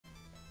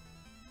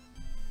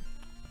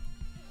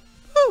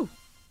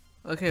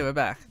Okay, we're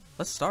back.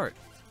 Let's start.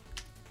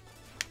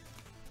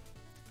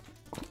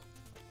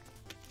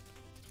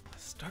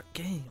 Start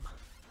game.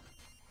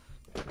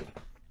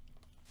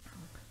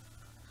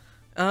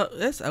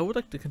 Yes, I would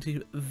like to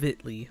continue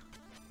Vitly.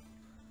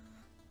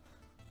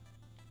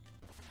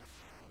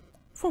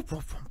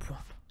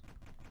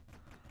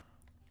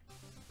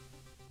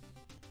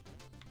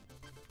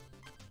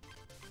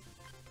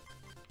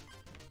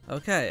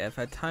 Okay, I've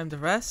had time to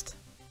rest.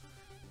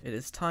 It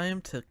is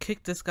time to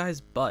kick this guy's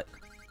butt.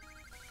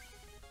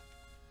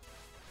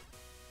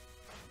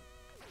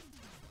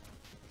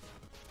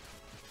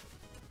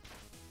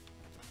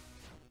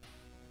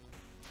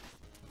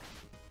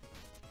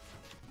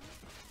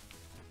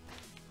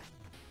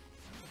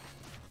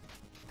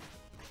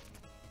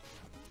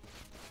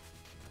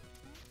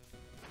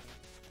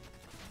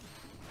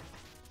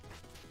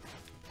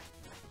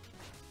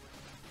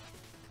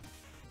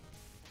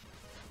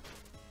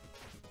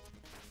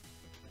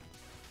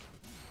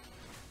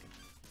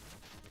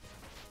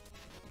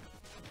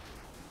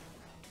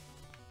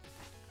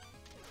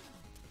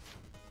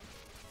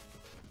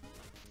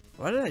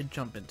 Why did I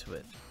jump into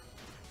it?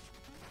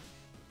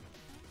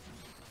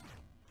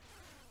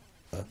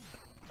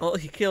 Oh,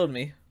 he killed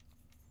me.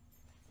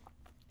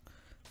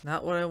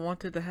 Not what I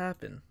wanted to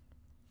happen.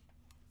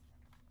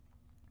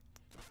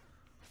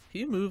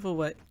 Can you move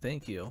away?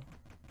 Thank you.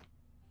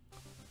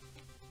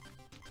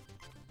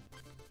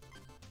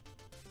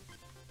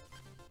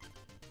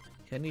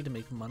 Okay, I need to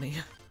make money.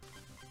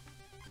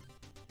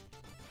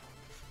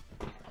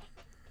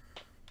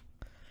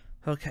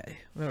 Okay,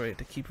 we're ready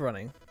to keep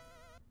running.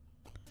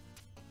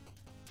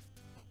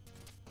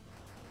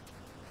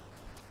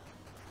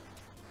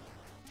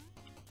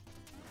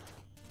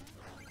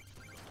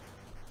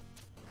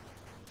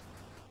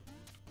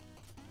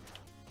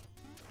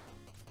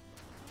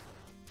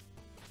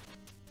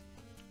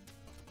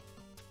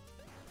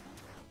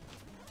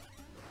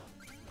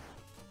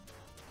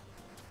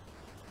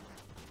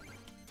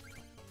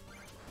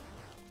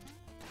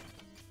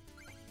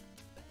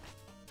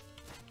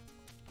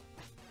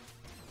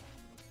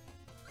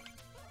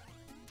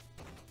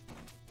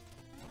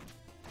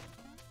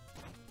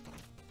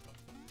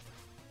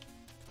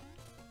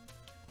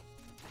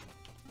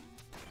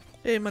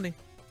 Hey, money.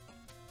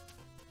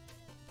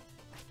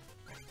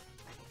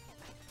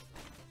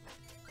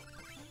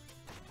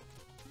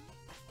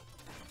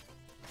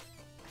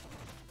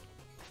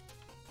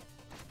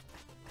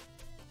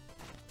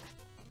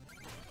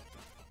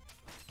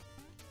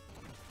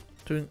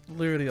 Doing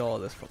literally all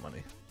of this for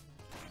money.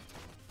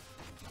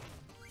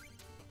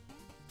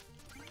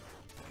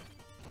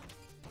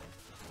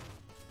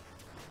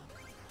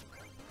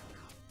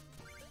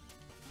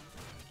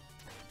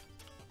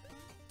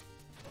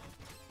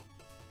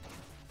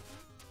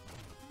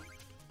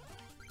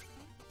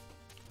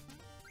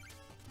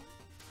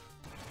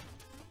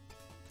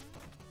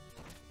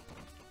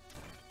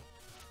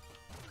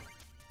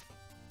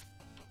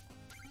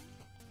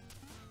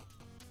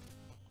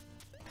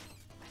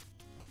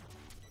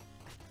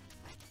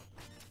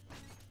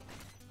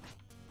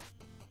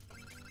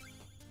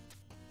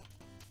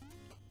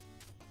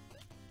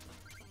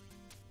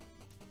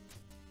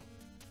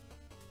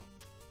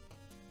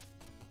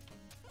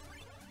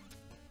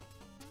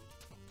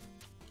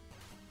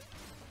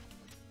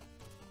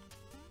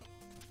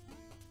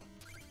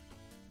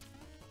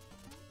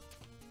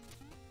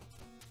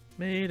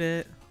 Made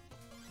it.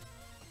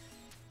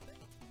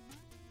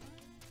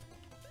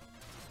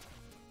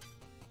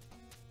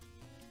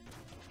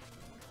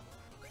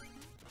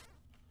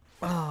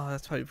 Oh,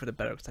 that's probably for the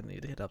better because I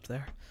need to hit up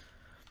there.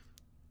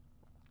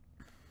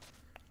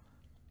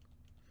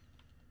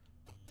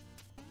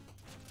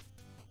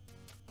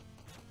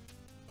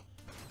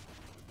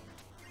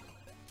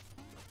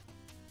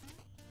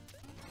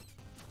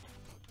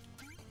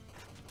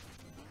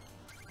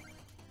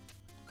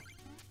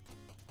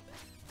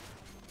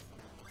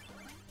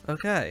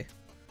 Okay.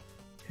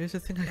 Here's the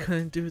thing I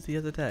couldn't do the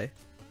other day.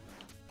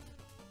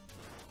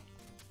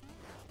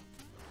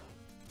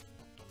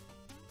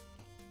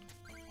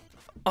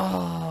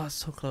 Oh,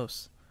 so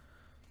close.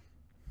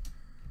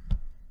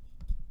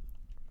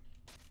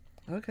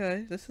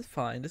 Okay, this is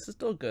fine. This is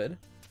still good.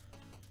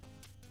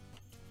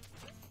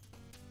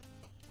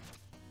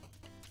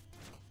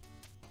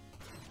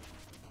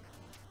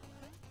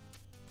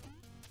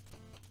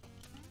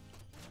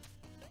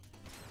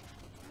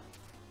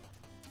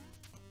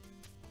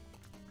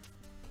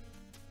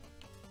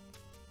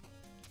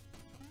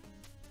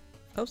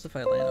 Helps if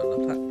I land on the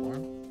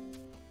platform.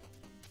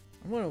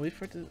 I'm gonna wait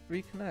for it to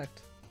reconnect.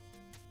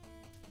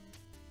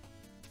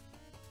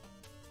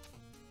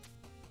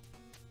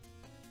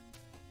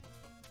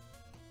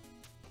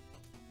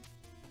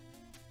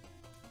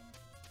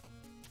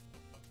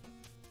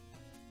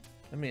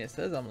 I mean, it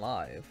says I'm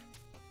live.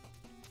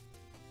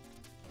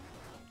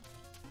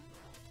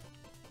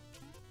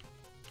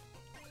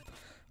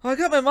 Oh, I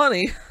got my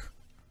money!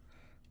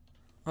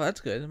 Oh,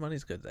 that's good. The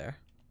money's good there.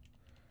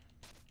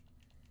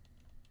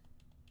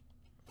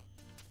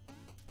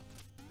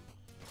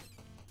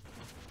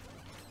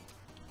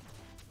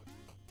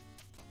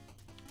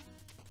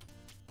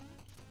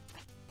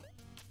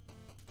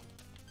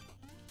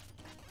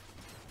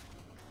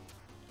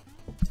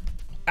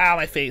 Ow,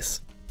 my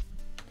face.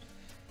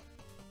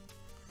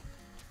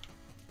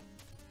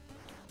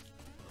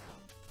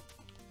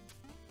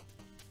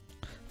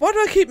 Why do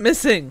I keep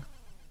missing?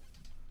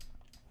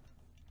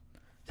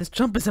 This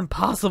jump is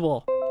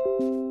impossible.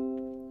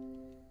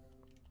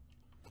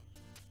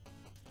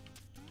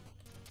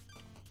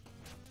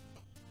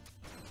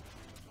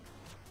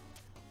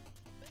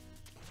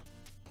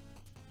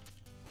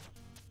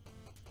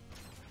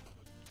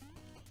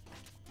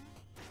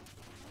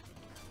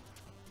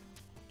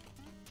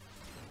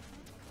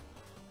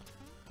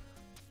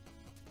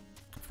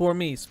 For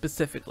me,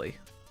 specifically.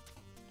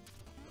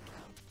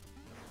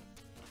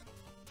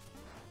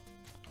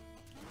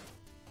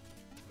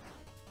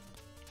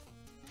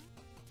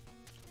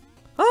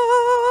 Ah!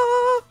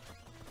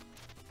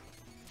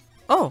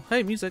 Oh,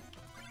 hey, music.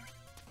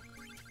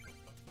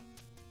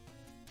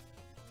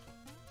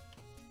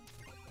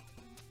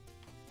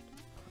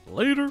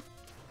 Later.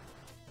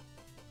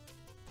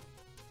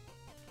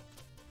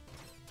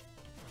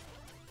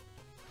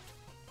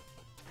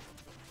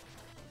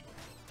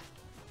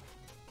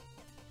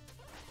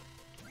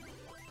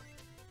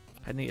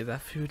 I needed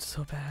that food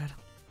so bad.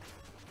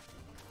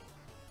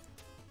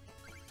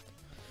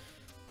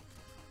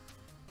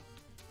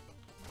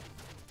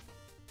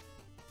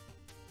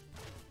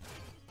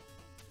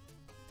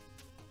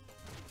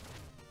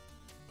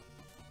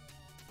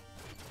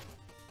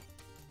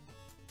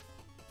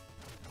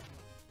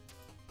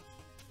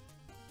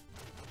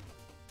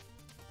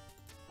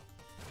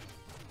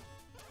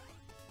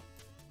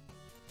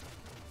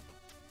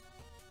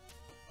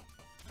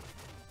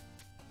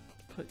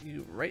 Put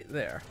you right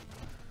there.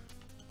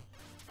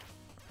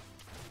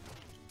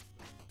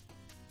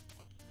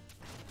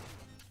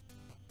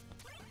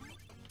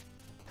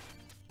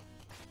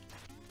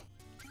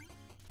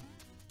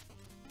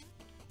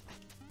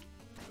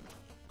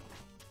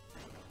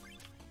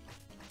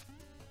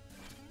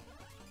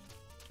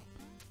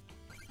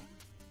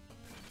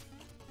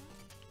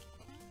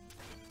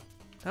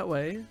 That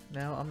way,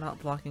 now I'm not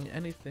blocking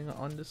anything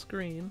on the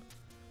screen.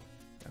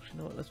 Actually, you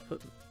know what? Let's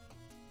put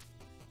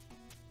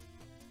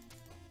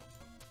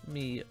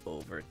me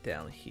over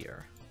down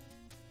here.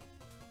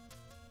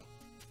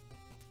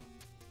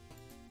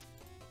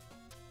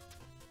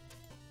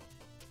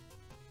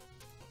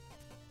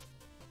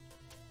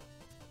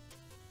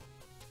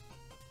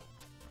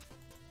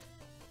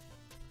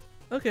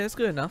 Okay, that's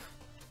good enough.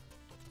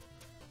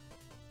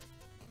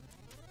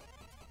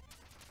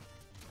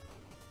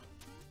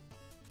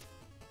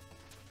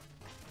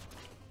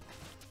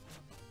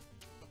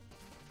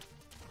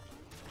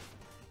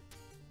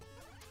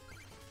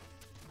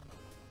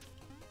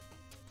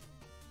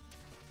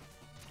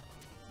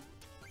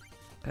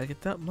 Gotta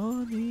get that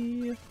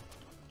money.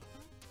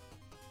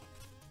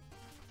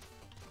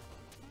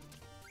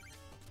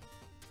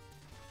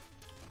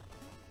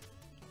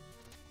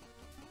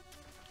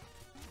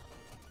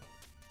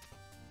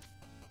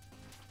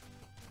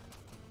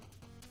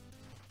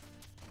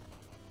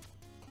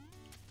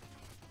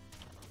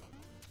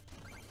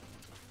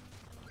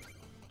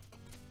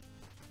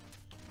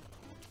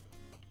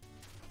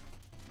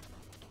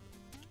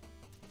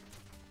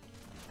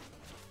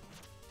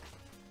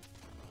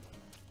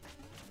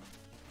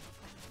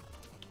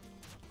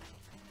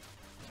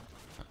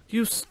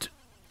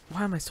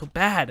 Why am I so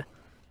bad?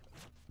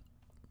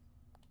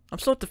 I'm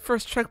still at the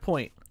first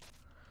checkpoint.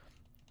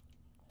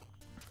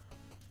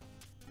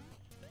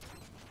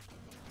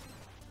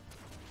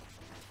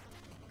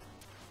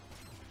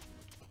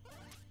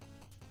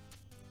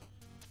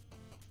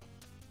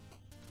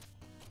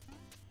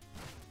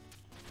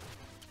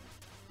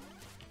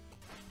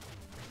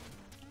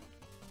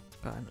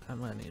 But I'm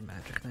gonna need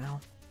magic now.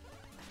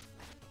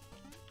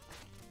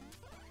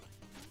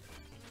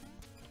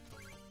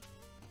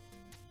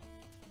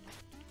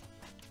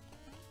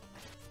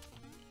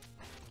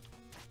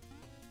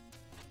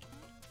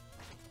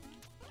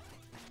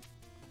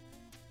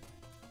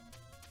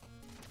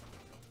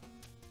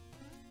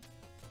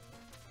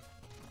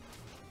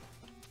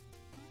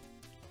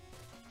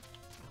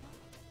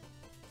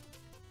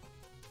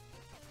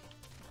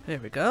 There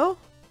we go.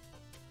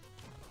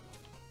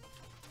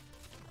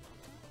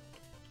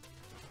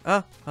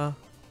 No,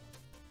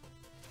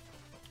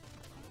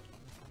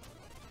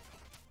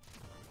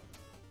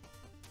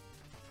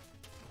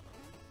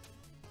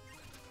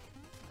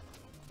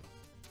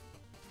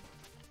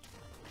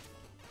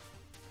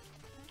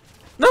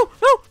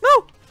 no,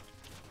 no!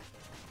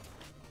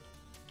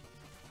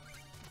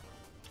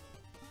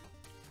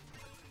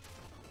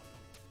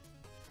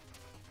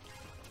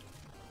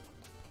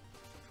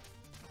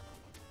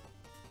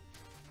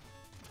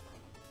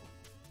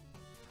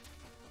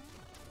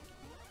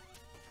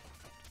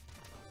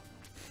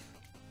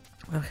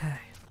 Okay.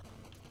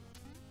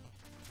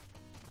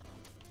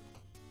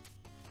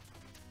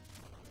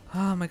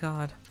 Oh my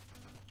god.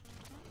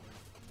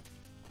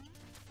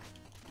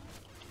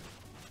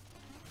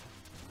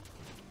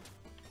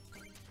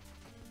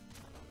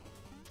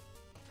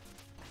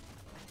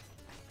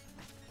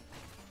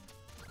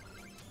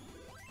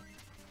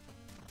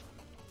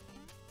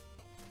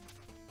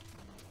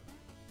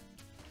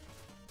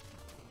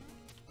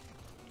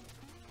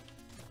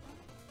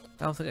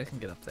 I don't think I can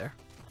get up there.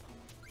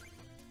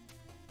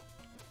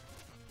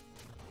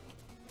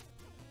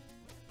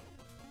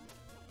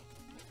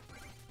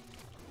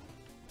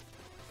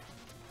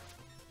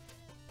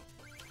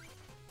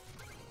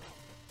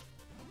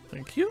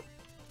 Thank you.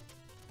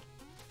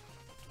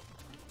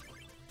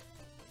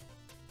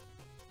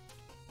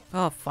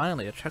 Oh,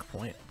 finally a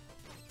checkpoint.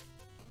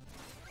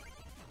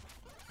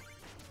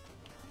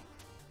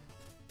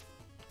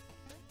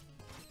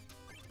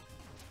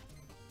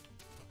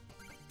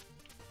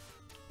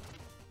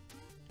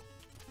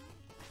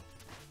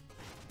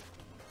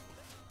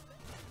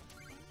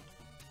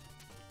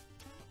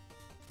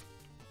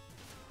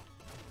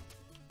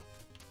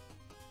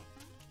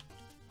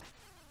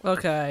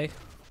 Okay.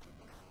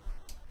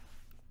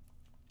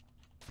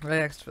 I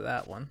asked for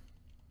that one.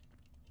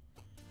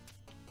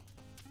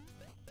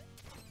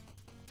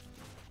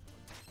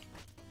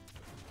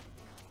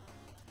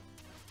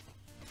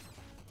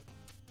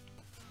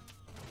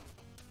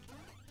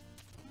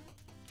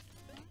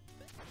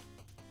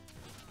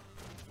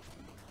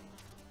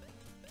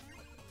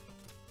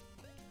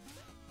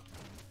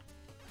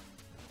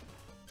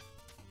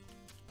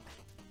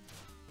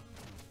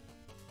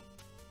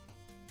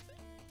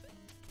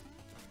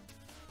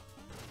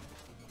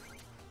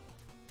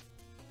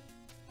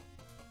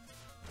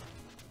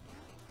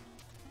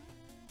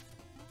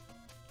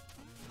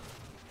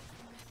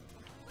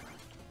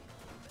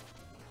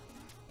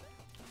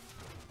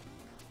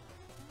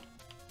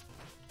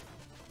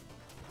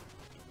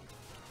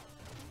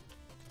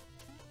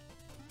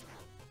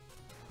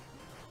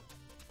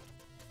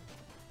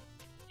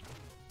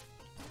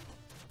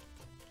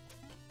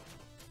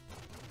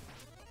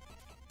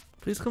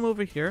 Please come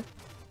over here.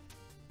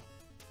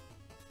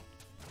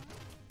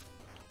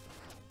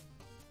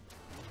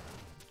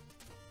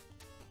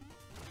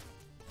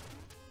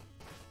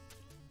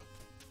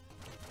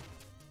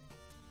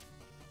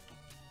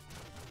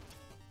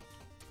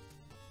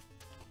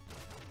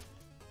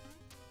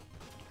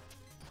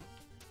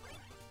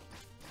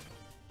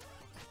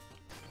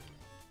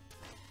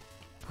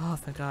 Oh,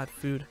 thank God,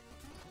 food.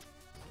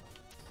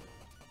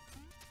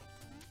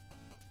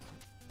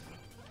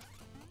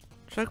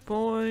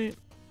 Checkpoint.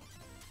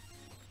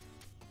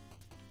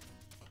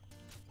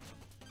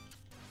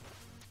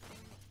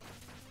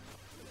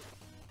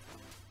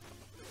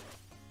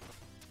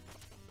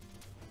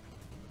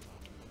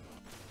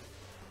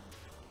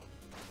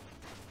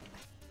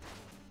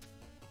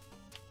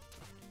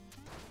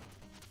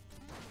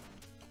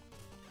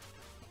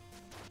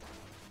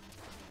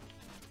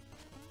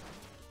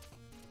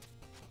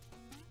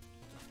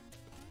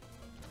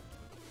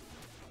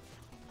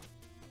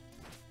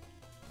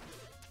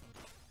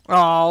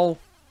 Oh.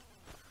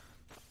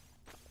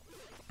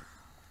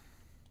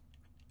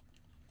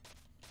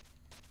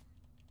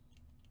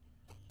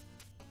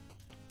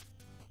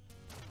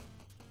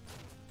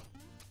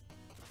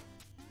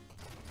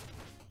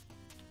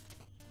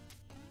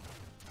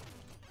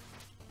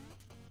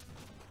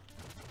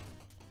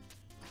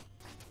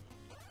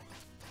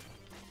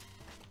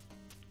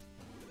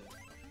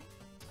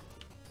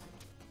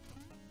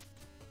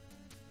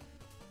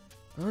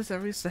 At least I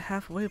reached the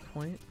halfway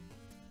point.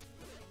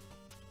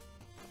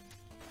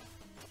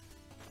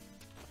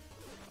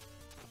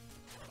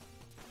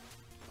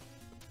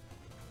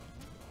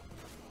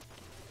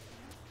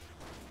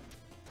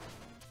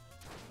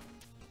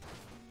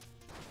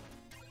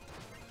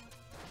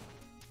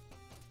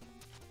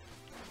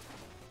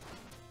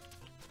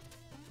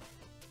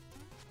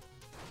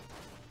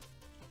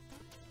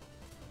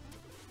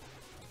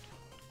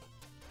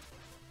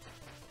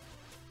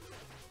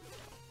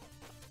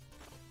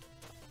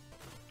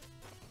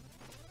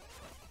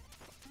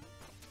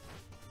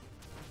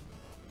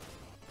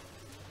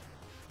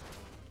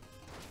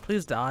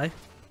 Please die.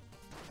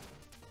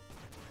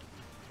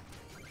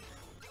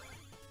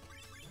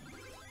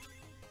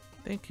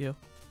 Thank you.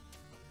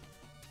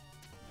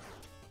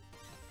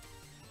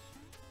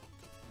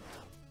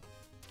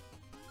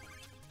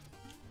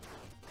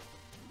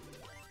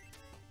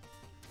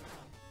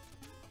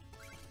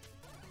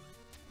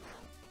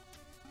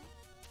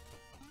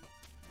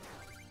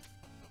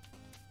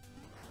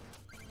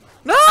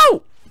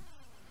 No!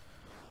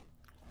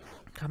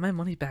 God, my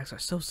money bags are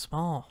so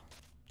small.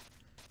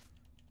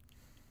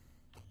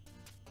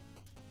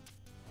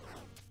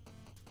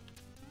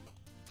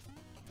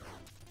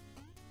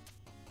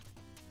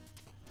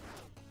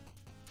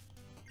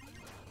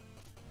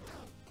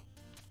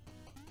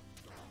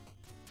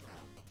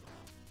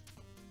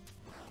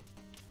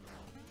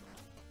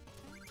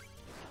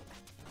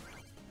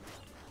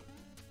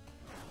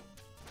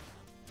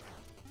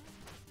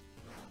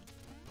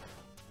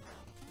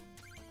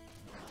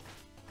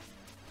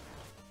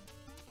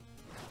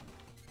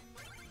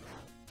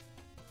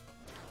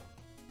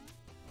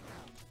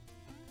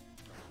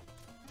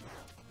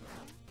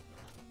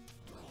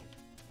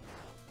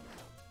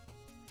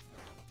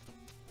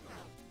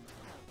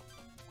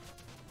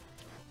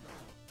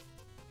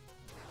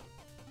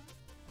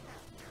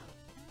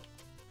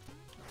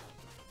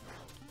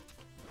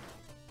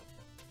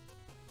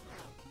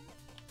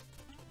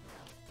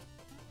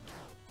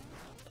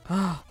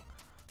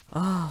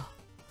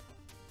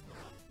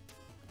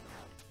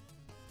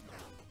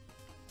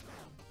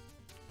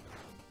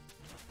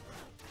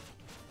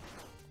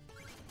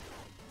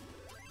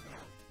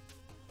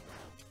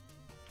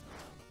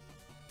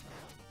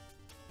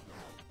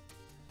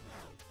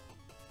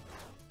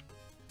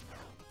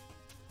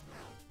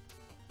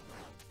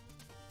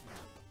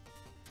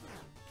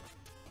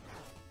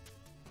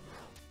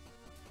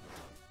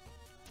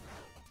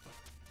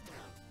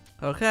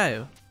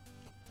 Okay.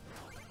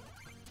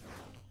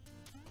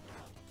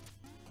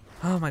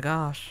 Oh my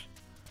gosh.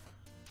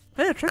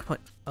 Hey, a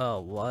checkpoint.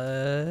 Oh,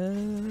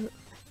 what?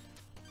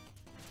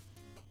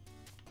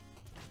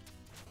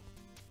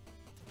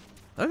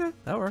 Okay,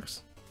 that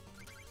works.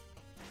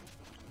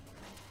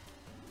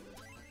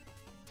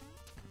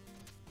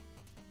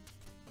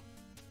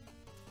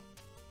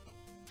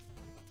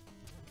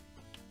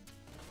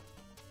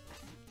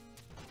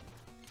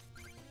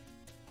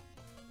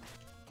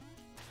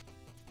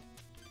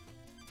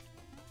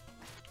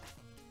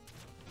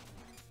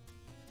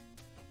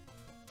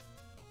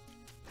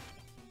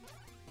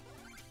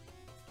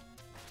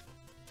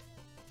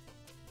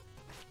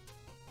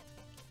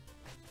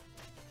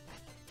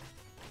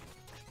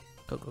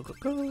 Go, go, go,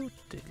 go.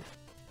 Dig it.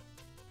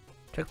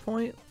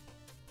 Checkpoint.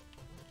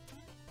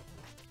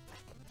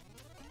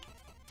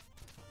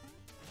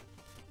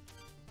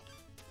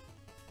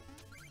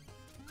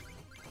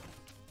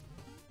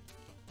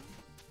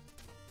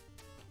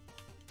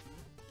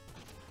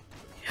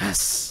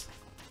 Yes!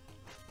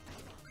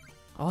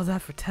 All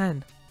that for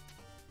 10.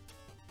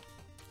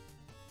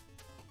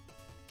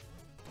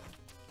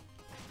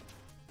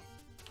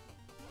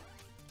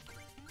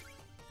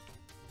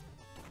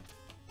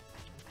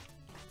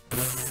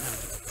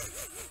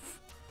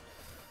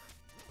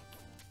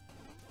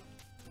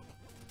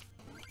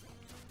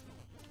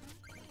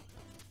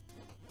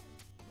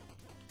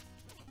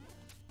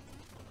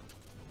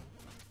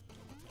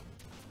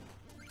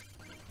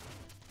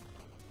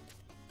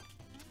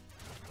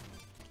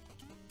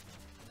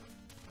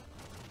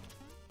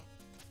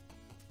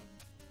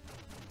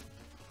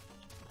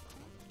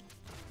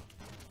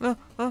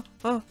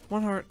 Oh,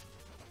 one heart.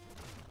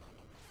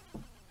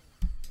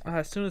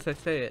 As soon as I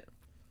say it.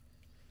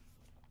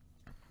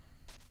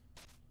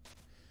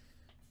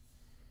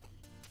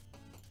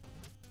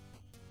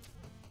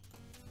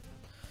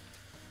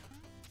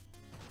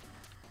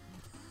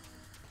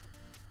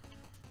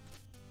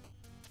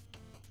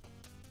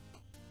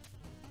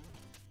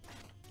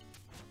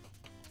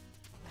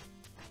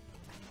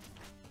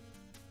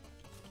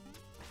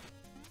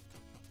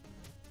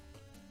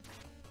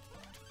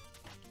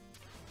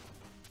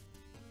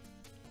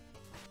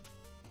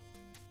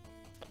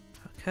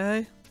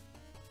 Okay.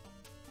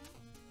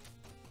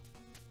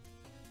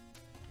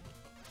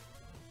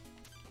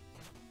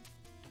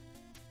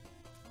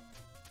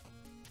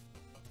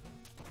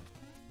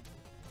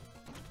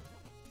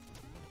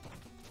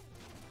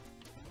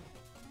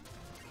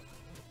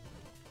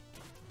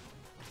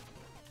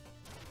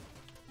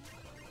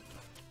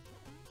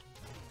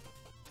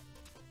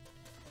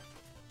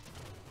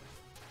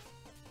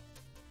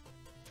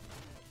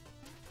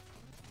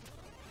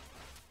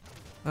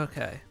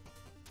 Okay.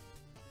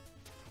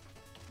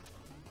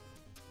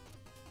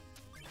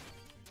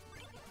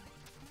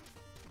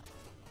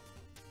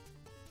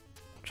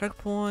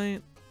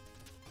 Checkpoint.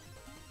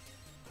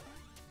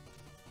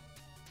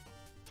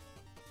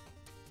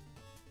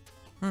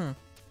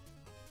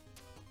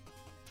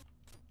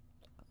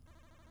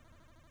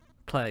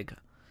 Plague.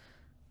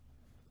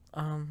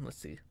 Let's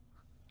see.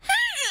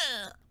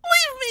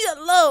 Leave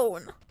me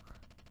alone!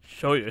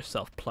 Show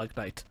yourself, Plague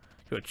Knight.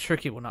 Your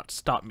trickery will not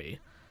stop me.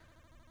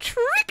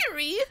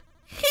 Trickery?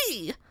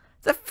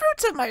 The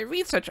fruits of my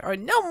research are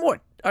no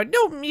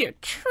mere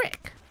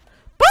trick.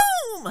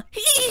 Boom!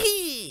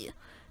 Hee!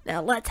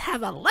 Now let's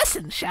have a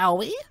lesson, shall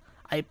we?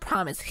 I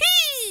promise,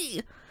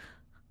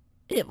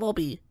 it will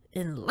be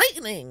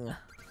enlightening.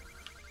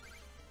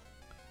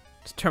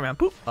 Just turn around.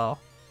 Boop. Oh.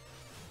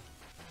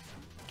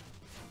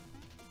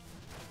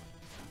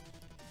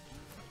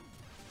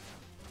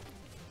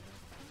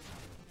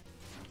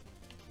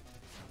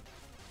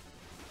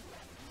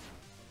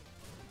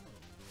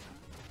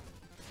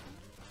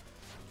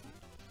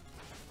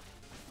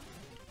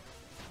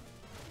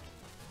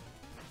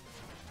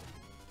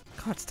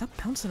 God, stop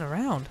bouncing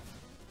around.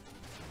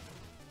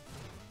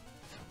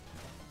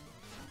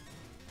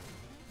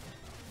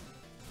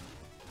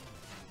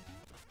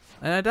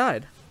 And I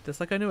died,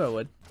 just like I knew I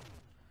would.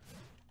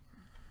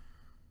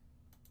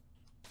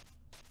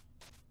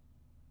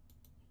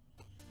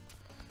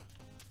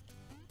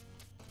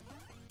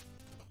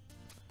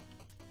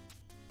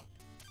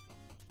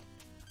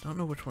 I don't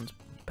know which one's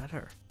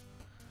better.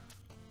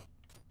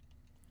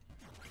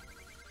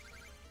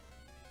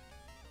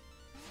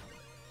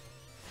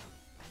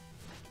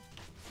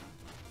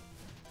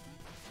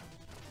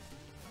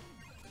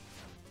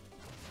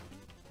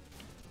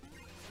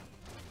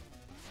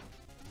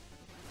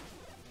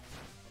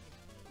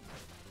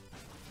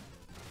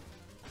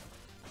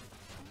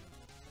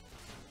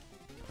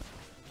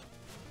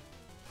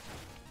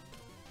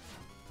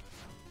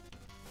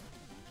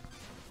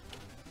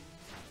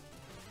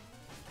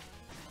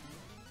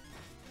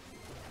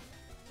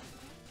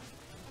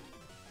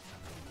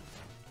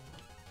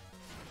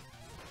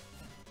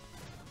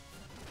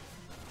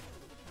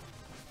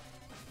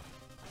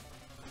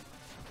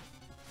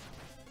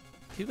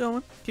 Keep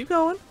going. Keep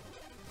going.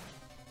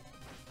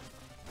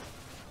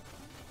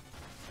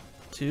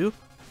 2.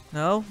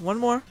 No, one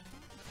more.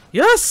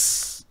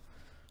 Yes!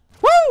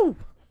 Woo!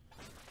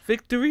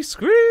 Victory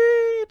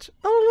screech!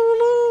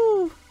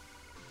 Oh,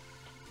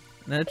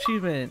 an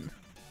achievement.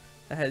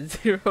 I had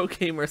 0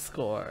 gamer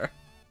score.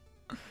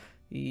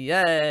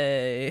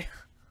 Yay!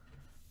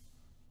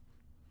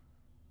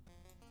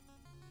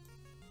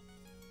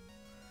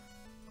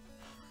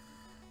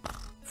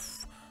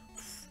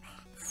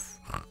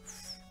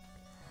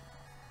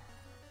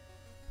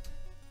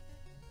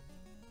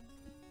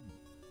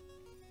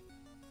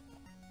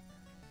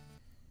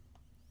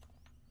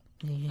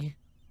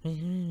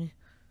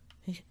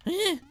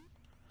 It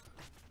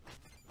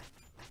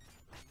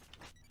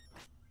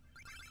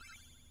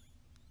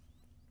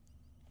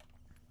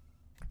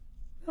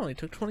only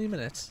took 20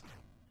 minutes.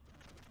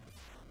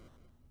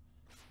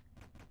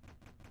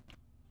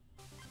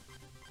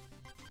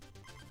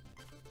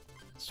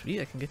 Sweet,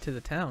 I can get to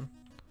the town.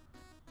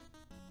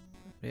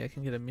 Maybe I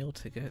can get a meal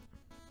ticket.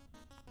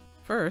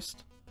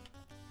 First.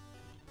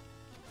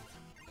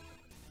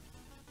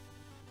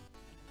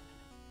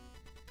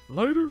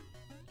 Lighter.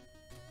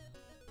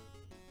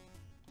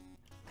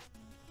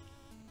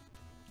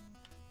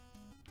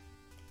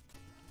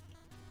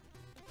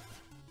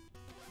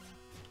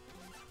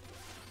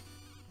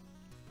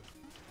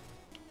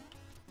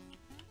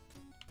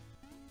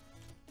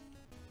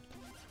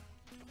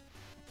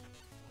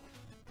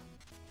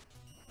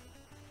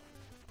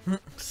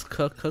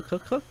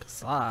 Cook,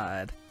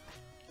 slide.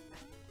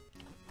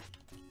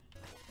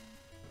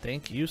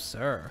 Thank you,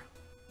 sir.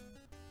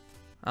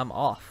 I'm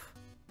off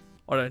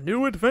on a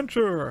new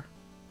adventure.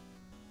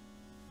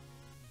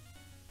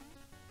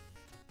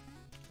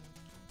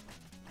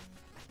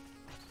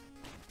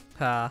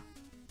 Ha.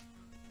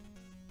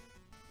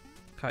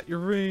 Got your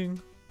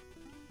ring.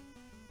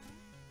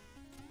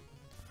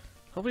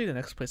 Hopefully the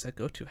next place I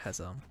go to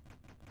has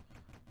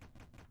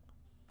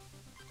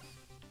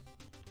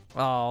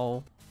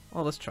Oh,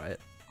 well, let's try it.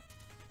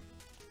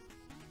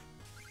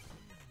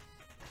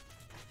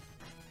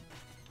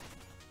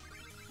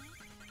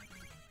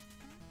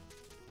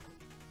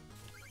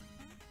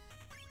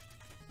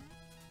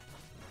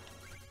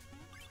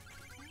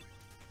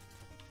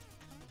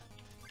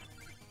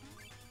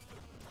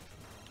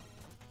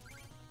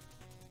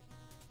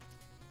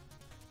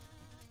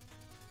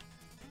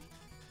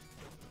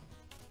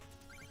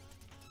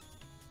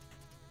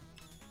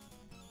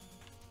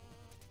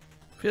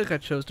 I feel like I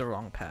chose the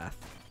wrong path.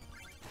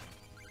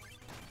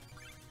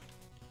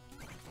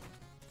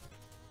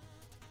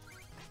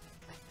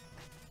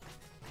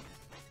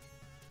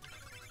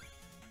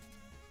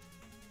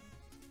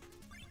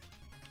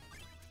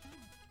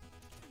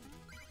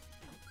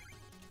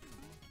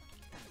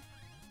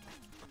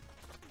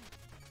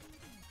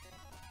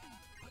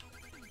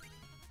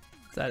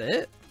 Is that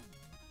it?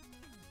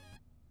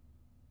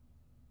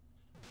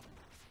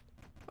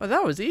 Oh,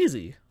 that was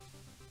easy.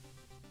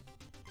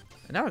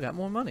 And now I got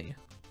more money.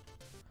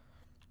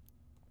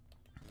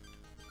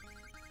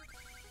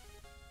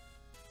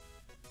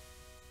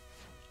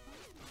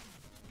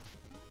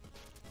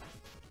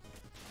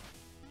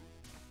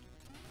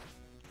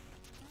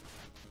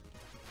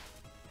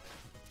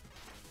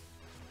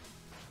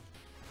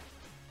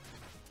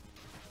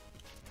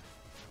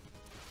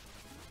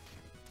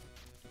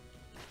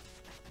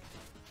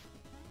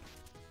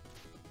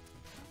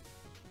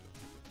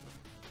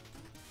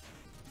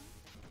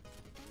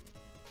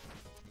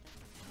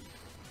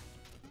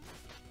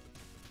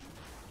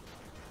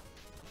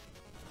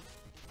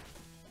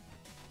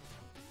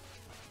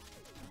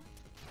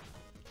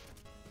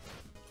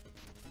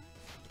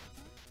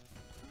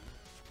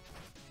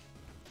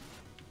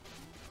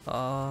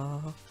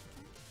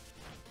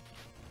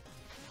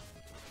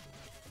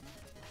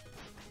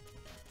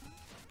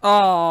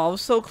 Oh, I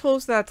was so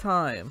close that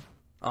time.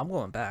 Oh, I'm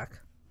going back.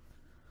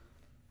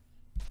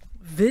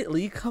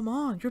 Vitly, come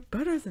on, you're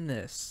better than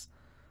this.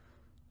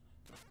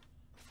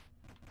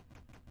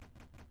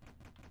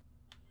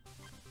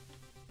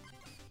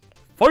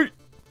 Fight!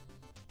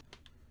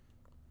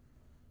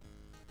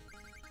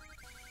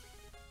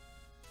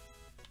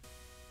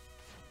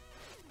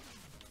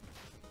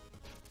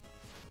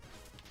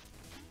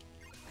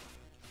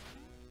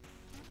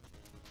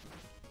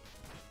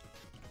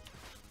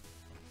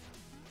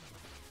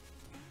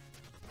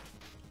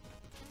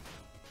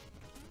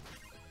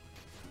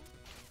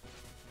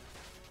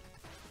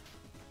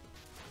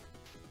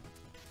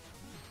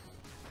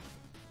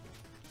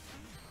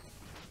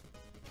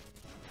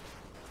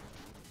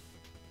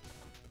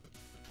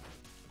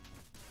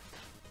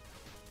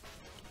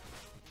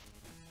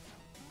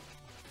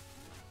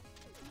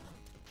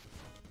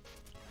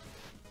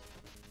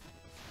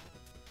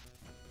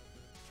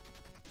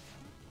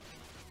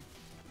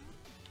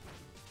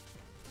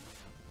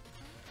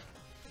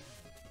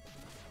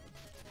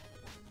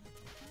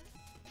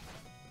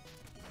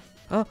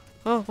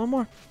 Oh, one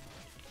more.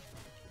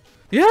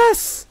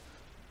 Yes!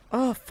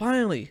 Oh,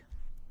 finally.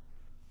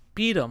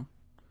 Beat him.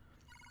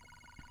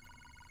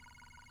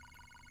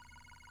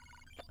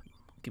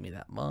 Give me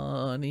that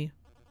money.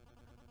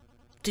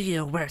 Do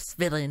your worst,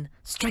 villain.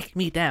 Strike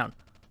me down.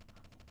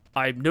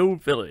 I'm no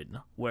villain.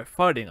 We're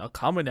fighting a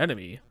common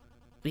enemy.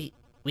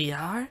 We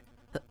are?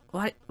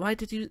 Why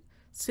did you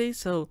See,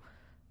 so...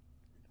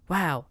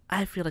 Wow,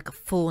 I feel like a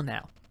fool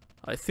now.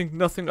 I think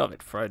nothing of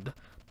it, friend.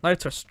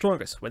 Knights are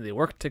strongest when they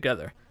work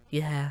together.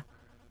 Yeah.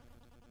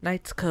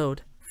 Knight's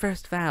code.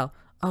 First vow.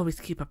 Always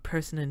keep a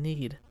person in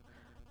need.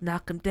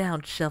 Knock him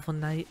down, Shovel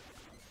Knight.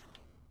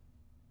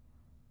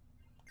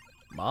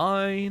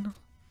 Mine.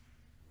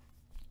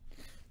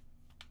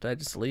 Did I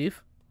just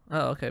leave?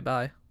 Oh, okay,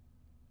 bye.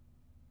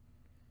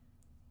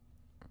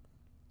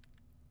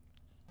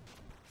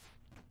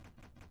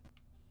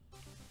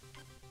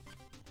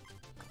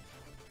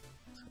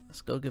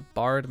 Let's go give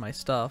Bard my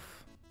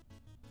stuff.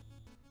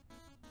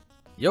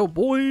 Yo,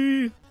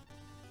 boy!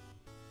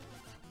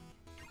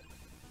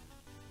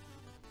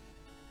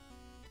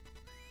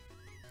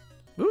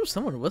 Ooh,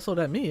 someone whistled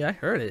at me. I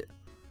heard it.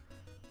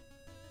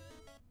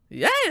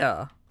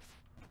 Yeah!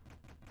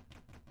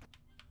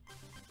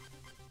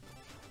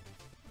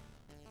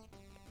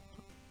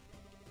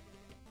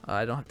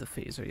 I don't have the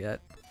phaser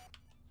yet.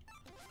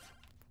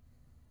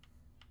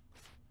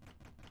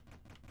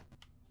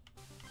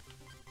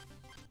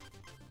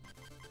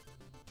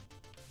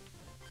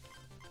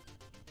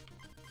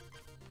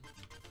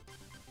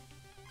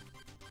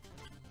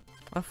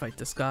 I'll fight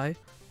this guy.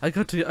 I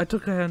took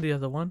a hand the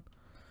other one.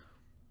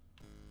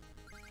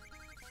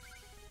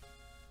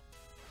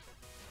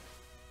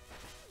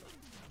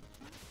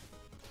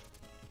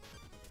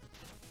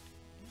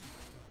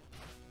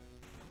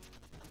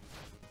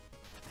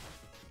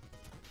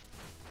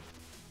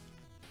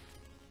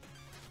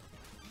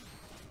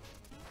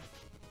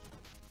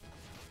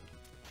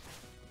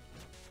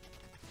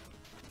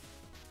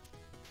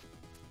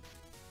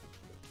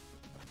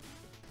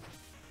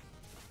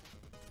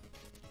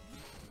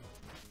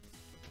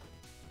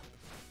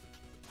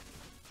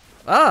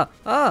 Ah!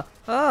 Ah!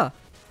 Ah!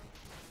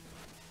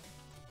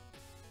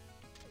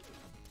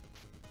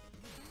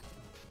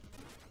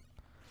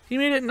 He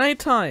made it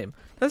nighttime!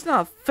 That's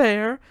not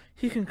fair!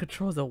 He can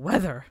control the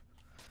weather!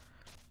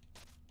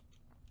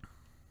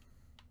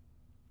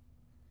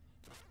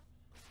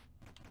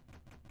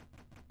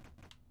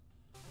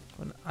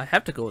 I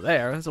have to go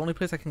there. That's the only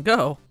place I can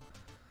go.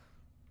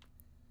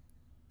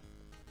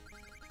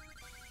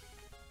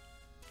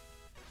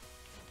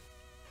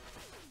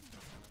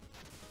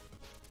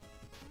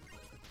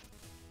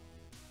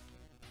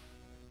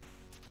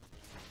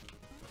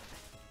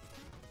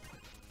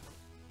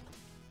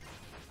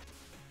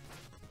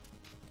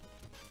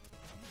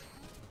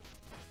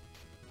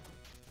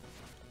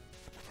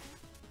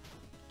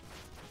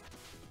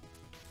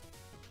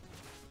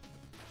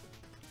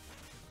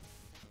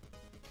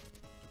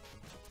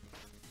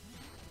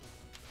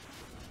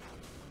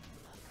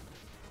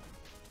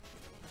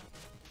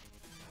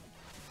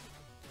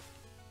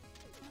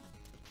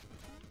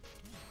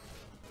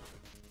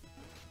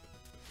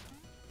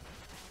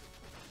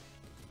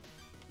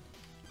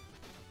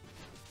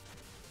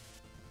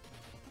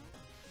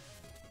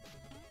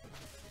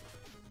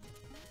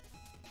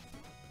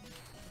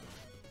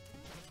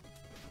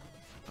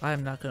 I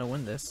am not gonna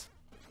win this.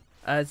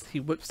 As he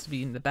whips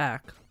me in the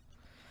back.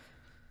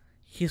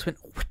 He just went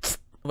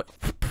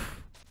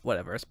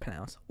whatever it's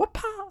pronounced.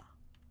 Whoop-pa!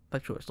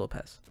 Like George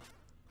Lopez.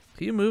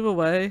 Can you move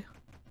away?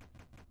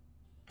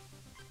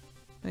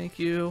 Thank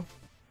you.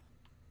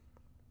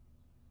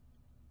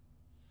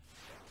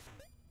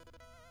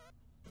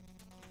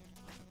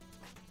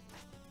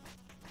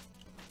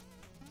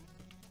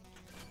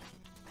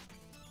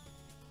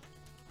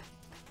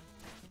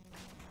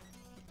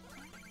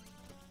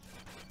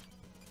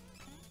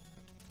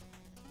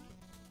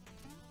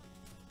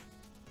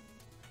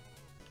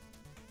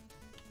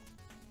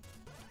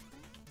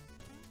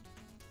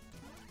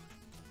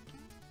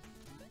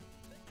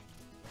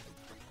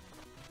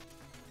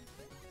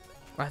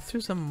 I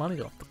threw some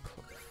money off the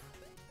cliff.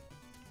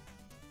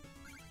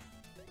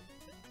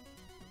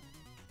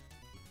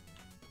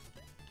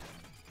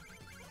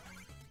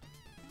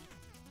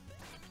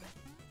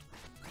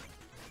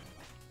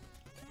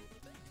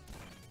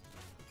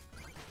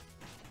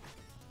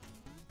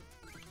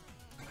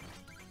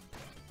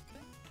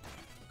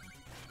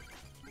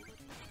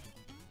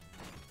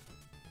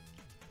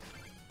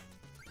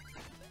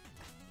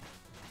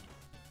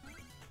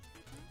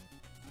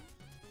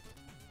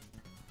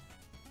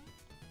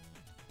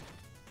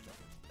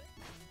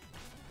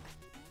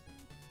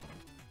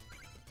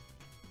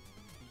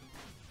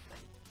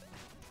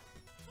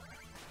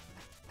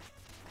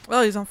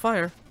 Oh, he's on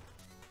fire.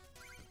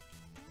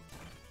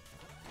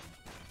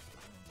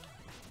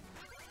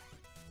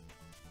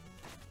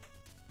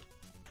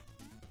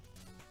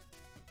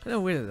 Kind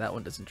of weird that that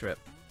one doesn't drip.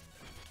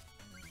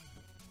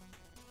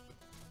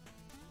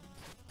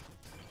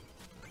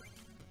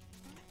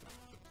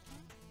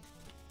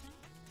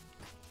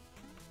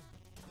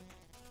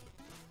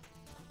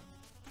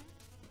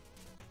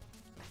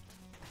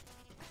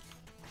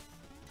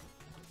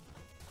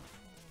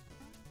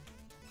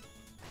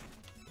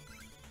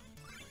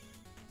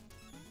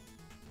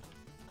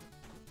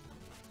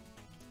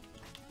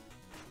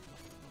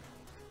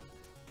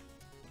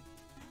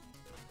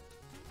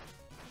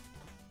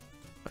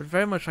 I'd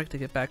very much like to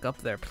get back up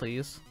there,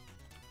 please.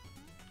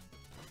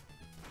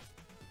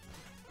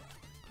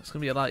 It's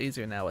gonna be a lot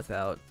easier now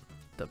without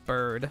the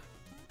bird.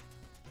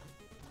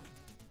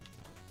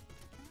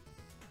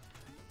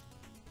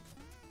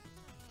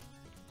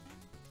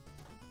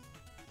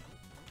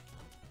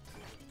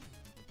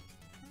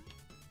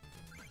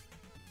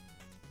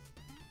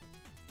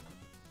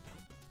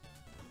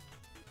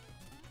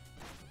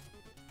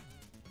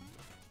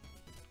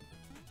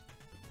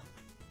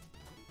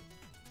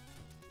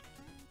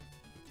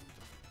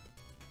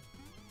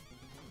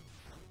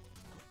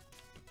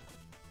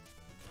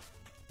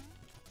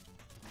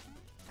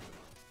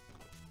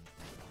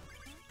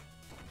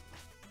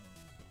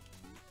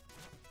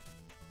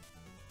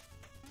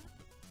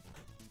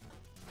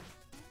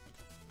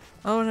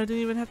 Oh, and I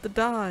didn't even have to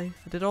die.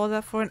 I did all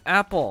that for an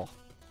apple.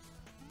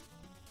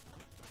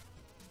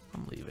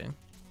 I'm leaving.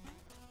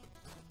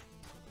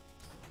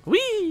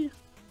 Whee!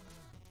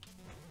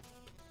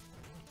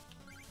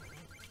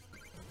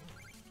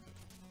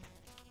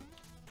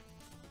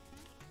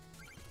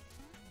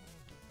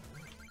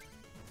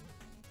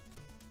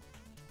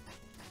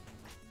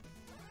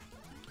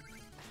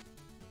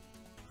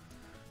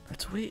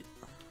 Let's wait.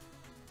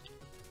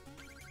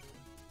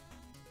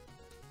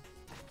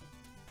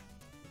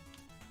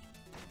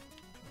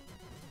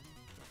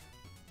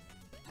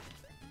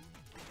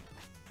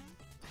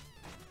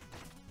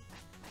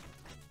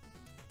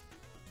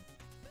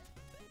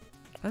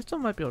 I still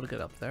might be able to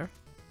get up there.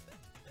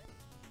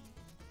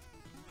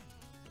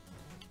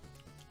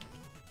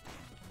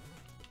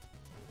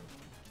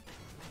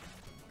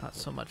 Not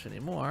so much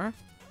anymore.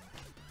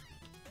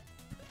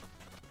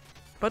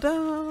 But this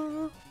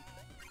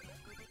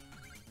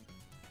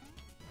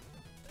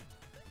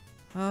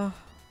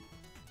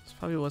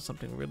probably was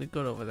something really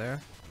good over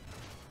there.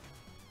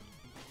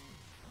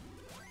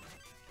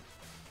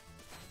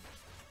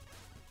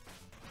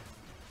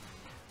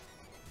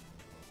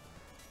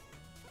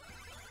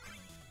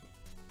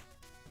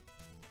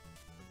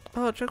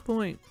 Oh,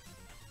 checkpoint.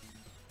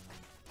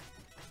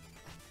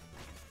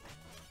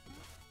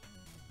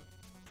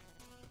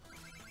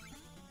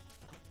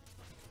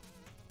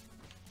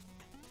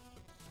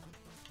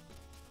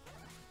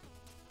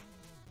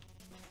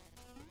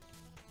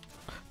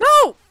 No!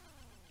 Oh,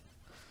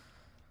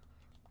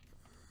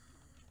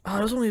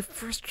 that was only the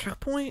first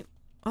checkpoint?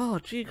 Oh,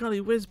 gee golly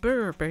whiz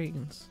burr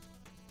brains.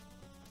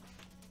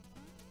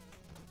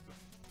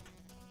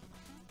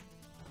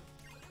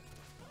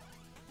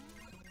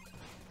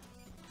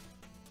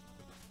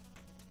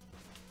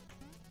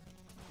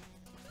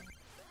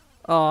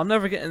 Oh, I'm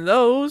never getting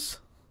those.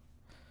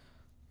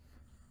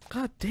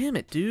 God damn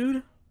it,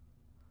 dude.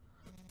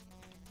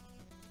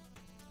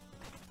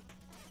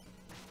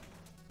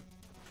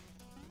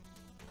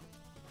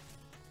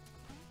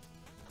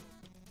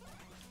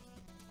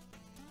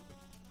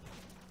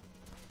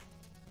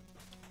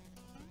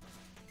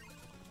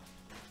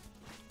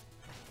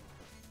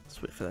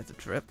 Let's wait for that to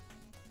drip.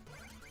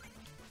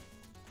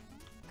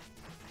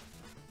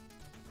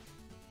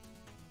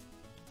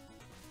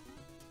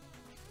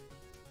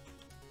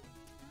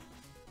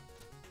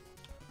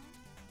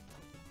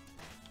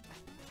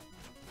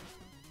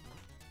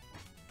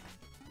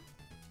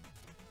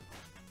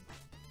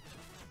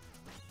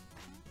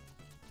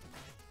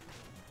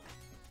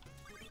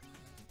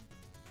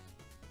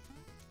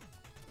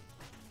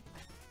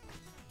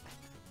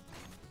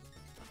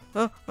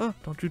 Oh,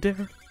 don't you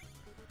dare.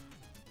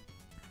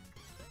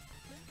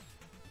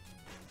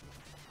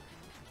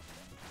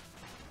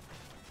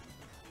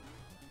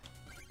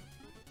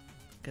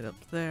 Get up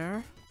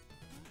there.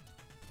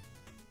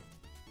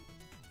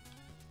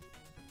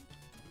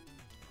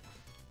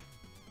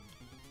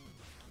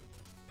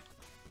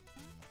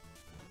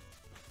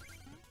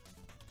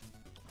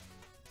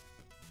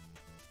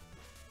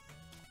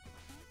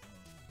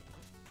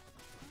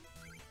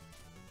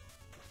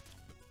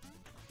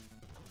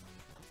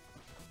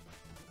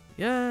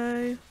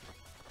 Yay!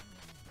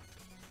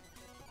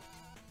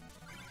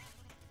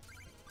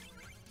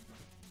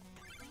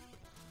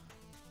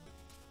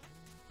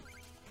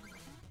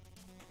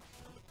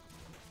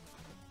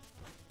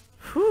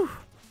 Whew!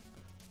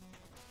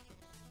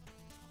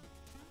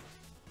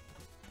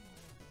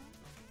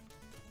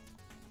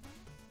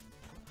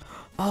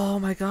 Oh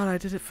my god, I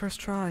did it first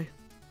try.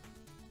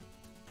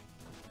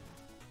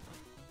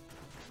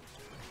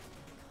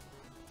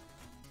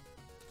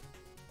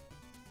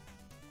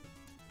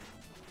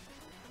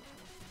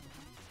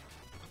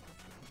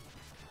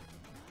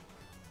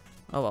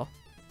 Oh well.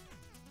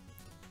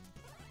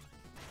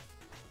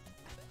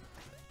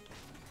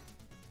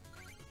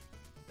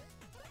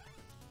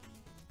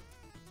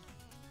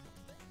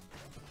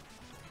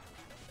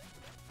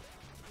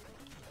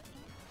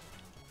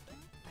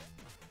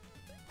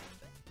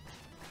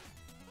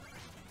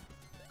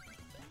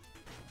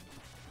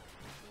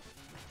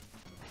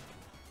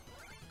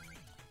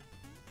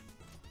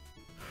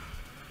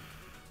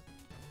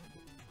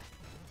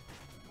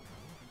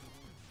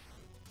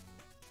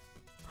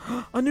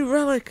 A new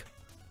relic!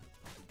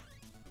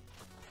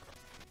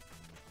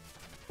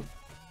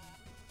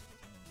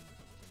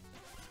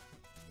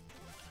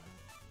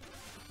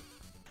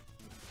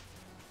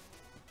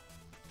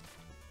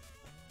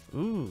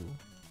 Ooh.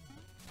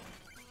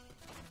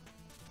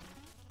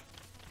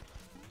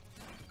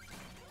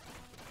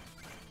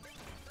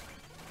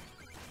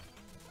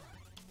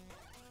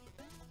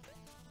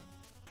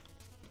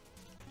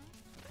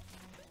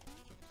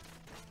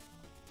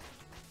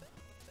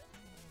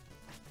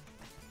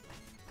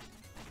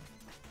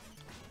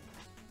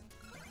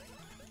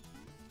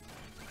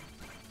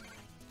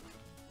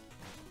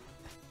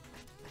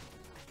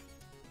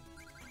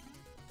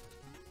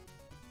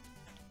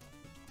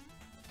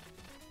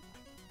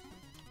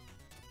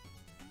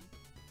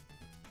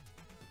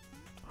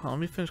 Let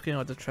me finish getting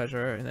out the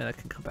treasure, and then I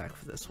can come back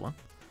for this one.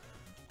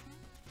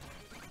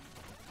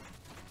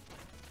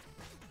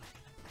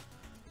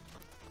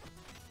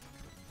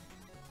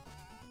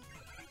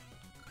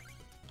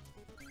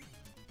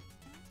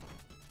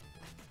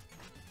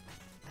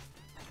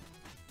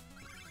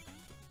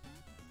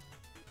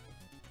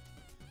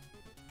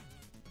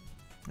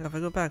 If I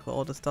go back, will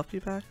all the stuff be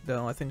back?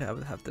 No, I think I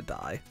would have to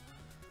die.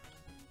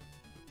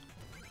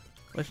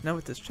 Which now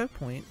with this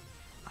checkpoint,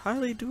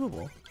 highly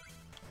doable.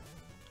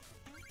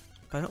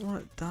 But I don't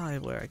want to die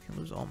where I can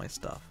lose all my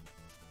stuff.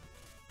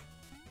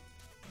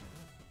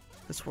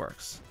 This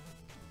works.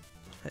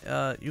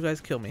 Hey, you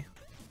guys kill me.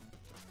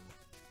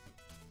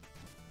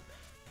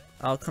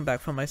 I'll come back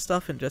for my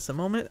stuff in just a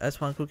moment. I just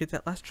want to go get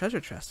that last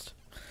treasure chest.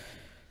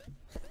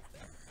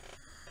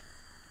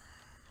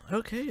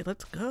 Okay,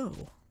 let's go.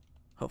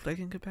 Hopefully I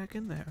can get back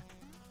in there.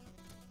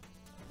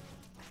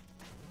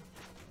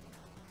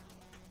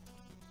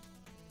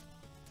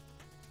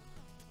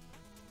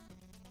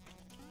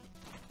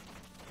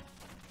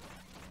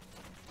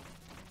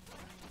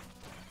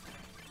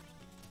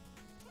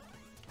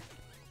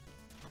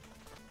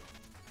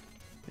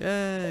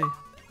 Yay!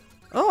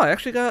 Oh, I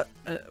actually got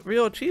a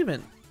real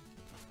achievement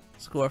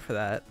score for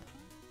that.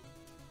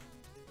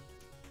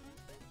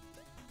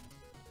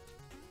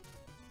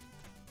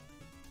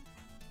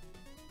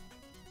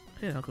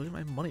 Okay, I'll go get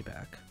my money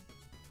back.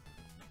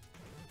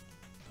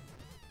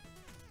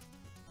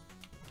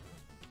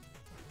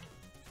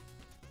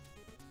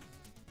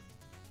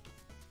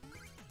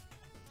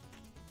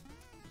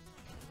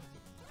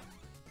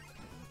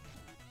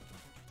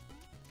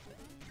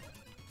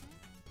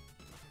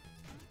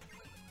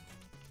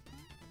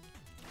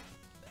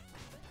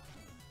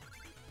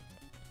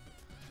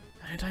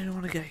 I don't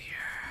want to get here.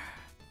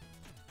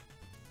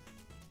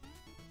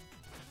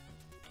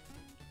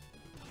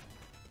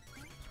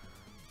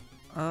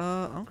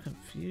 I'm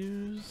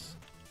confused.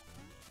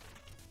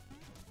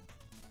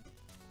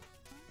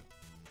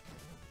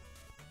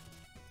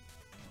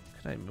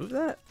 Can I move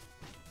that?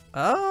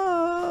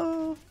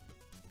 Oh!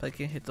 But I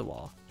can't hit the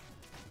wall.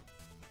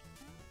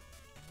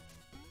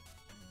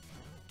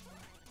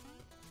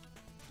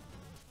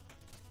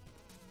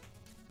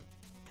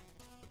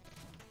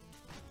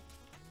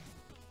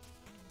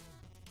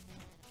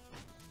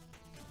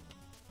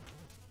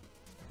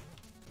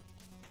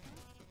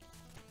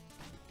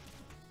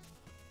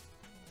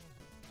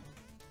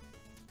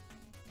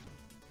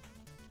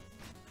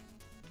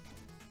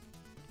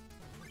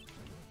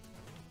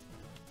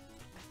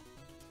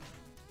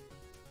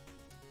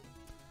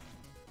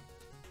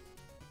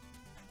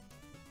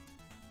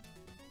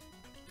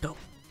 No.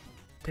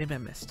 Damn, I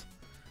missed.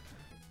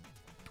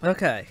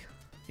 Okay.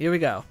 Here we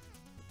go.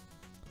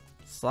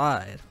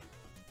 Slide.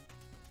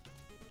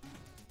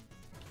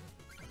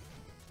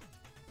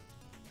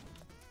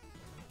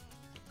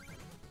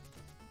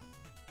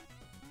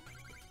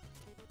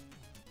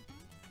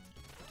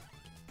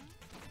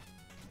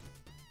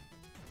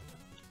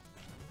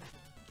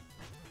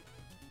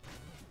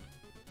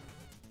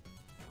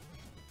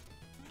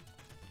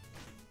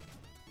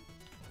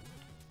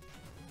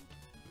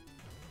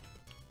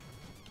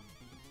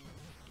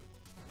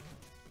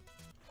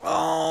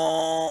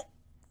 Oh!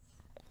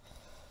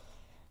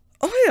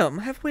 Oh yeah, I'm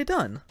halfway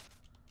done.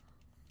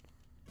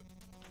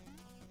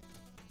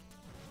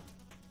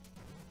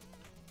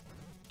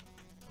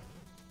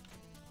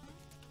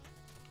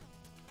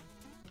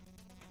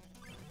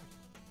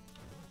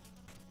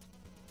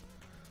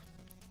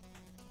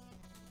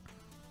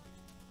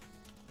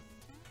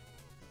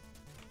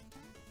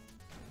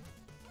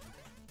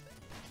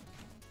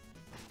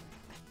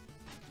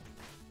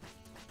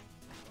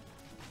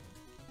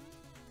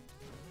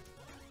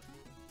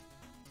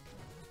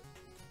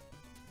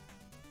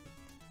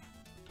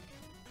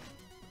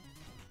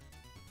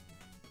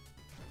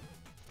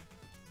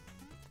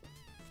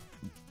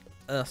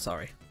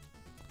 Sorry.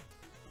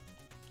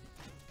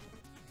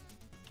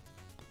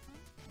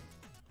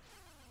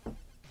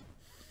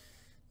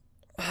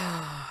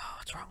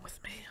 What's wrong with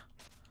me?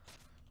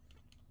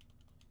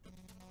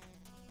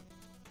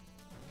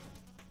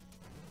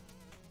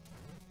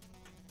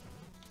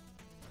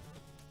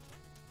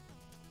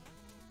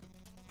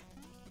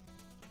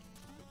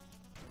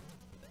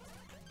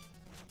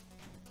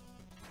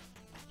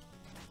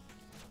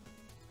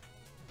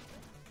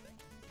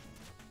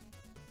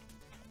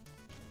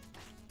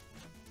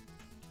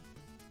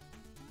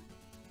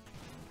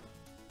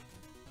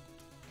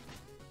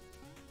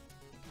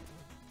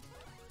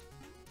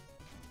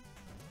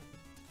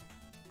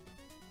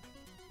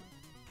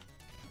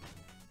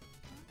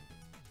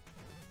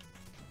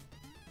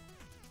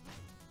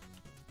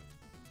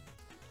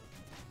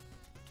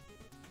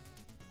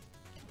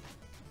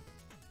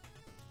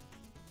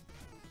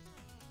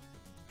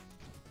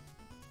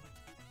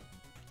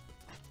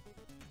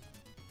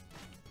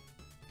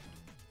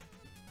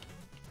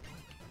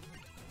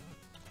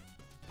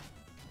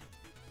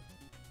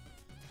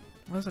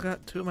 Unless I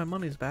got 2 of my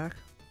monies back.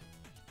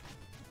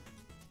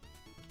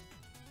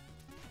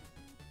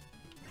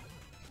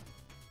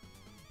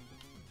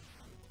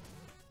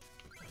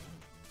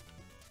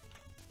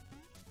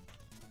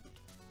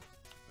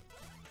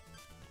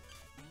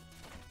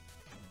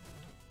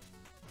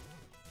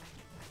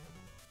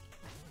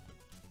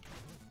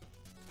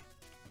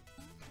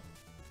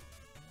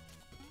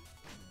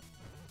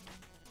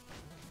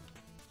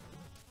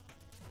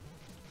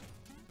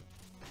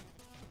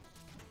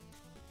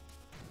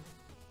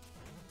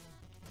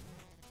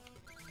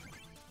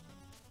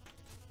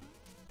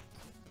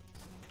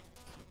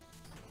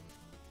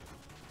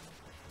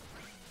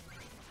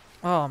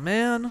 Oh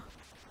man.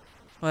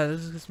 Well,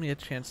 this gives me a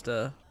chance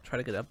to try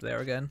to get up there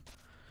again.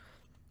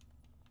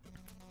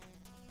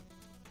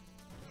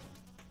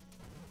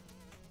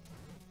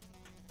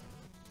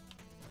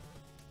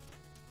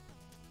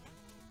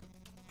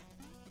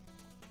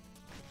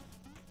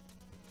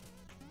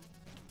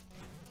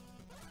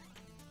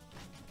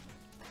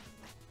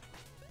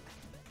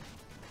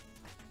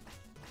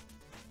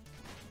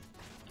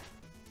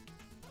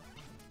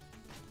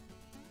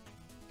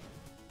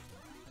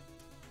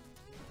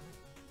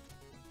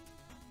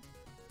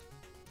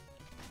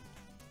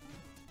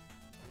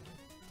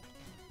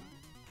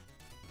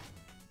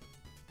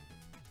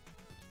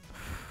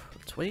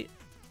 Let's wait.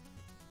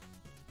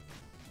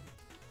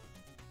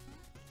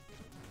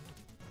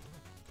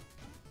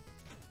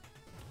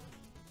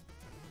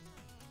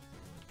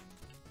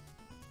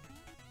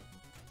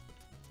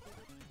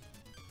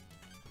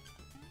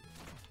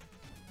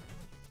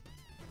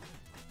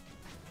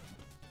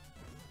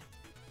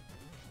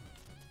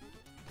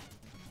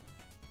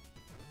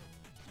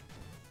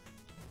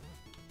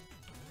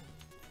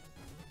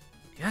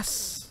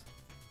 Yes.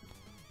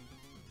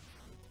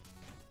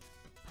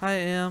 Hi,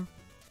 Am.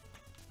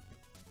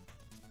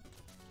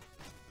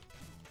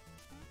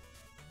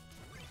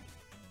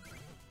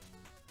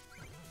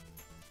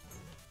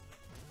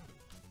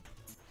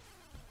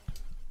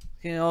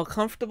 Getting all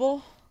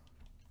comfortable?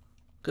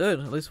 Good,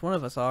 at least one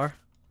of us are.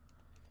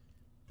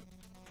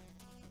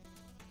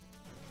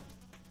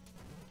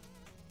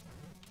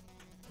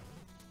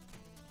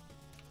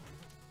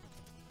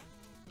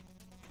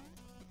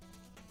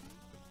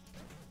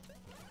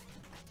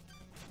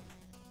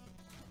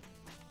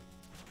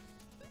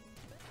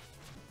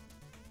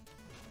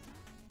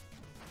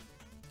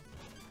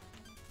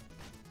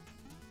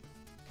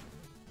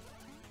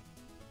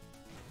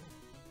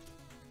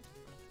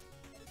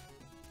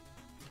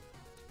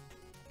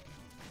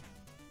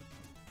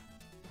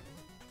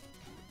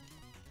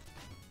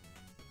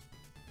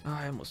 Oh,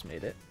 I almost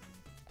made it.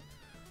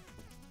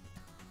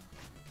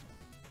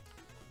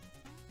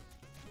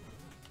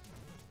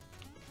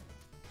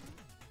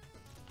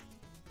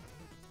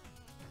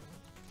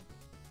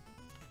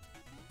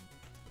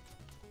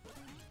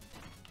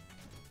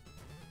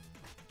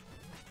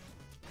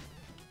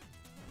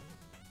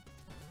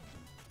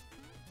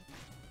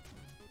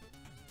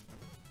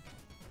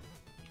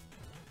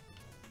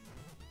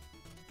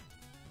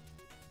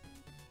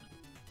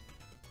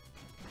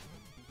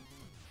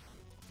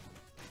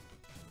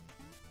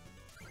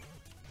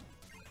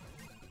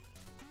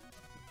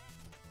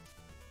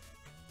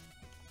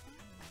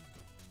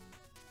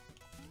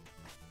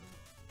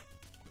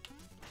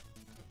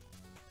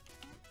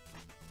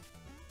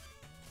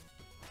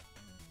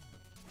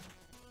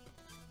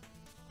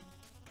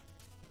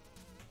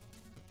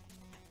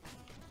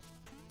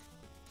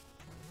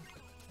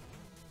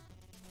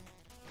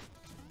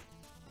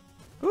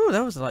 Ooh,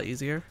 that was a lot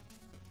easier.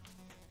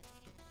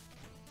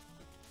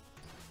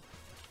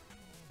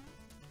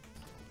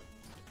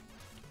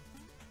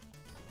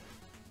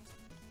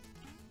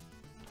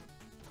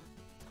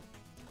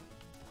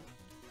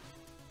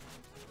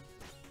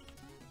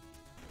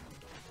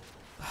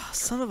 Ah,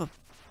 son of a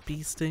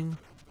beasting.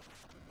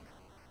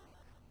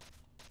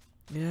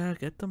 Yeah,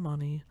 get the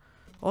money.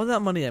 All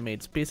that money I made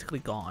is basically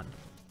gone.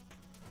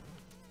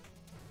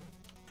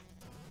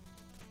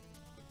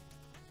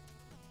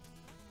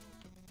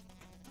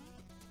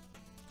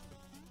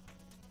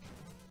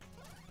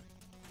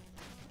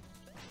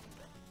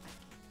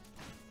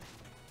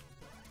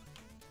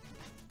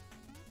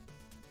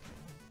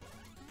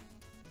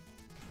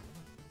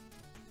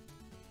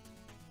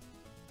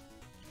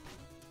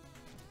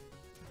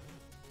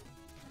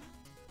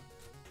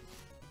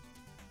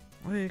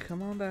 Wait,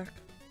 come on back.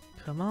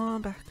 Come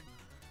on back.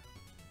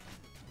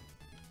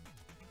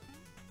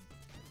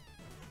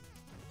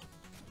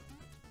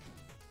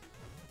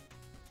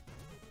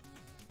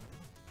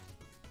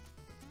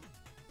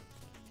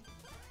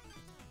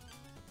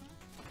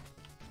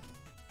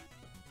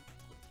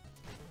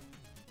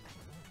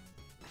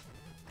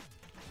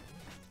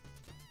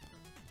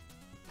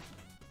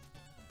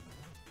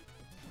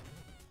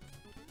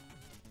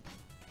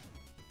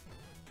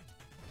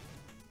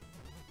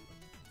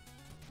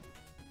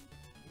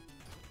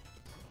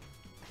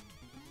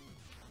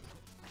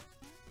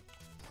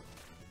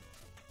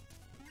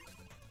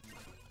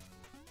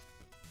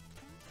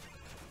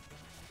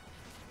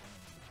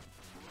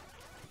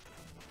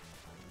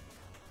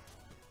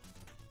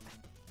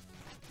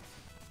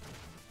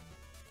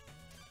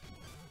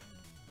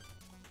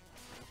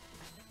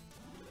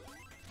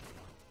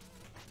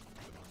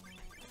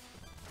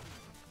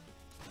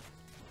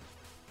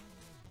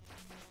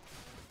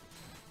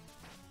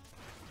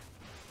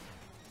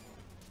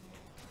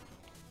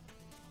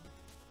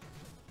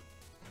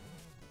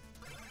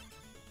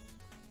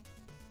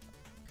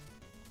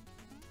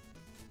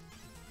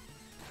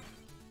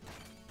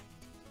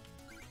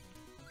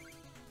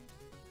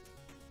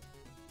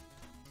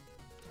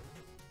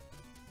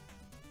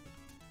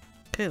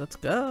 Okay, let's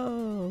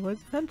go!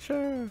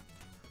 Adventure!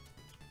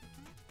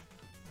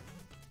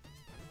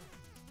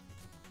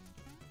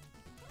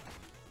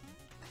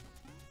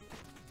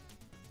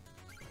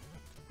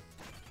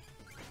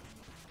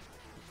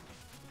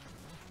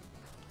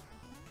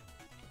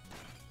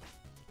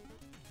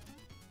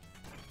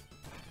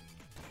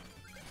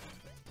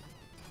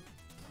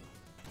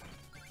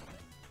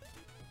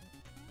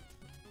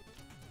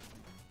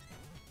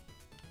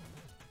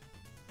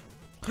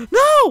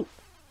 No!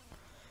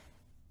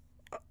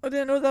 I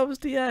didn't know that was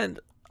the end.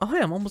 Oh,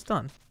 hey, I'm almost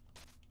done.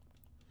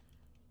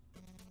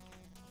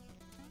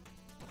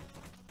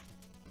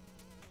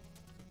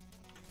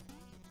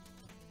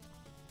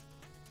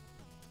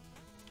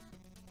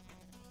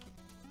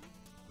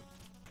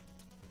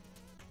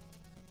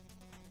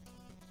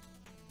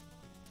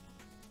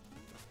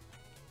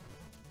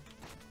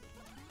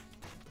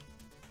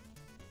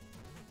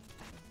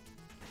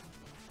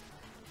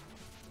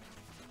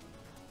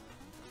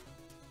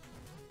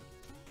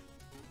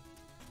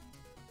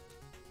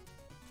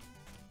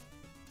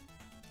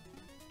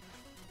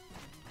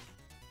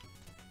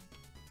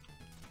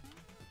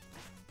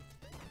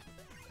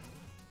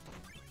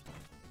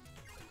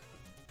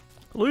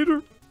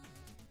 Later.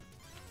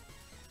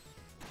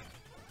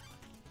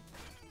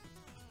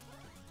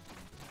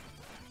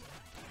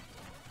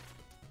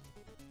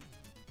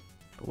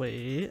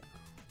 Wait.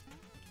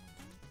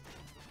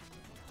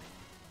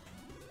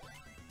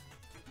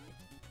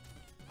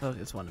 I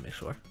just wanted to make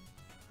sure.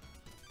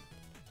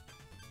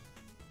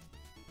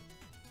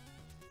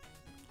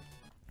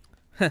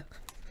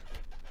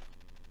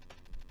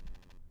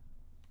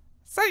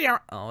 So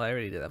you're Oh, I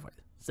already did that for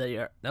you. so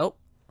you're nope.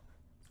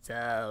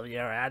 So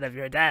you're out of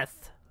your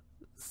depth,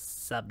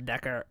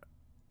 Subdecker,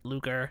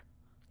 Luker.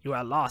 You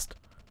are lost.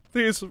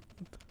 These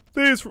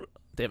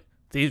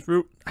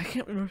I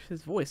can't remember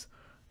his voice.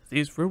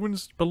 These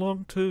ruins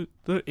belong to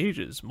the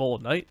ages, Mole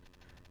Knight.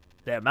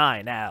 They're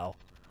mine now.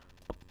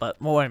 But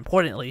more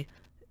importantly,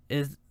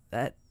 is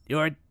that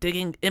your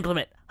digging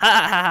implement. Ha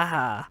ha ha ha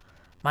ha!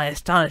 My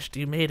astonished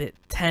you made it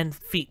 10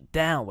 feet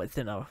down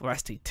within a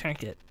rusty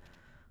trinket.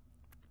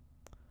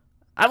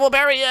 I will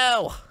bury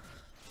you!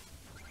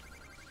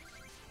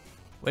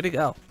 Way to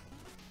go.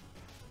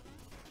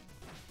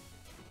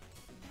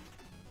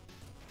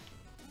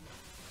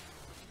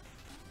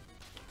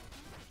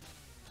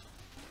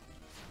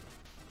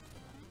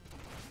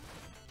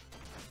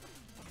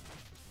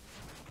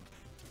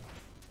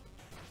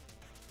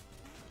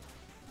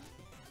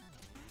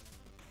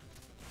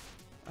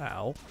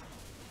 Ow.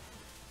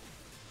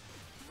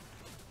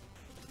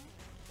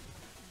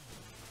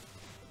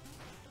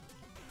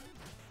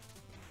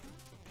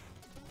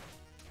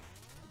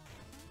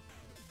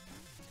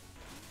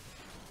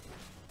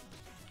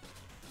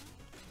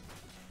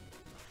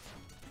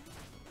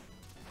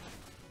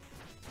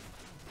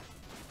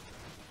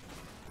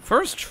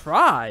 First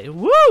try.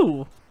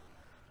 Woo!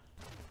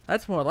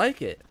 That's more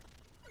like it.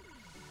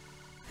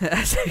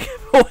 As I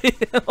give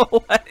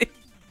away.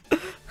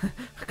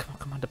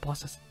 Come on, the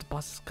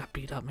boss got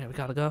beat up, man. We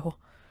gotta go.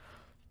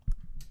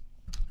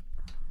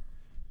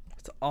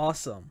 It's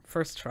awesome.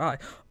 First try.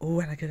 Oh,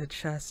 and I get a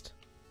chest.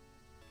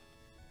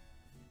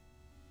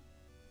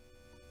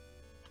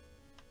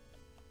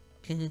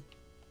 It's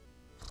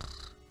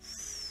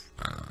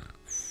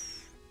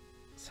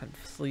time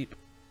to sleep.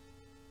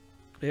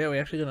 Yeah, we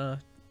actually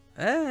gonna.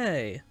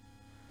 Hey!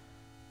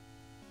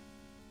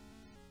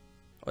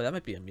 Oh, that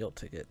might be a meal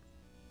ticket.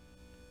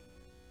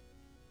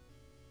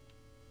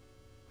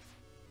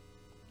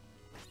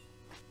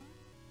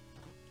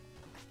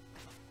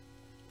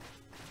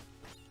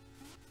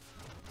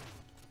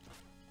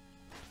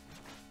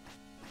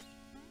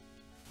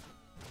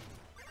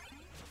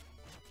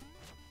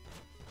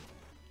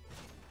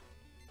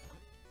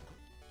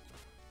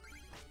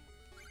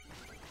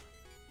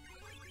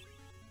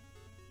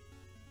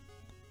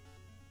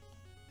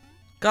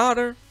 Got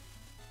her.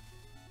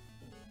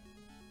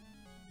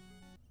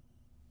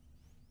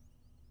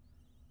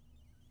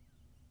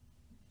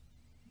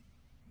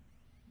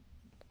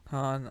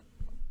 On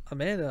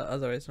Amanda,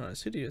 otherwise known as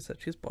Studio, said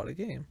she's bought a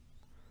game.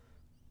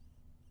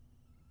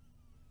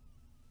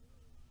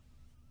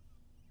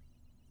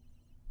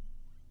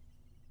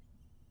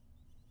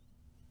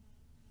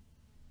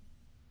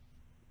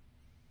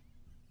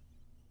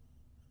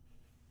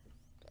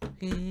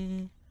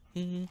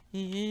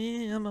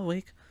 I'm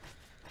awake.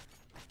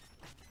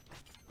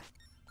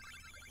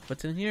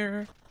 What's in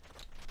here?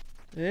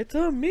 It's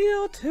a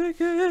meal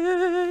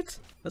ticket!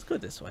 Let's go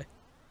this way.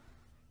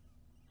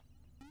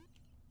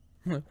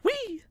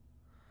 Whee!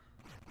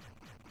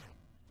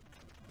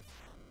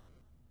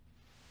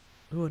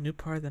 Ooh, a new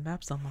part of the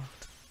map's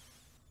unlocked.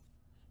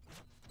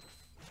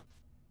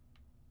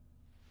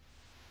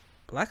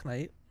 Black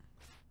Knight.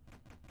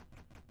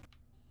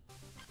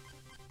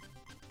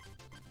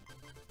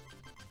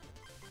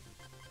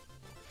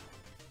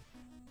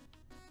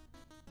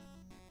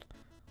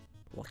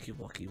 Walkie,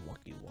 walkie,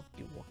 walkie,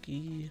 walkie,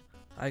 walkie.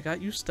 I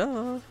got you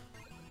stuff.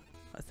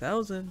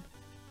 1,000.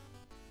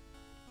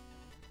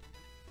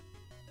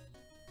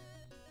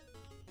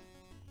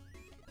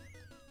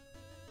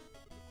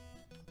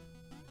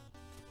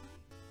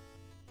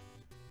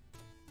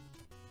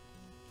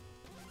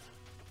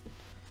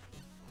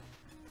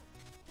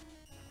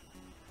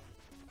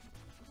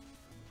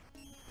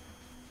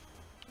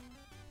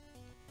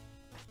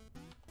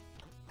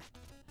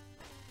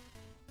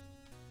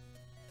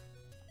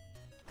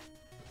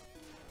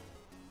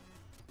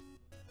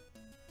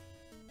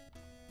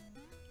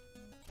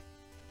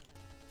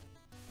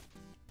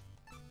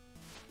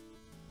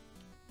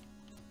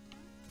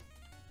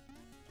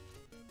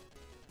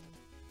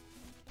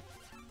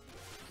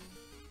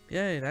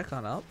 Yay, that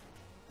got up.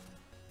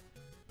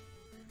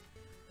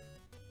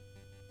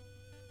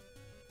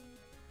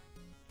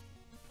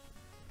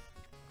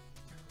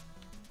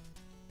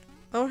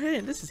 Oh hey,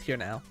 this is here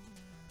now.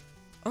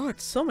 Oh,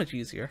 it's so much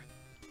easier.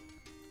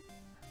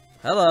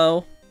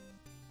 Hello.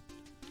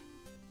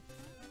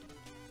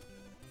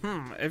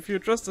 If you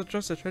trust the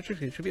treasure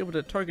key, you should be able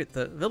to target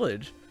the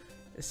village.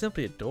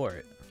 Simply adore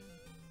it.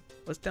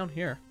 What's down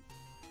here?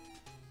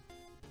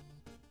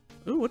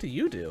 Ooh, what do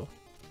you do?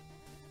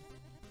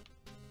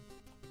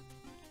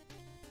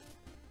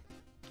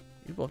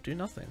 You both do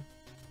nothing.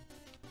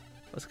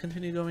 Let's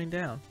continue going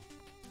down.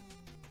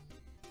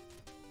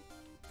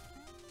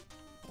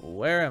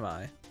 Where am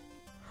I?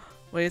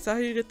 Wait, is that how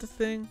you get the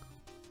thing?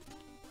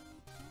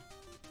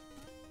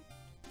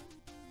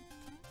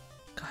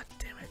 God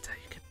damn it, that's how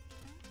you get...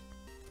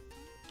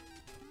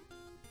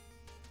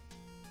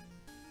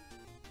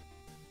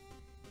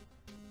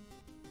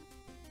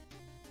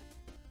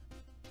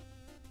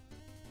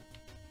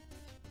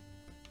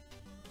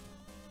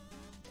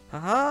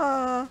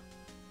 Haha!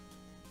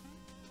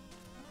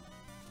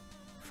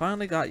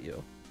 Finally got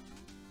you.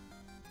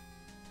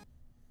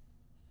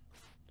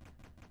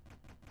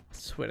 I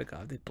swear to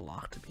God, they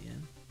blocked me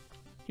in.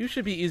 You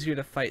should be easier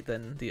to fight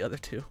than the other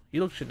two.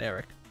 You look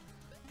generic.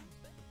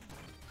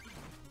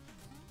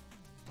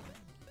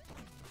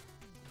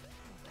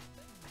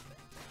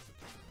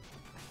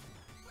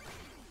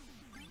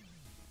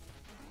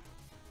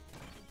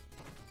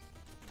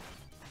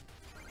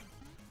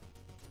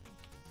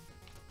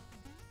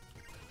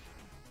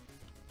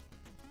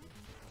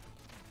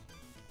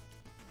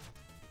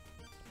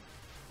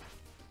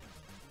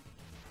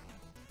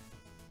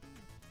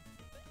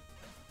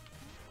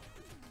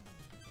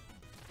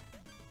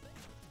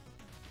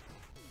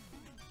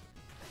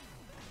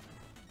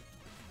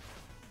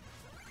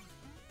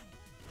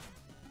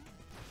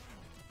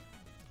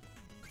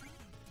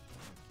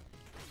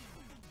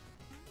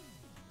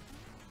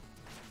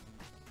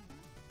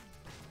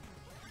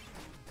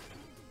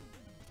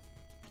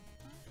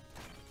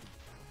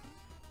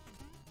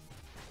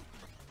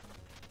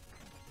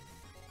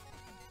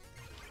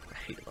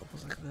 I hate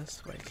levels like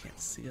this where I can't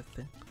see a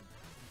thing.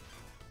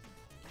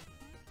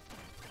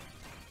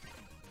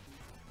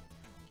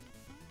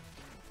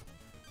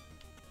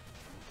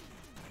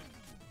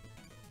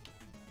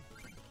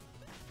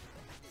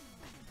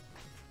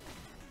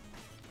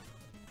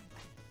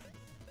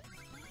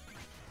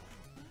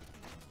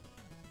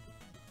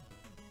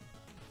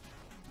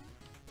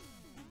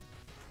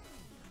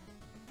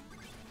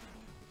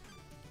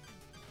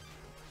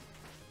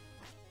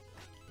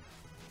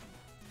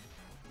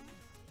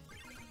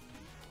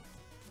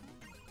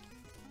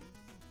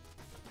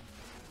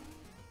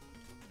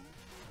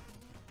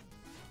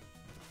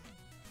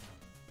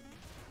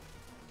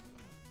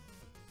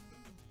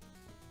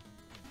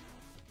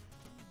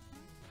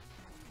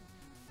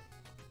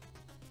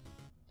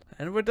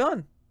 And we're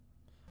done.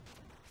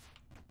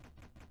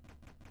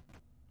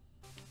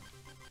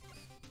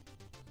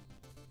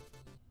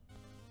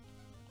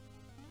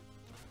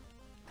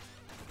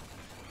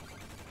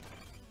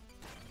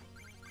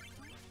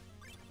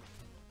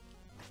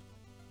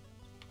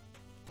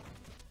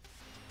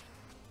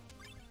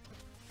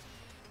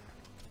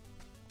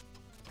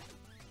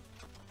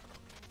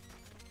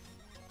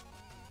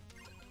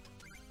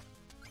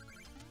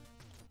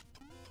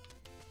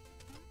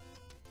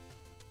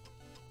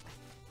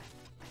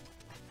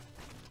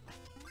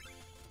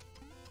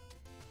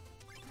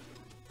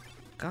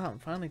 God, I'm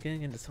finally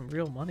getting into some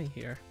real money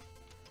here.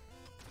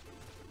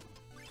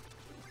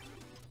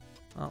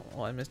 Oh,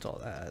 well, I missed all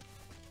that.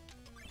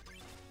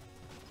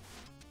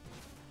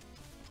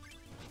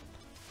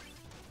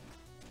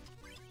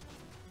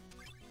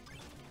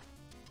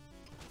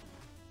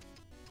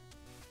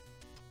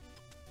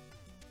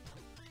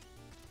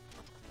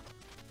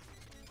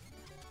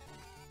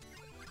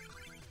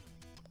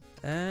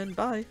 And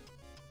bye.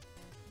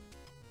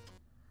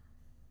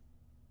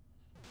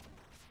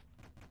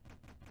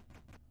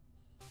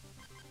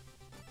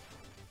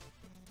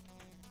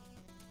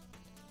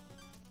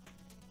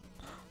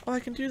 Oh, I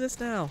can do this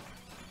now.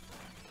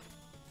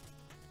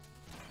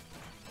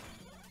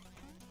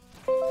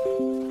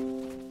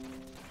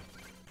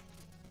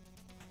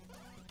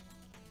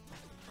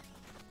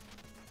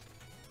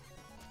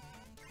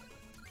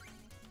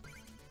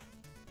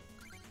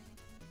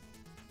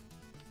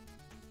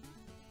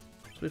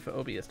 Let's wait for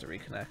OBS to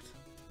reconnect.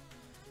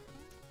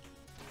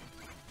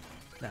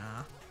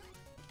 Nah.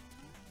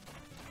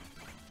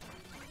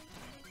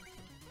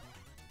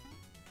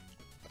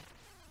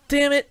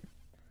 Damn it!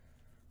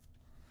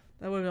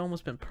 That would have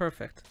almost been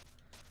perfect.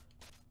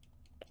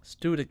 Let's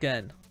do it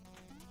again.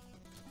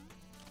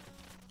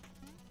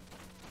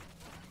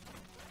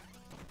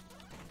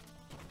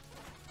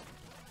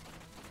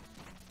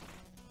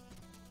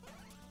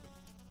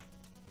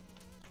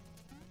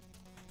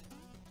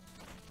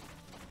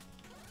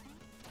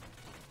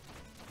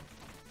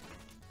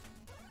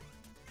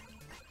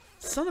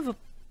 Son of a...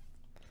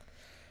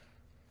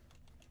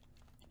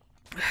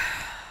 I'm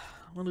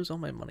gonna lose all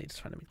my money just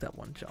trying to make that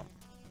one jump.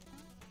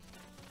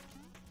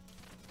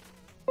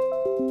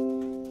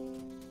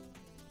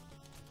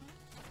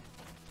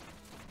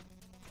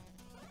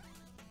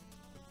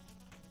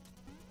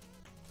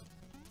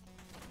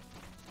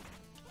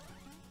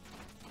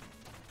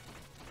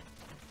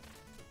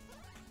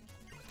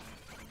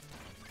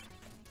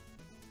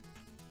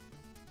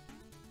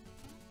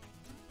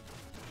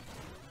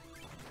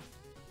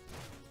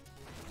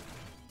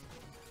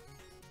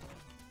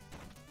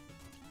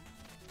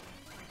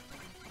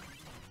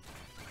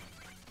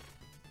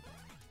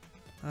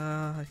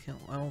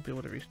 I won't be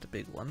able to reach the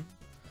big one.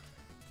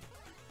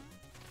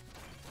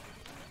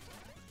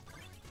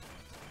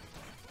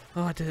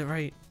 Oh, I did it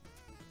right.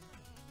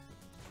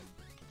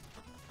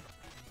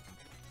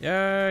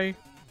 Yay!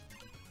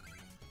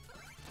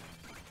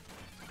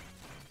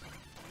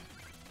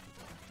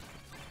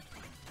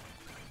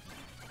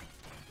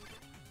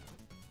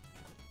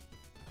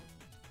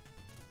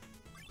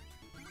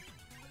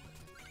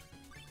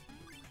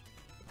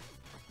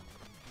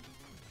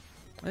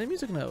 Any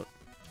music note?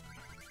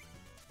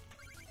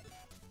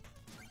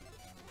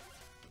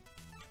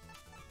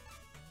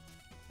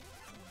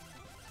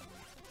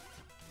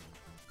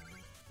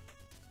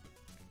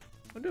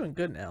 We're doing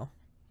good now.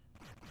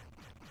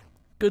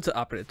 Good to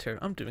operator.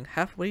 I'm doing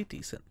halfway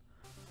decent.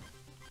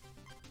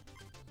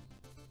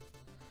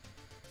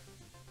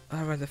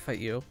 I'd rather fight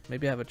you.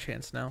 Maybe I have a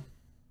chance now.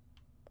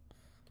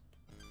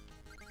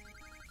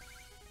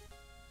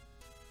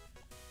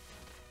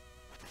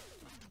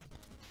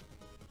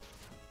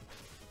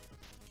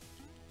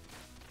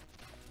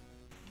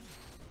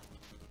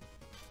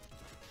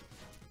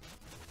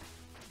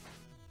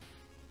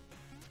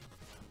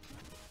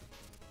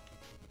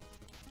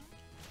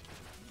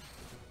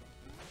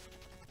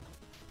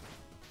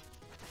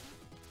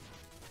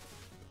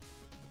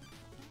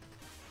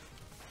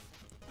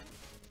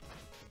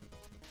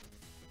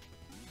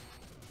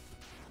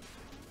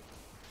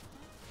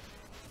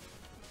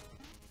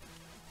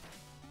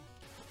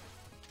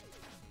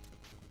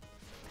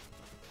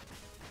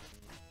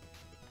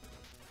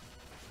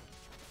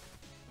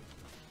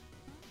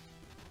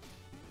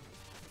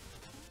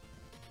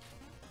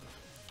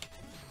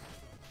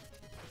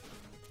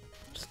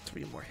 Just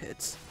 3 more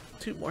hits.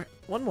 2 more.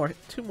 1 more.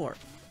 2 more.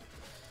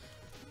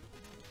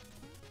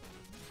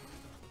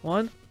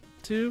 1,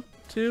 2,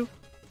 2,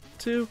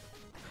 2.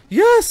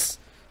 Yes!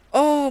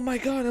 Oh my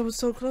god, that was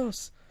so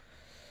close.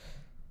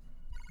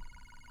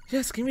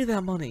 Yes, give me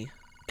that money.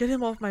 Get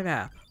him off my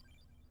map.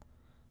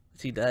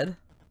 Is he dead?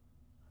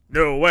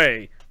 No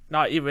way.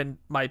 Not even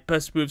my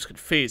best moves could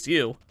phase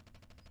you.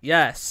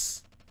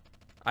 Yes.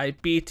 I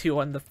beat you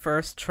on the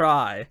first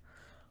try.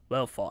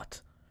 Well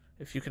fought.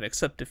 If you can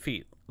accept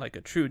defeat like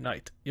a true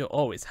knight, you'll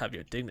always have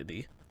your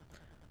dignity.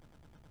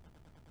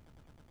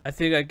 I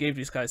think I gave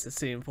these guys the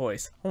same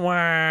voice.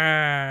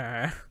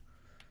 Wah.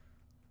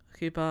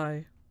 Okay,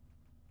 bye.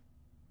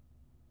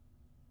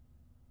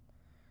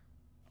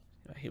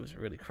 He was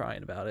really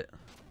crying about it.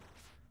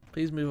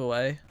 Please move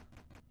away.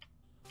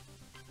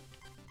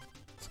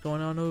 What's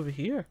going on over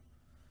here?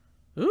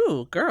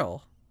 Ooh,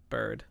 girl.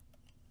 Bird.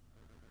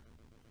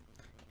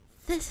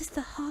 This is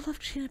the Hall of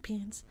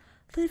Champions,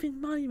 living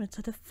monuments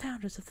of the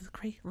founders of this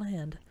great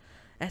land.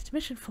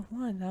 Admission for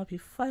 1, that'll be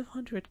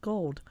 500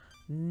 gold.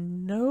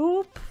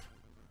 Nope.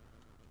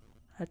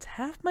 That's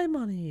half my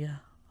money.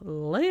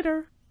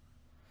 Later.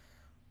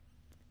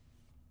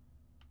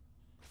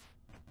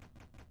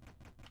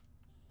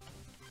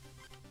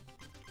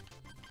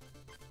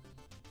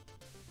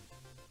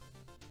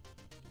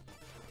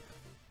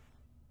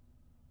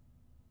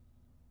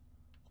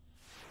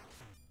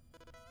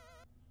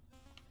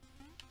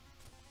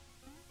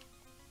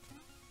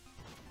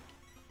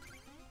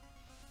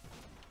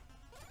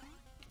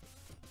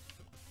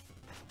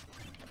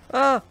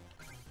 Ah!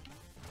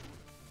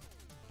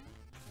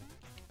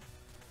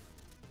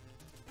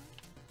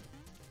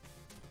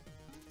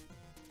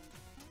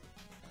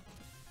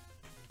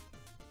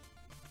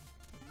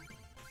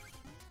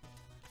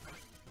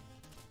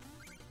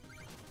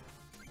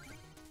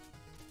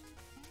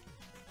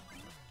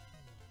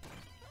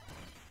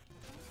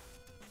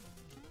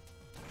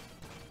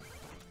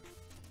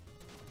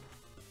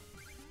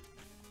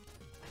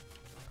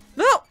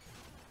 No!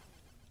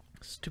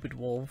 Stupid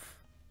wolf.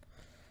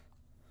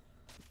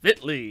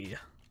 Vitley.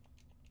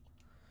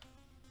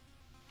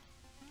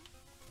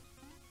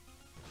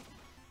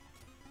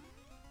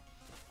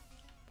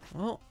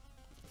 Well.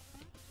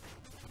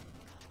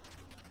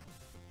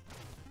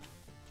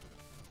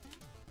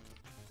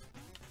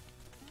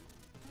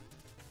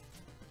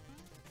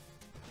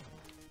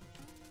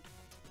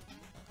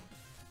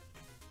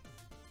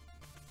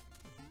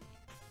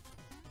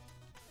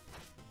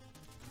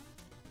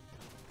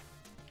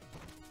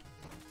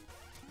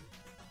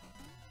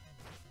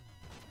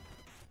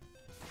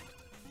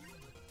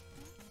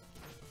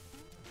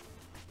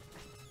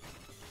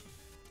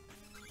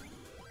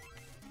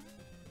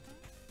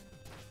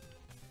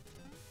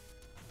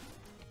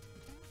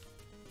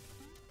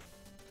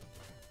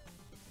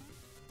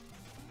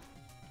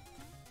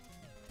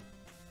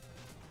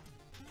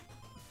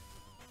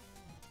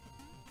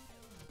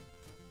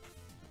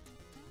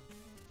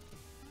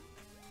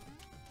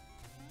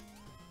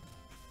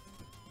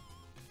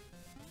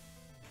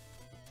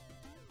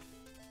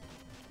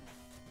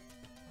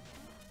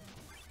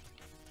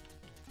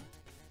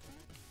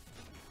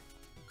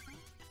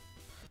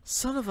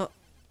 Son of a...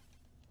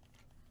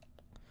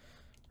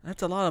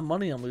 That's a lot of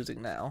money I'm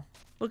losing now.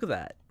 Look at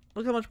that.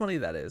 Look how much money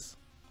that is.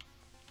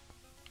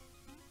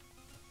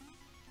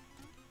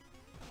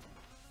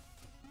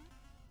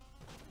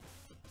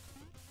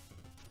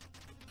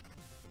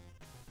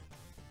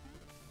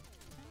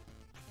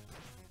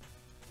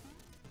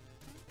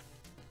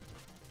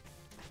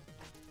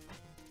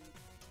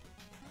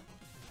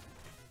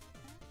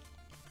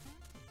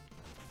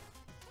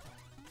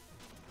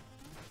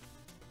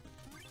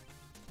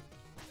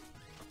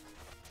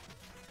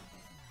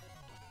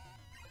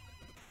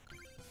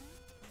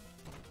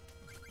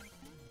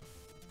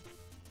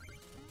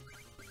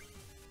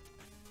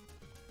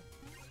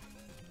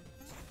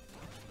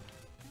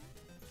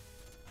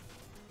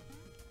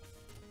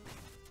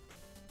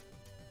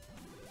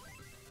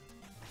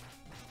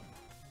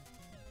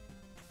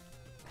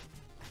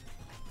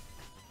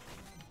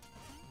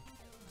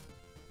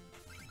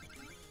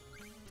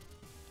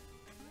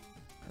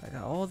 I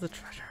got all the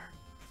treasure.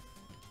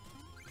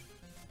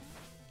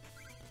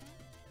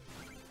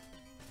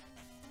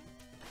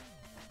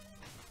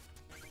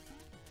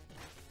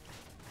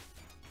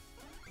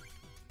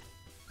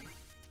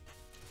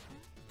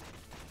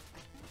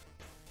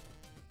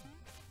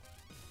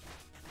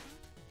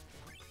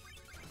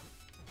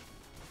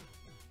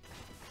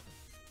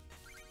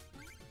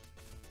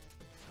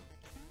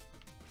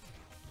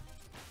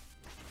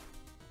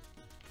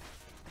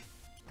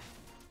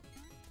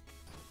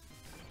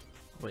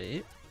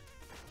 Wait.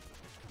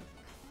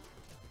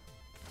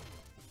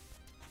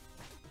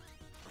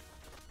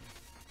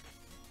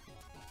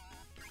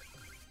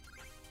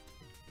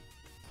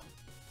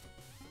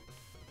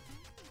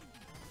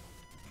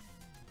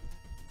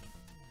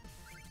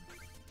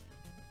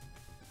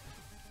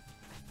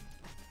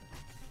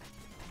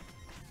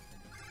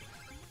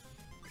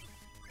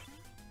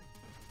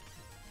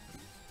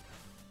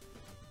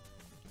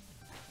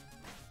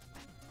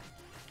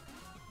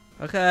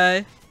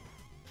 Okay.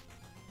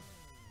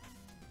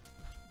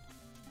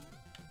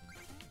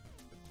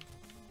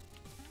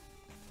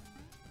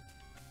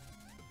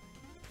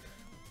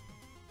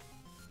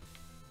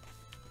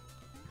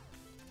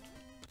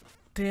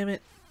 Damn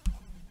it.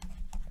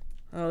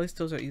 Oh, at least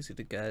those are easy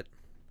to get.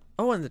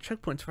 Oh, and the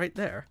checkpoint's right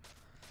there.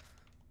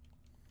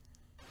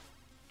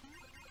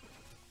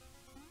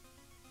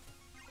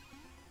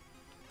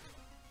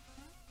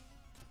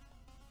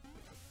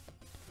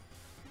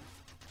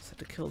 Just have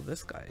to kill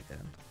this guy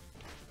again.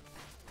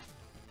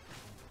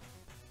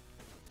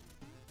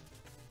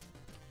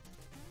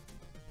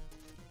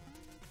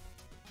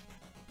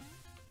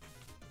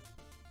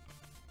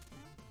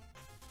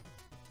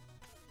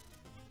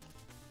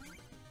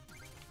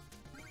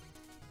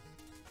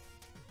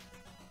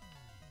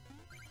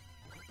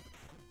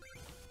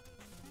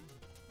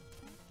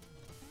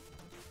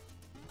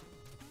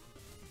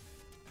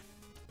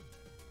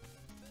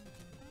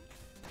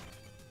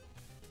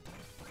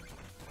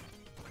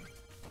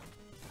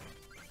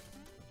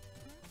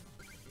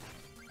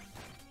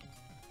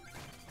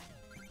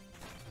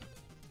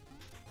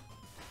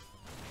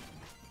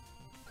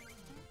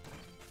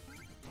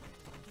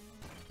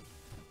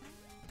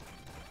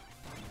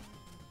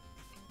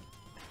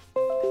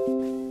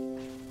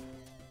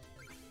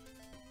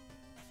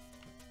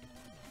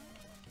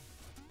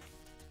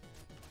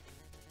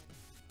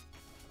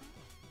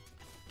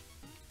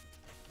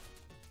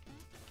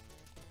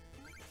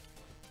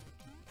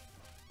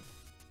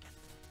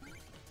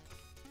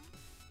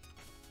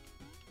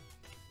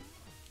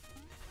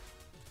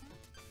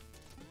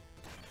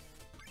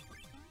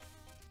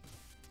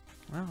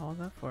 Wow, all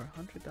that for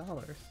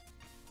 $100.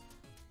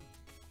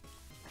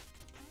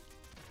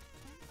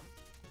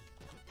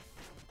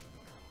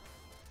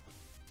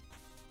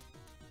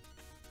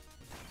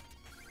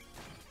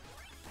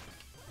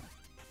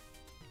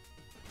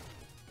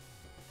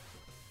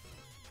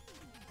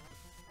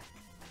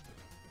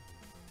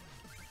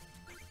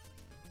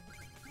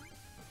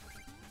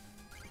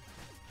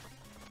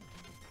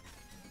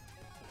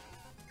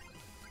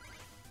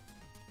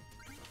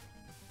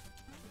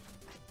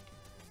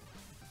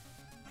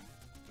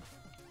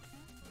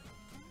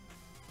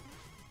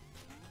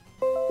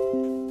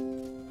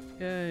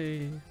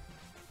 Yay.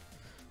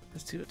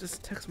 Let's see what this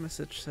text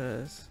message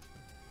says.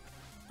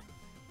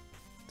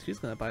 He's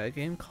gonna buy a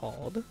game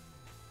called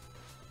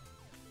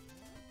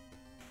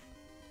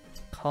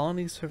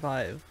Colony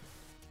Survive.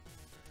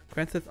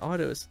 Grand Theft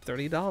Auto is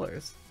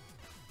 $30.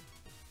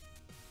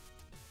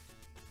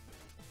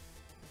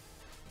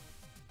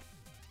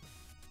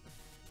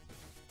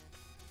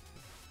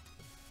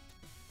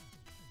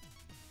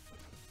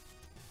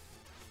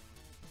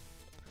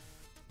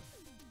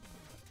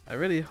 I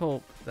really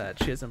hope that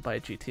she doesn't buy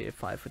GTA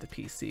 5 for the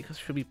PC, because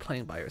she'll be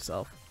playing by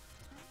herself.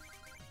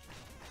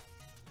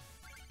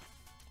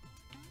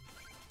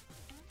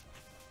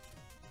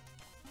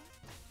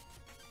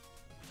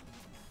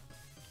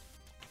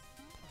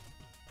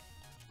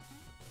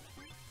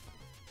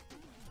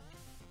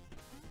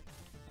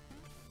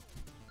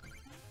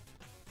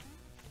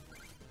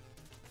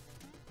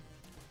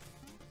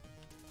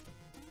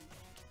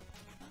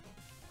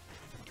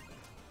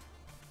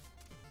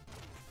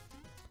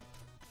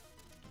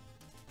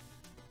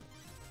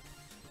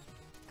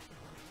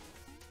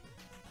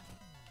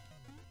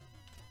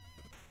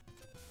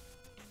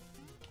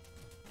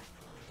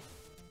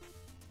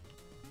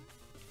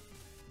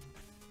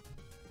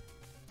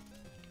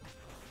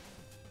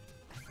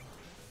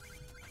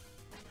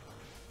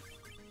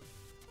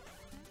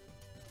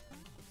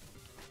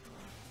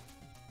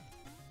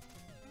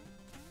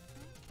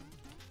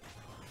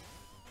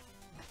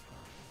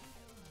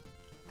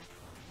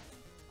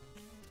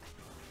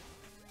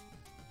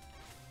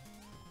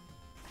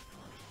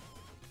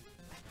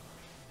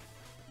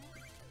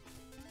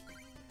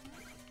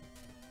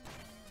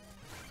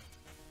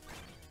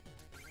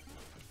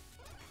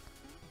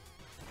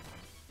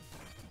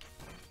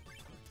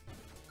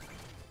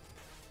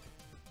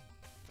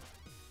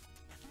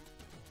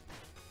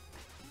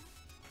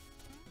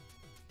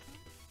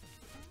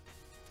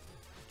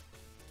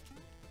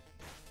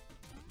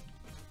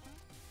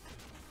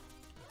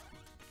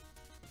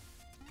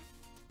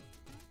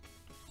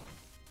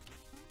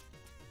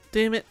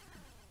 Damn it.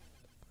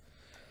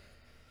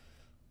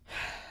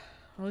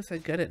 At least I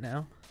get it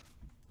now.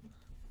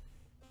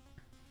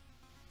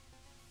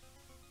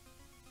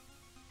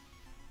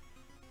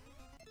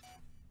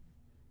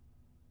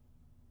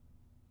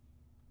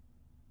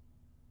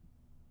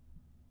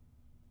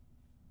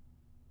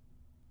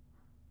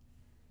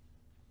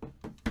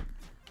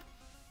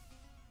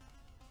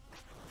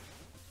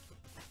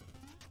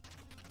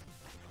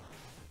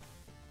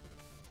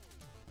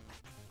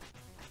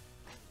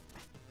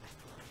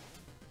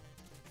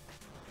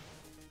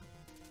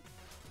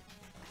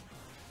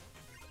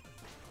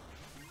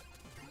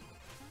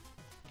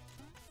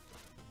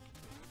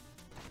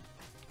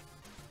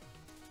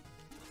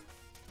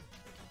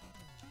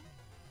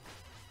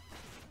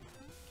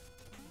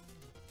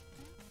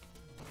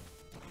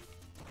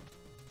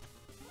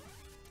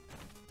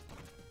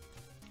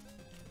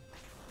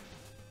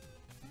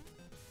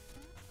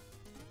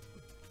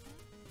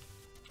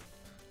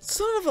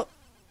 Son of a...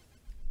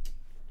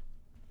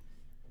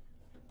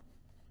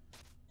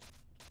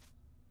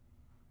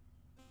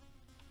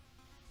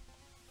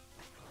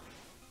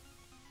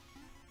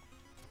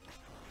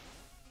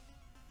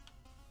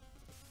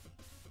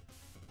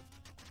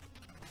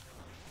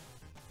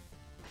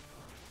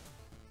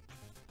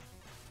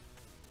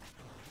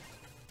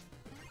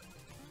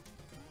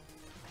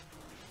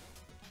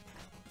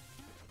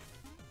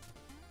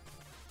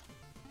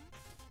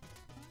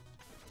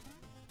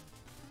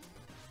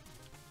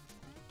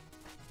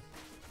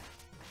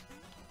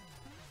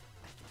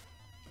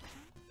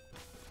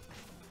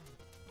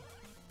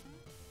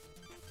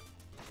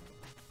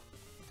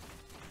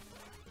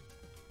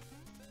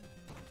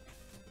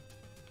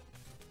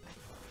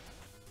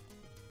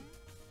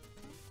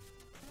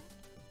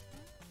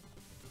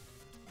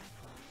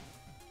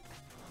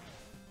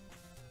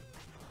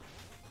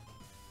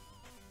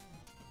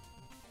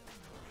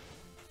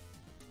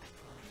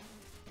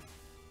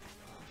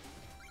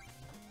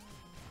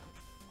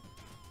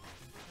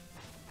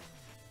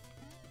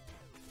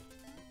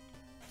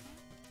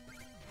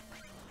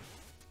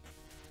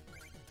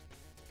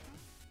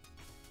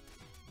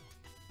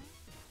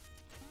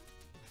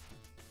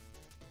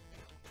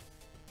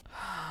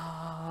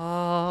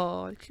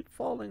 Oh, I keep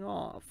falling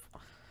off.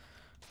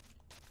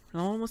 I'm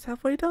almost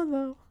halfway done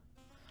though.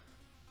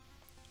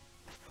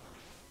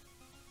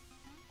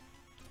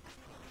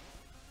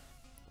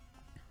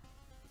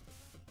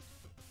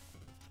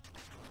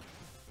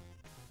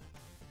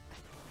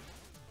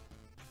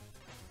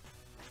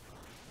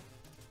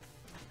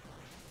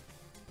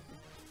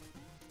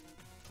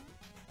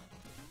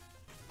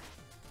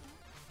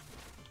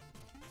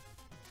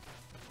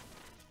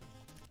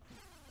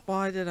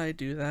 Why did I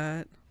do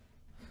that?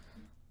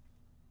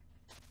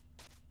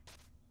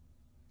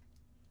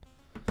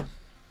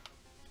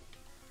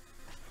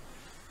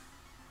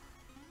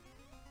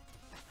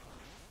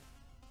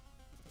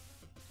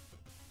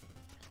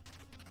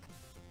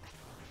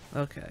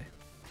 Okay.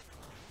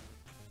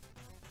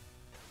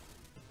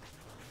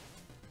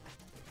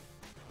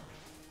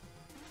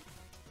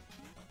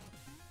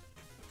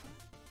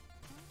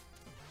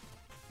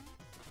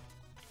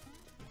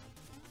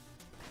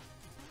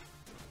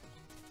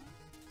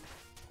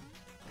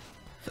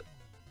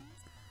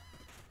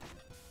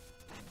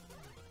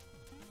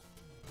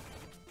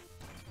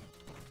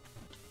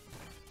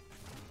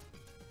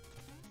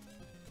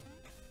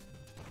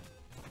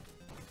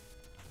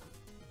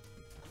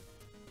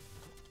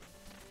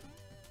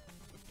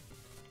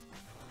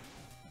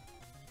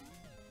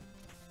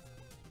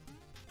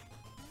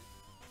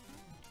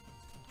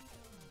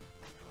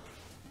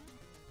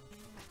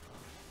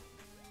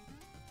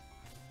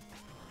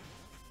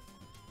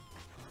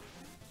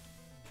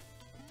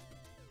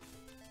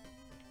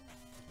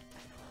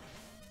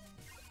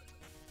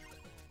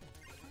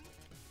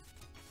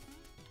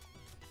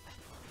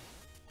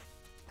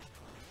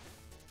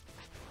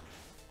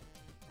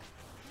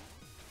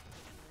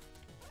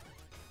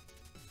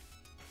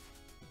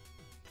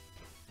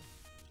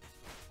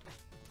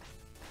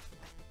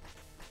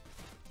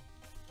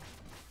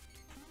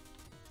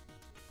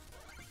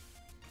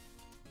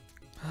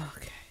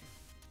 Okay.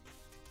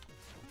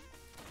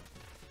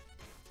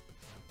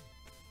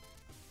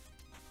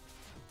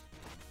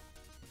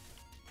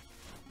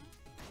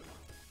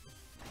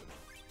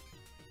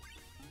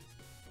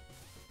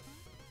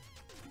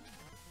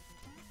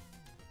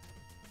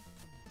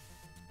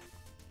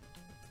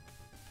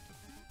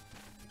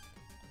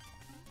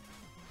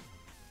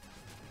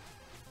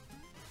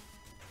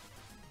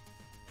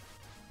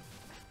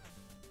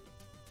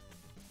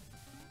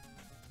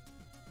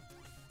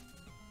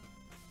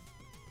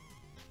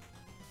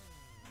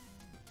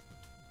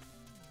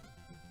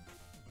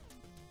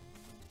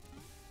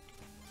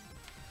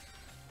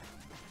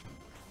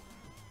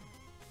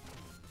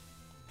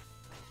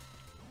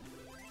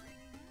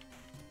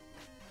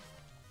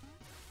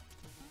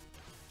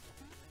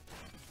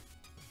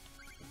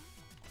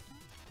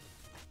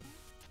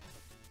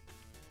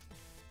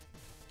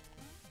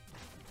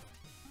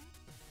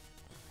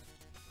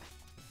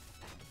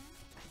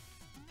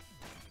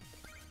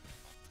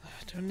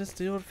 Doing this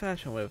the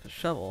old-fashioned way with a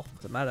shovel,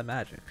 because I'm out of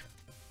magic.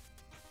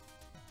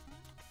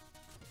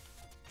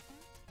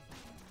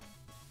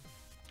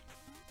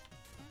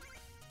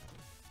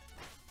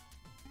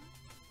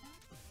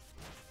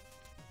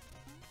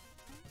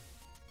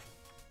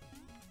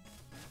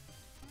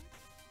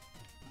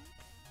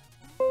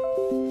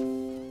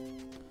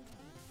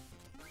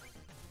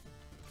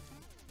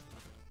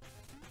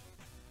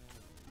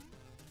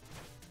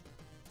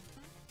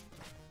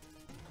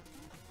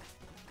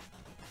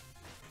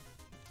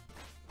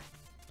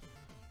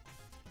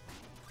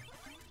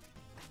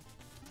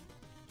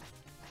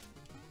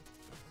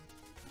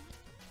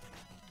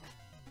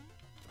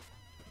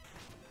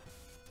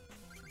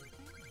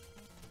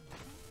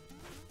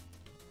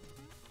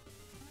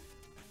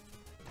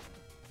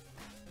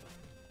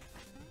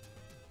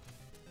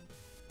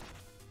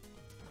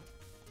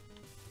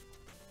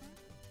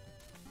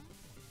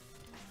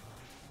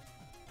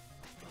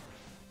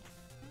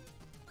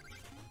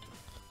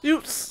 You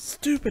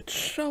stupid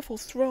shovel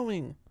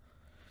throwing.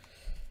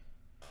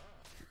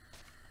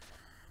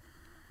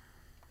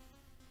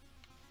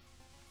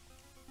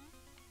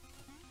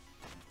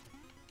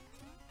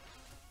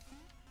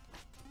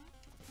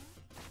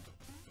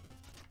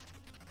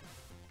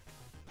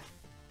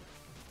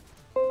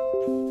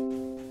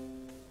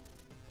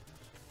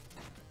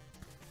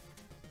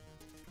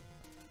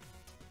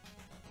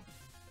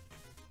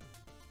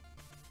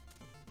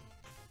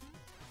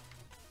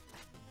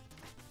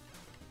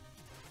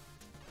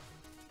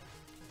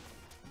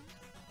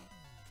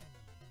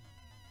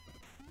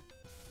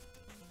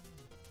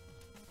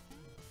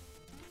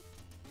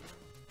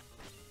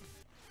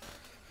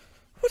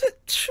 What did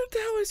shoot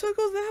that way so I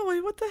go that way?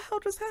 What the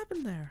hell just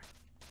happened there?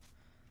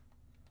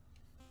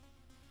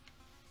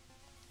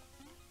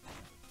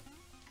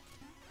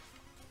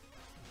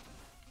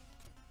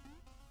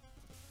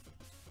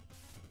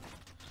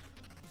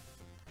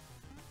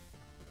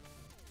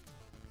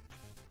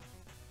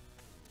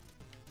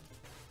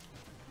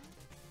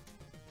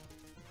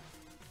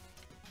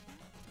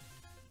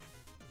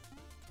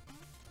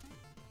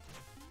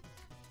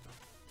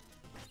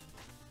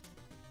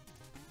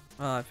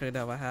 Oh, I figured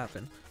out what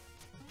happened.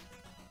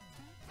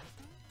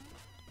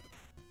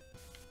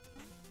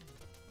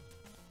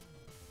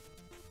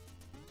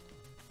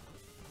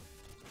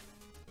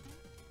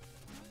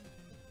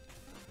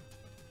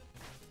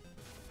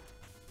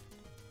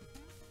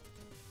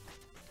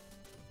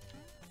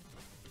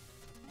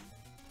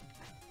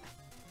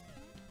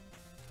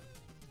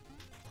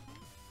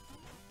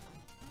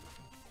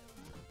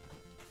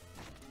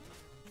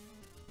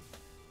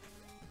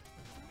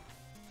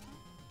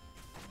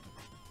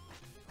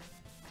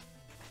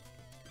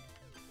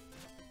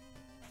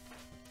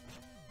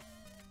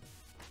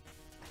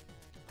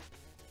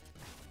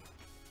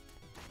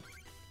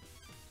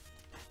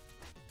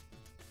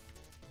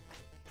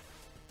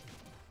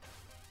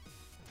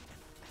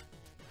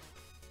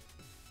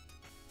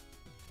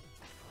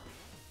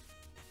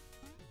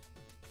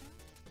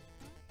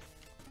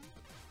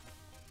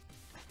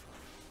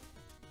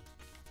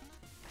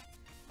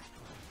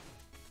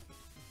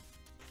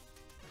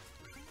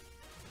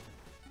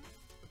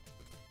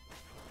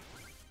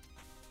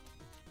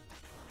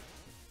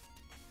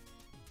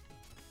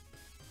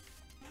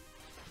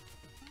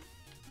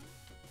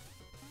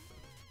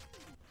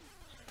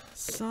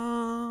 So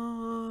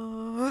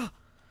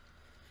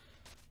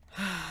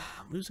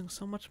I'm losing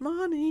so much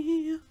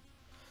money.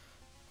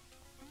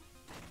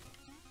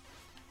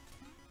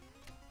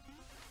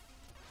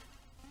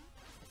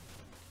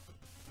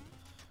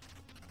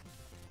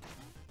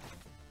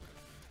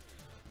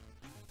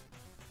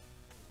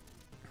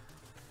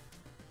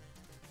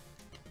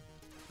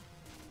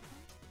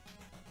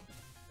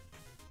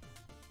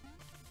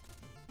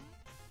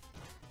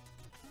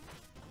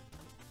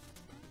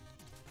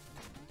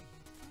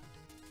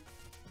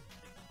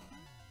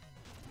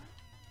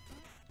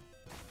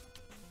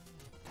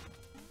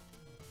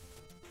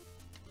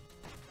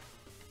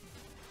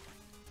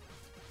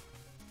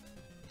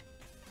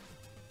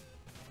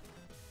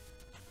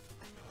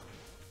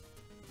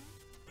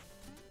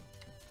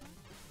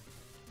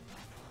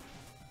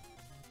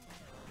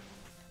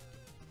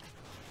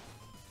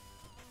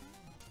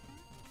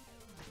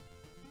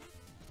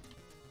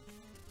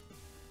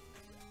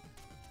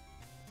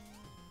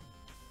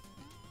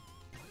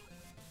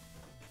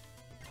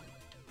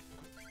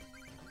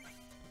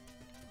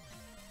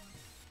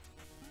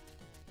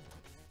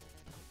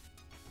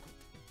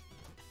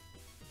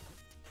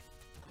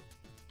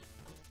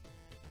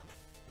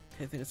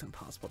 I think it's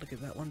impossible to give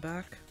that one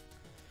back.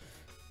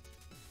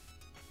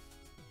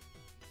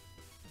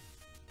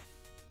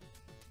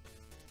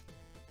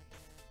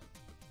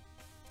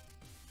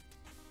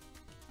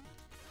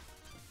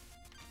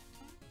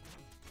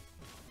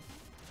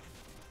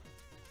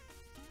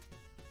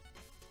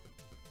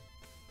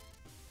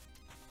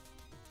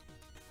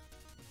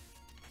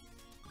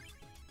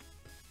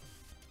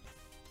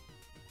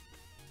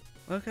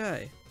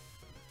 Okay.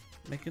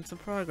 Making some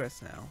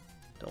progress now.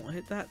 Don't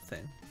hit that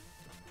thing.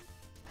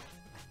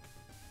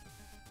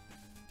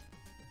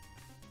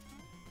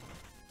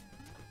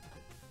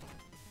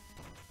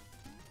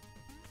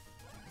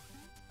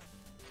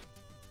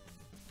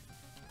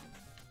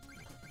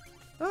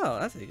 Oh,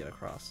 that's how you get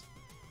across.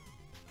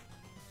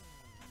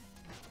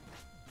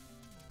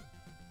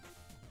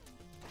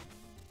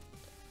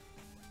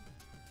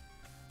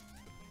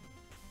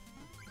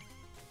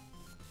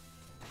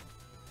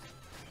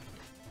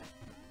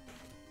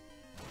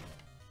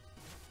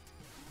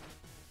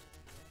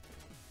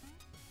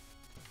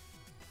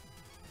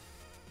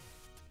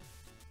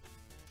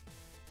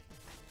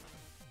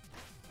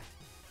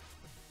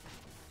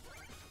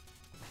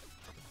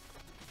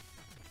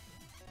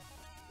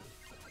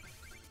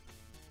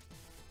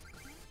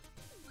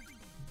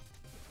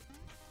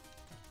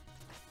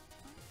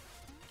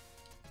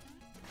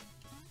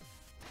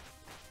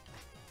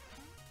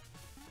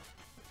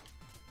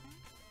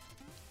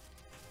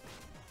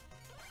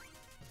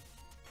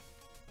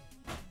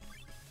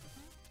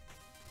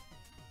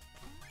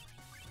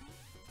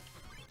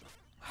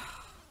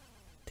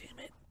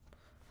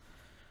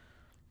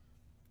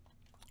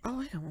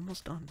 Finally, I'm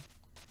almost done.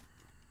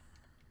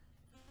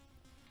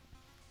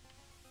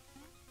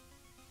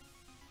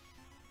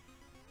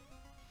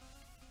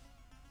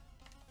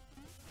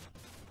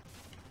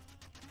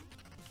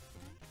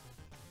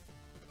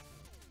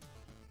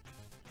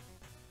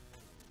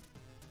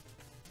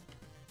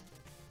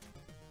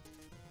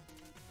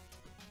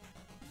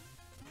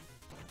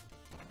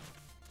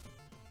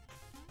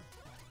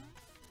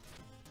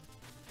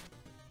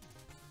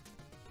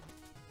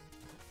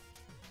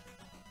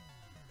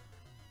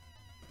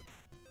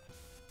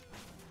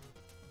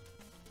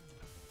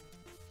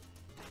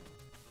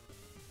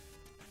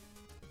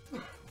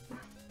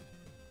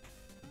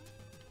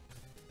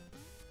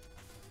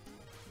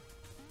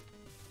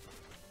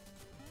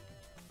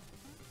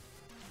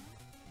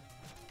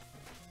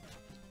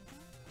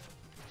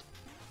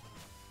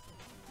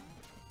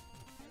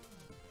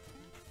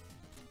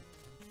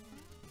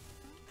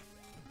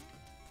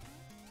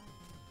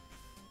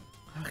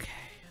 Okay.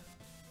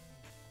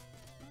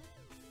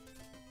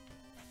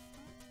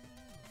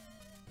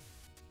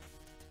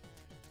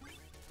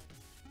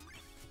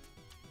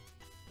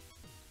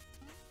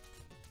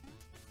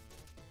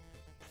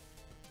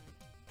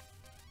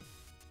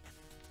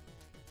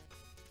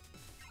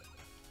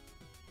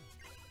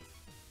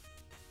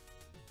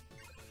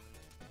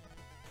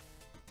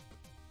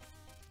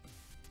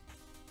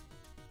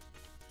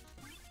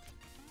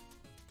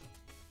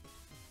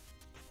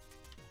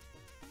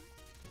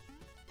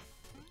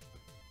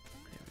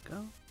 There we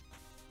go.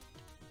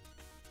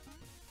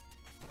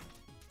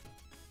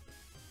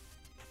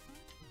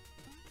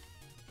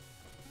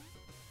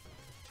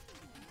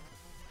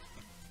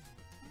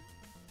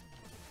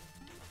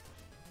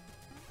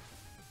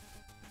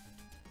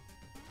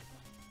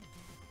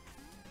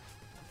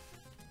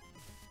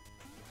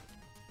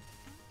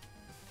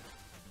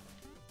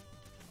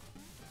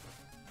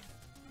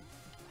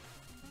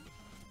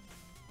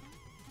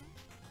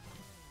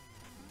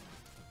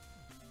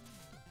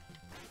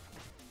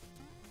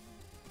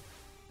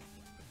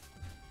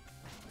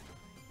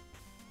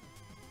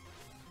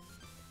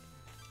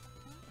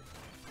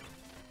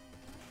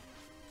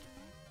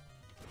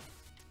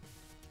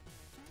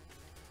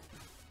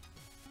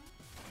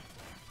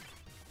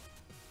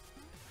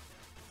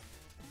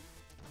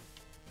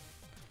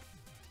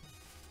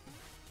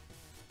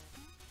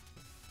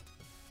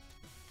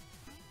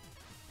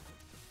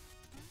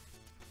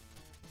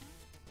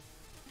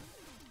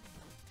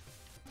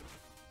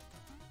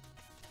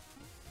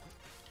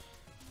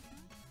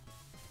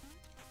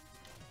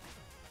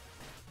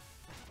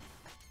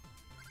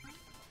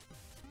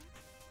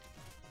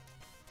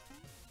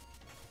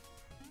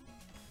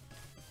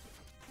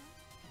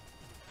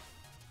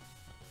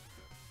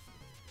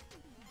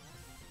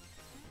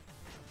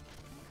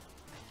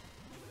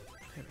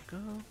 There we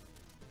go.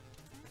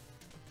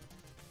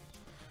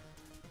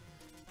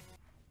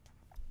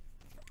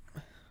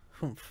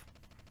 Humph.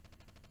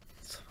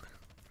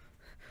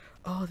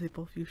 Oh, they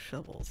both use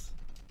shovels.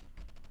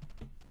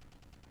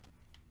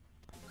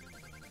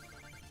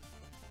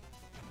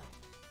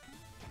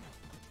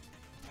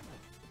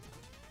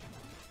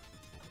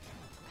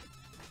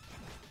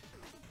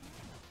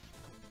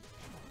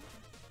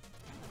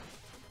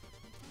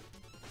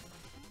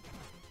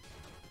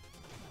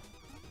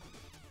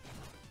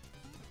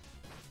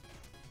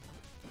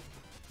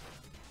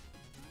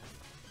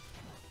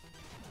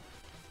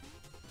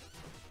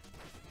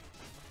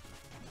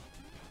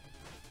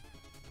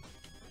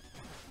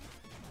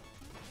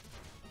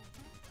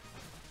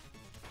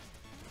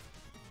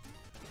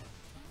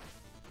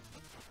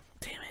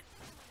 Damn it.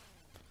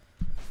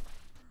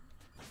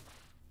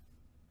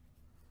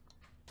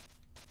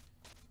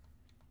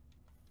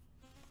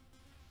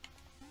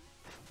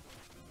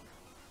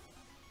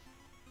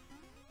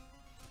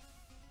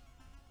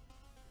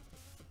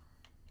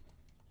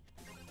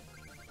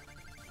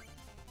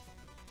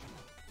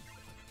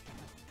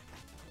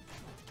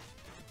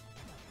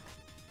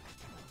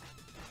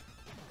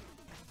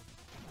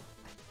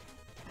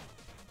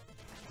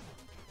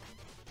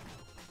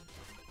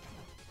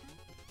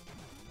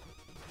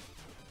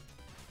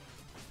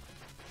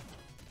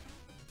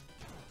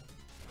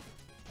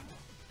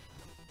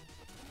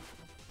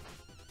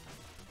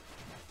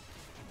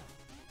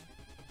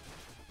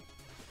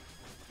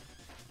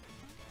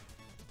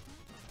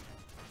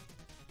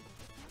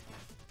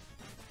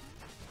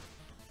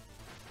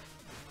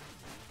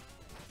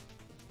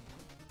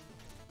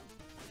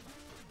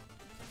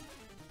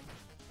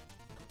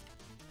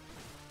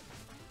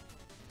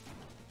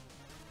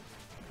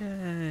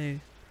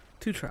 Yay.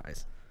 2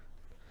 tries.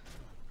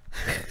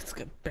 It's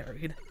got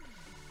buried.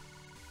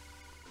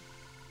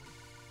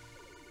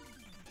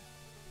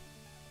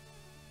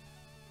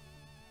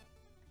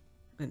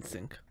 In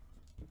sync.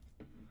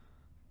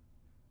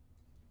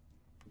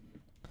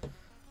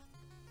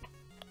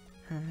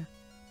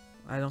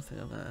 I don't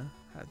think I'm gonna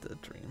have the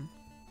dream.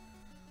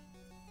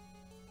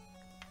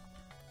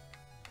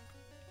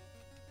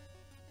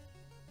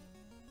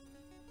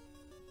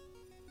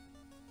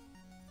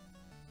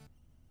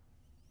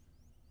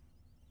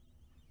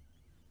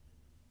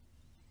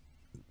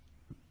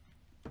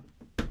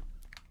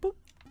 Boop.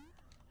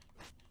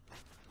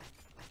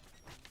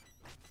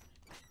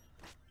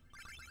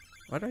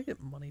 Why do I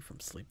get money from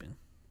sleeping?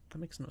 That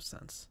makes no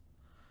sense.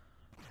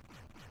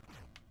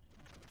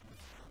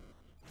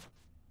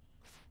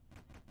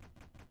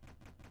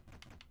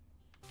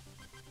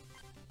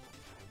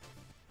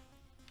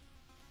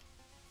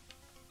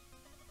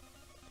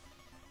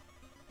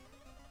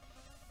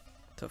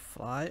 To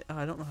fly? Oh,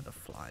 I don't know how to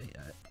fly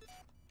yet.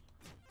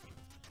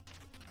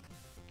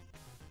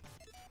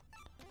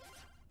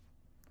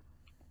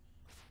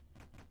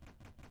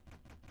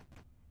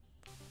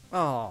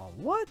 Oh,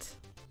 what?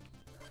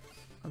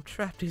 I'm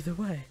trapped either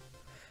way.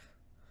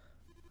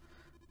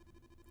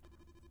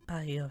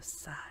 By your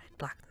side,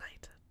 Black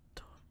Knight.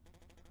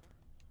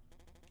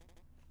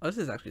 Oh, this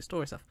is actually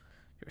story stuff.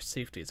 Your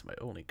safety is my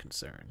only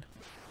concern.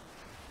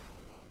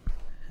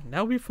 And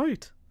now we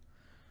fight.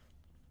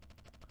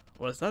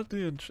 Was that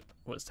the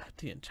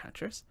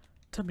enchantress?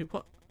 Tell me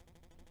what.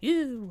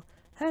 You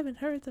haven't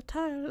heard the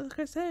tire of the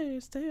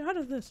crusade. Stay out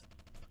of this.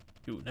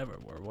 You never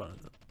were one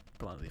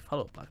of the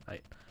fellow Black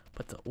Knight,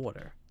 but the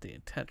order, the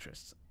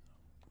enchantress,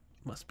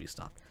 must be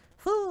stopped.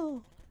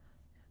 Fool!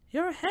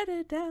 You're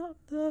headed down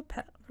the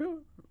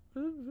route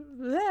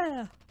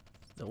there.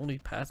 The only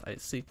path I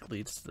seek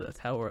leads to the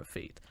Tower of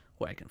Fate,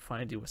 where I can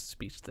find you a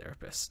speech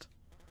therapist.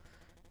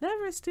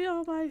 Never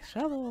steal my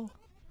shovel.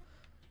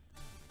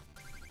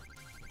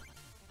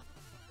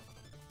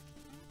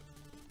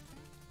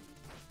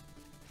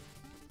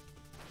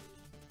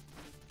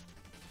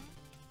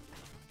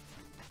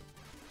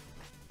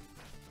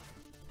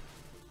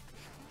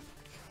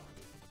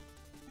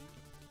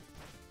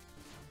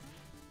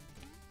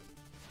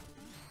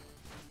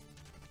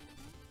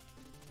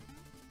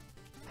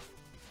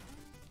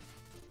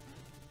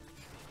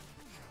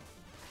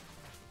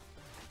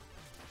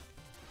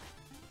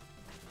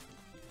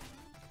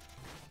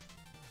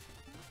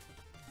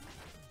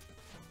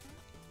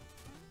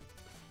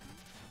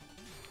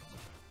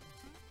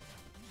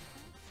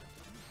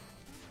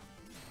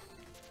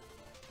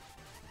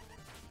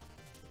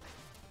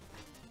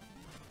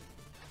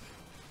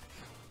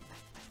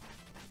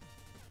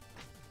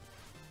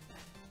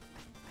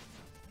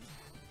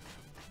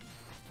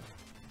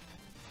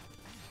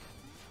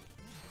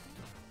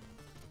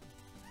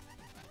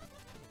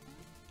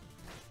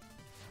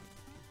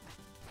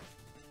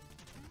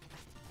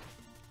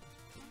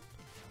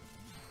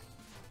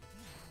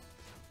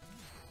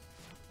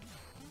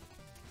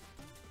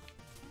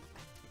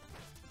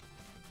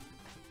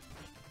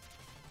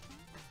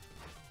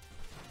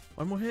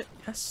 One more hit,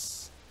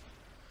 yes.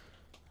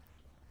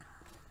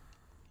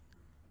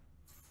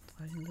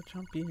 Time to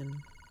jump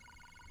in.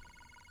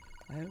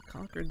 I have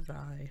conquered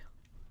thy.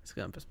 It's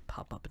gonna just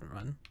pop up and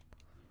run.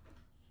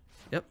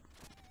 Yep.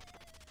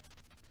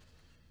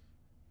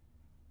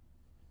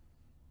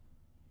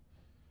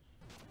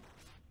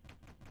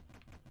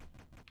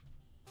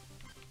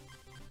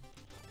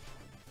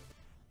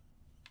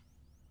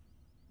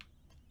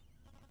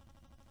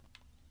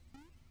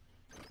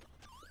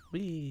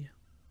 Wee.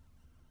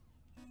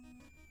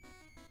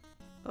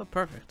 Oh,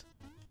 perfect.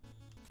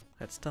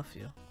 That's tough,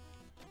 you.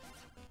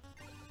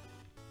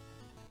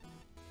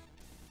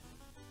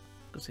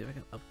 Go see if I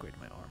can upgrade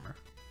my armor.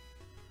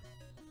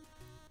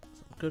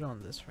 So I'm good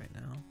on this right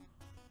now.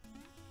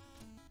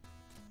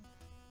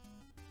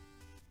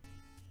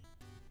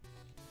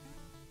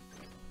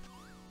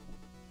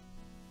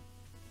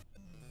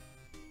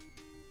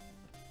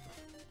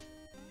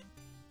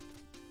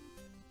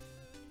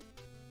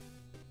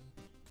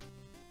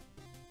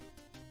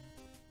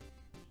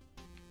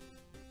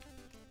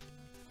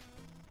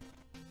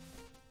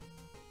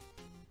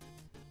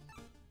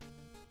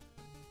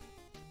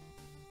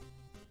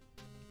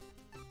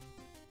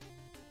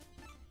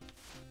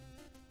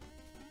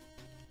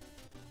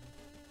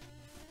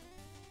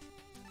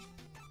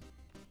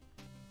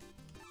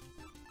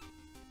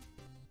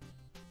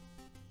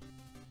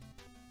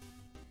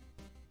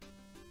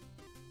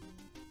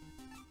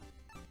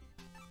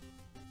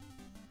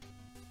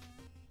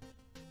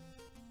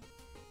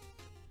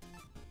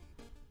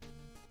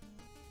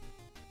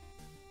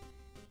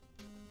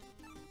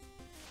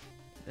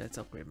 Let's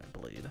upgrade my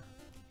blade.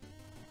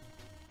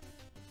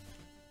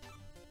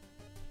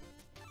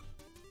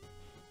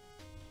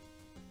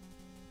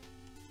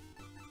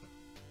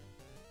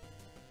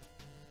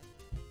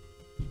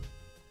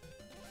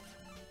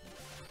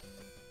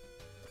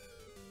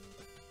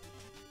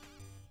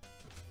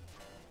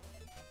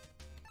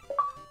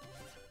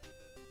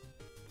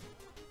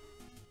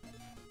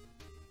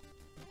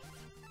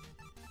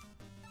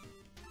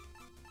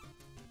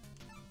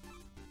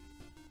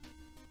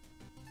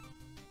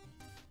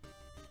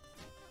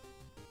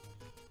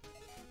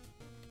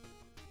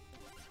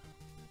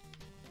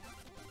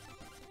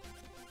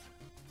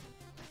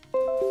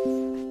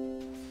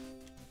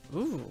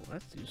 Ooh,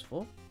 that's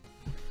useful.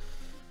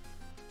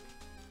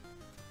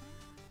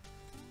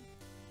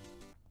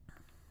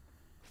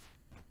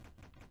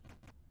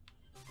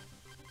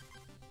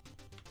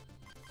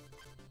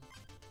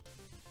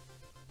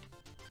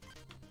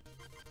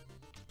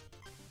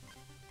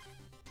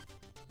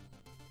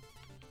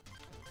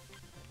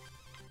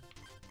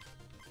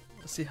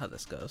 Let's see how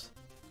this goes.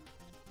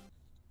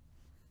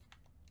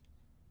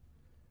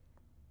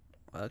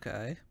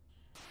 Okay.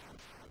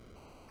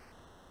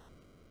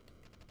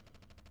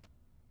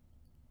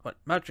 What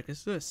magic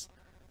is this?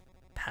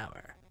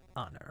 Power,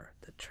 honor,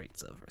 the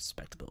traits of a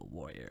respectable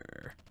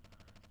warrior.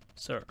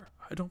 Sir,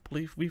 I don't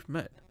believe we've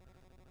met.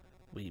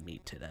 We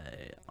meet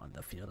today on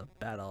the field of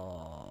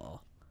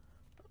battle.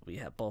 We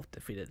have both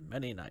defeated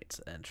many knights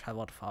and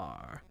traveled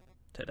far.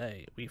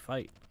 Today we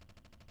fight.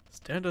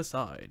 Stand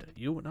aside.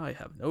 You and I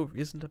have no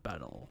reason to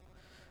battle.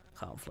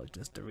 Conflict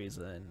is the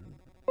reason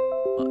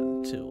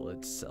unto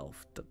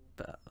itself.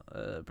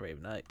 The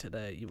brave knight,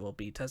 today you will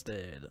be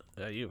tested.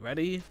 Are you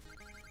ready?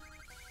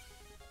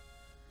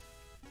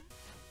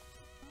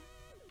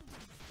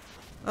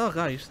 Oh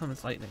god, you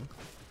summons lightning.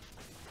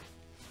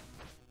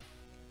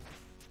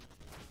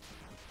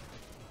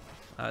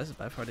 This is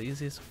by far the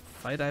easiest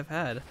fight I've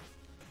had.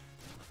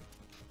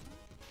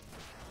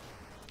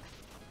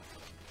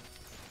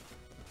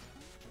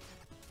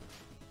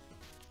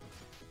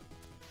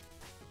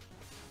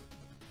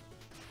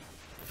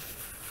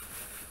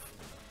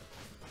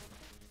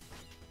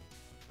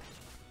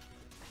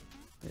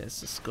 Yeah,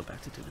 let's just go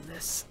back to doing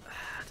this.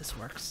 This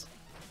works.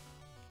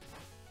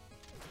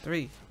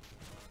 3.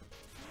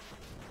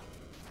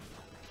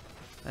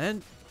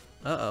 And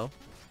uh-oh.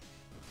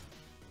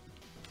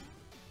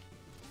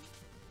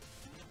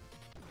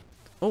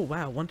 Oh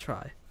wow, one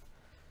try.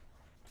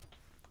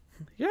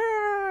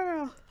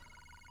 Yeah!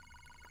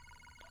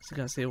 Is he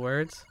gonna say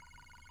words?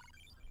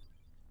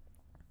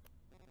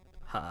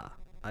 Ha,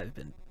 I've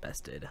been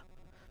bested.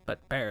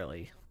 But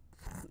barely.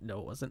 No,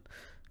 it wasn't.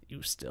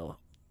 You still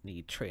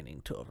need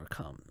training to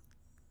overcome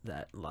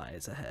that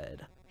lies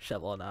ahead.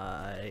 Shovel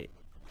Knight.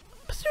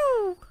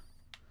 Psoo!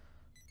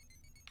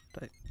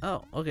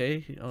 Oh,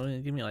 okay. You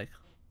only give me like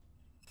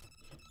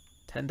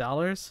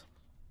 $10?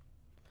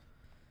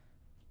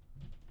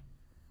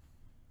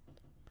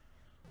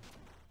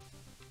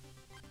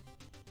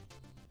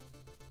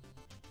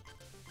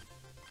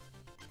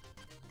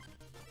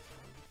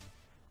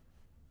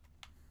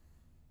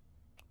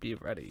 Be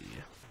ready.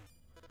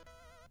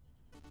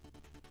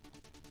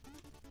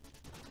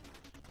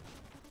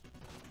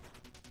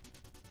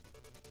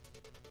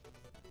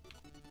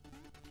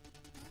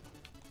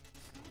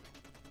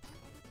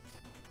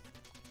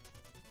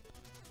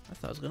 I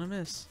thought I was gonna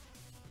miss.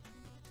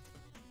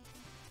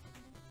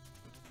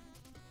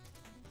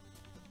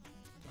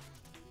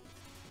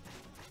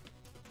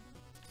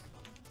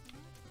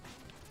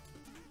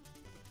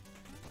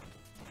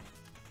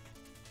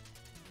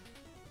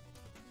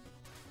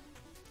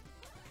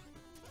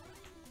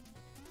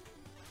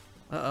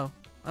 Uh-oh.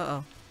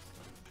 Uh-oh.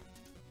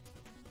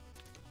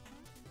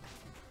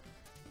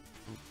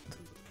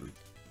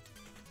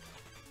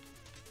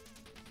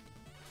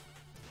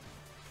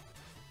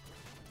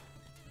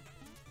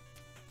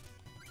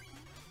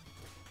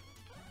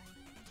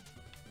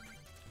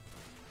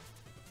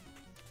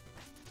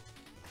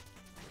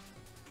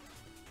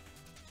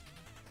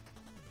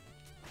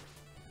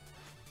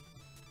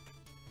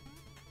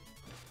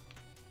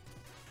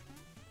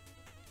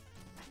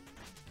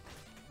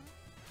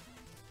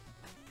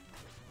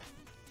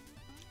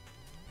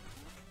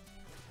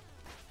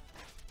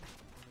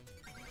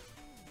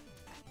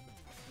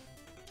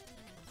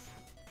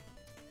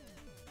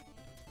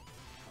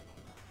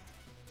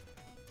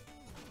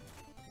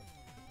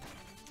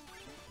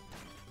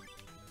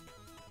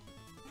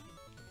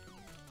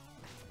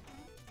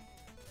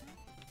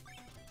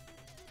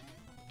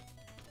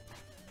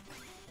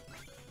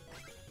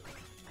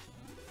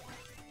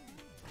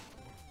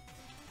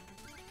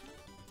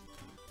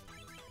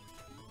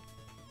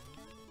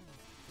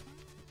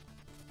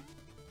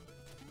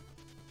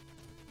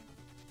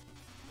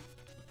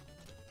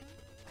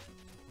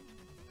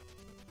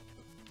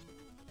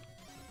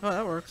 Oh,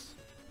 that works.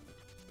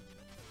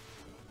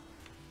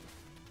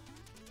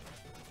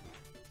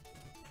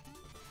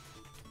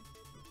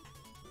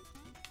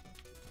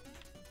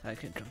 I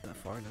can't jump that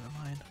far, never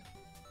mind.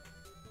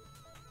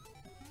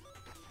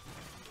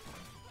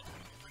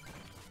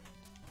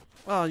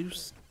 Oh,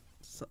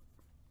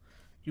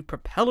 you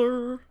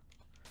propeller!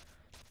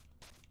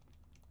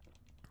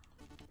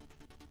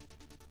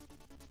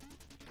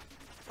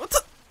 What's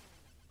up?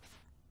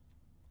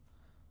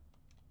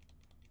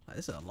 Oh,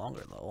 this is a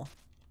longer level.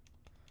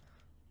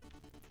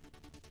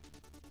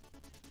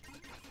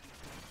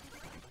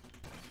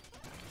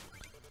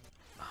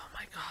 Oh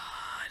my god.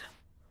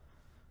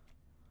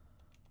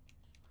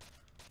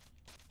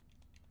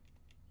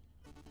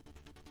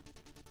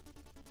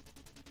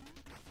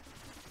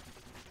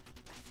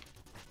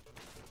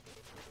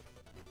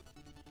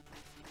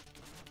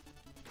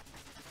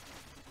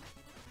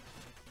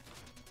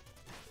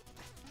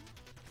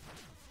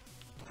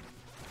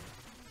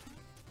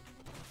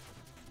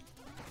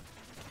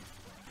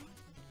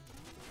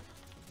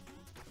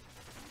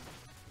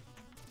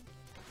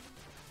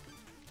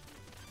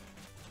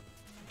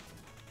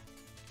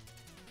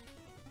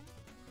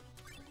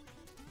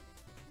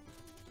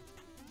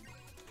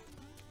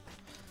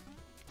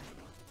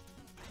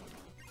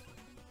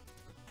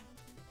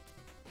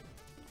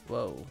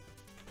 Whoa.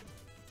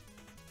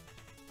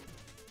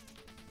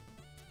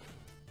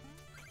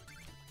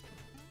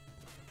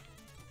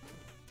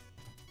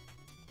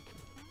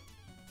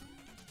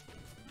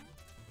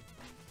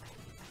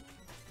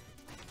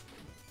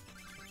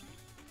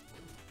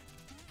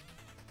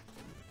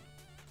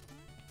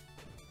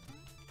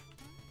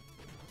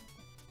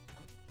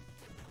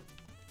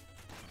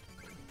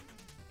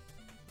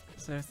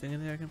 Is there a thing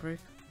in there I can break?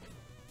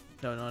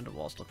 No, none of the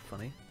walls look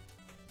funny.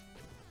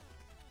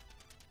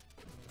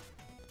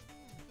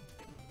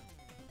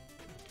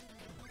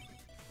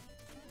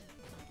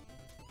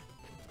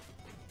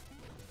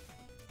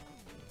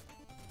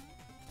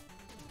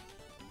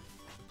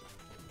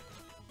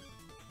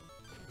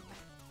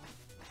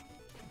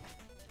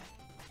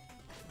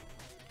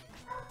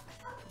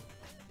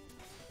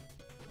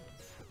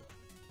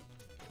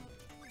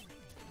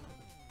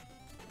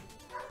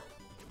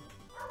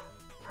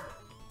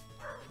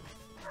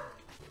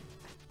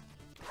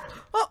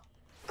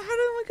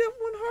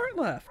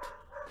 Left.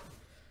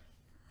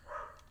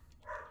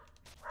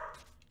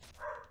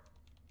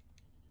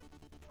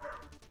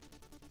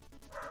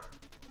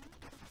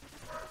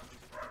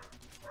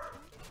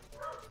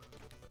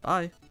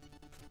 Bye.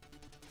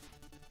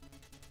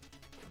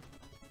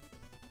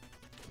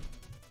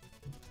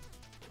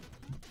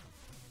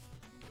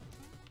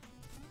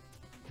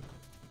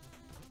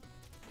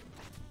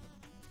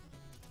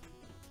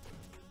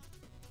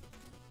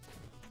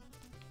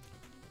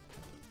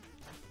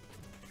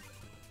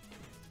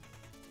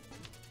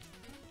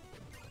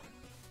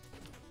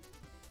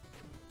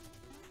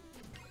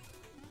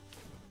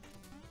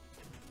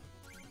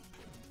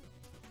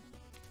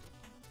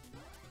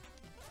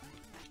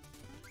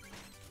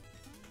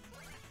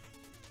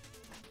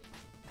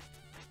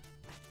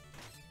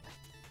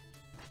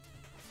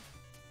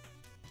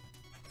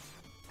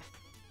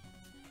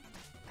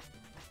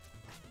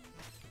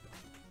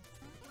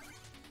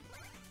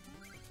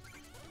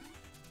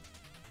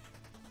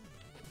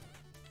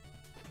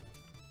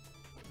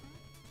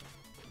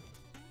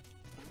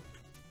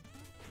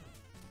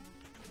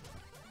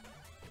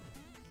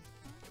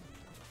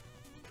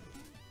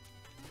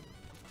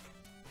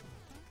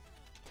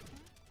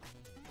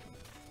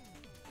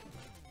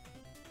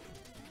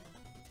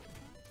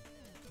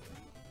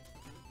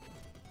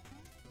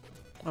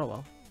 Oh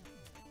well.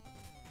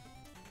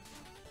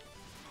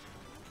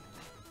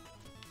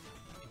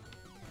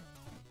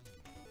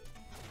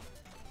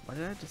 Why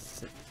did I just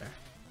sit there?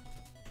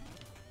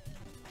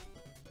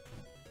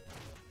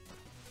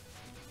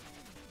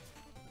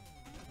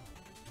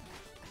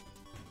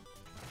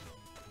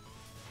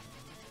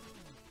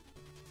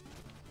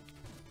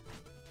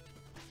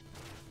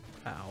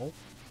 Ow.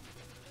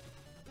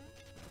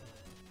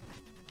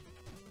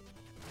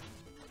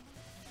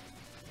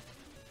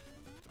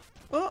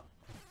 Oh!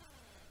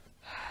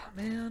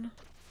 Man.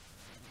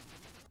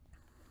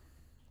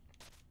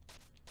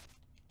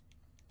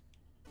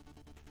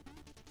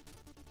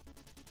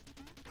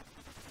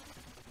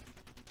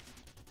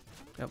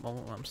 At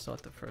moment I'm still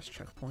at the first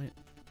checkpoint.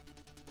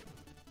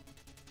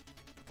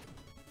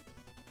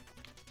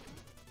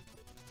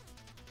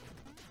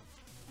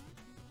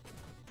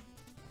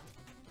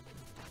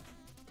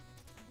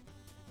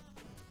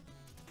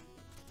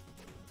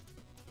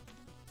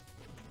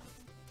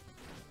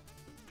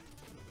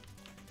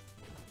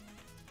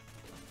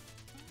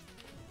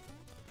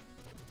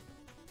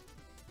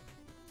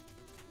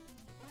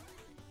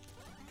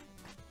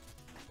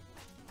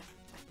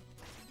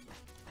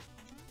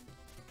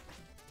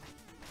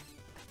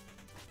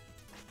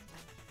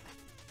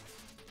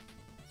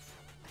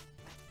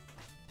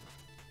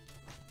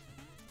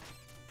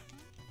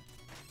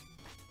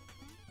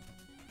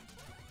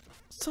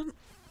 Son.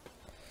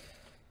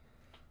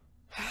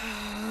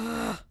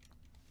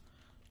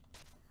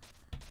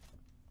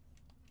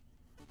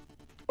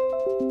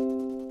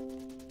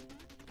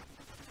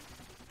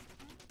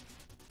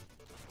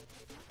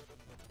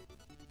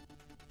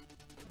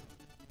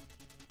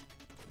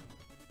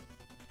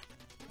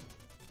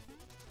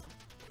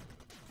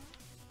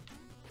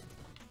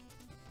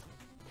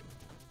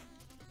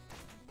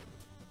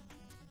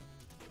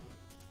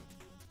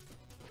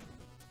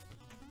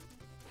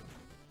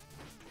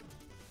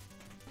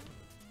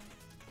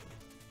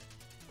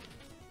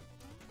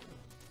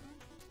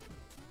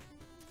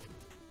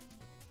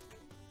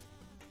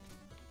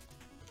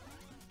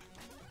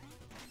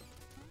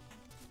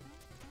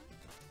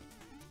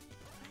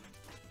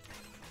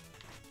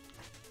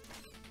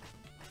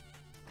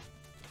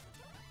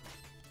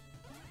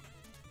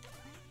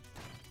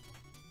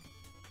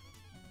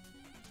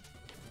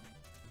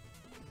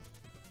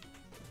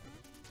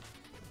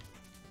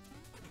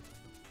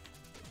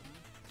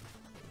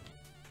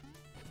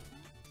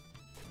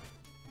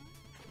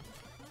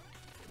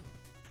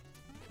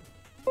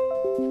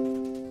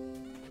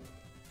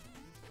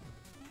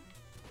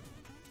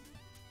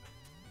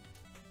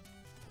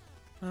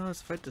 Oh,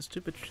 let's fight the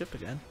stupid ship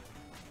again.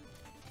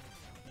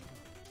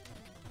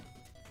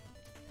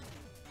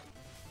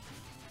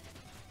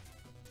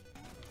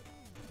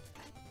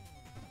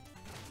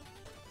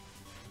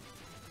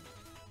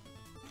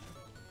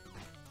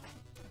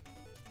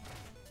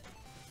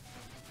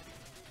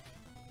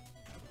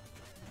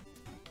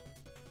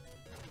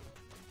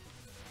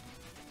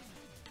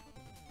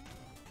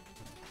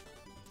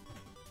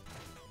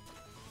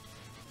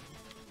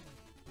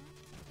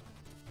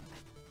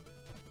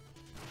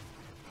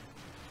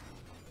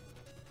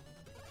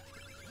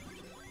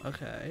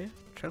 Okay,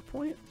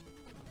 checkpoint?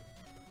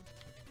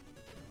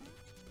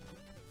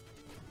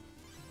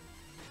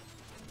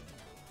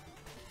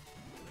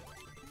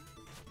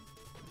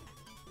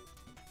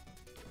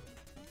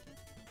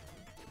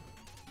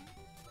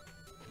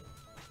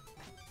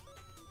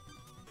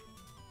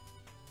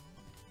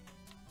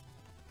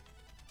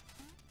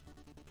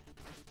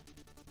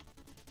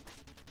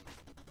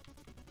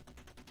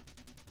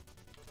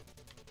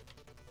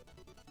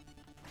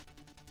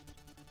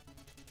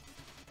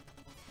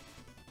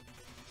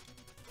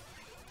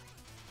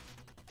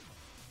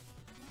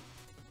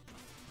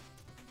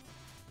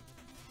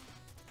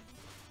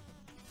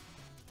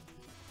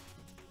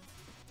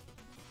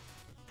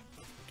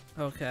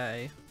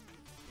 Okay.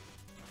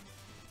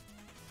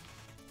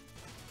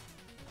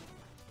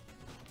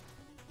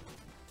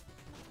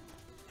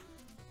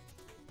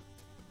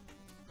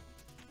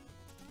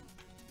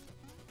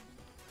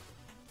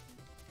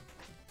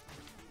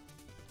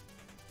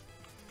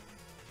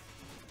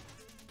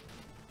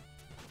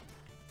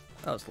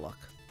 That was luck.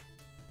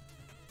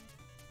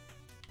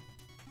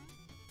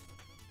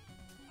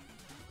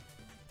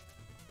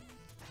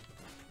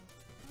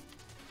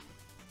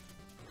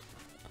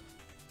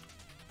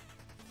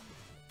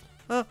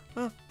 Ah,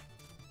 ah.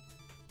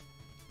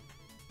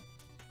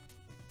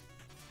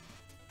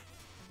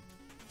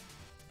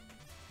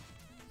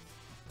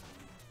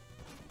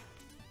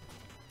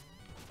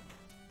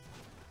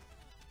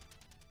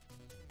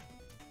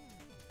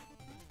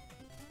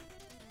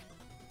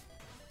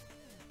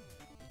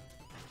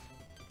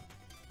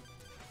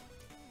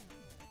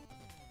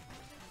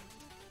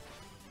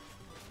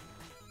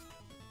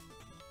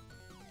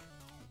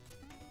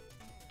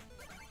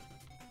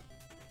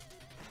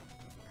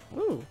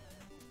 Ooh.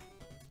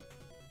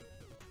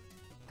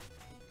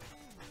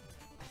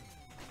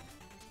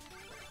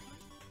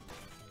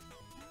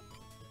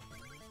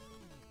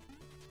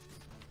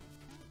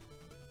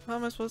 How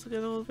am I supposed to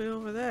get all the way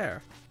over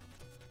there?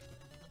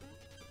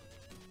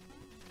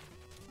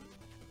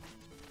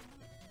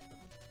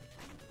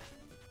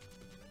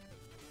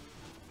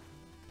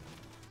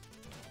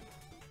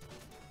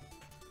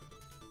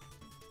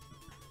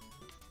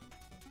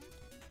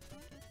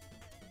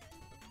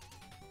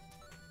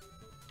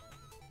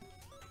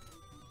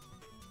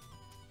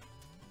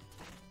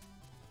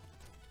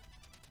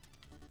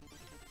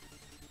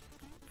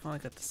 Finally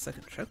got the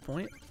second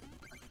checkpoint.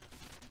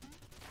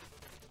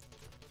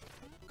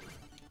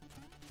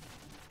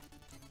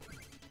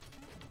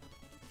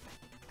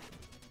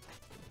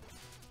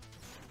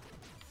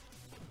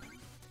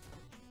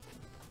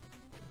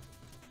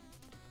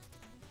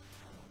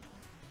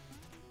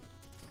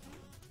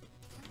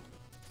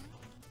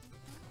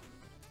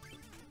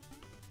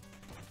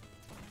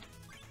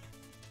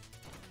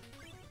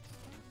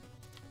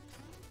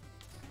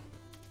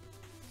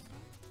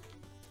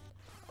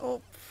 Oh,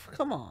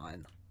 come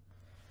on.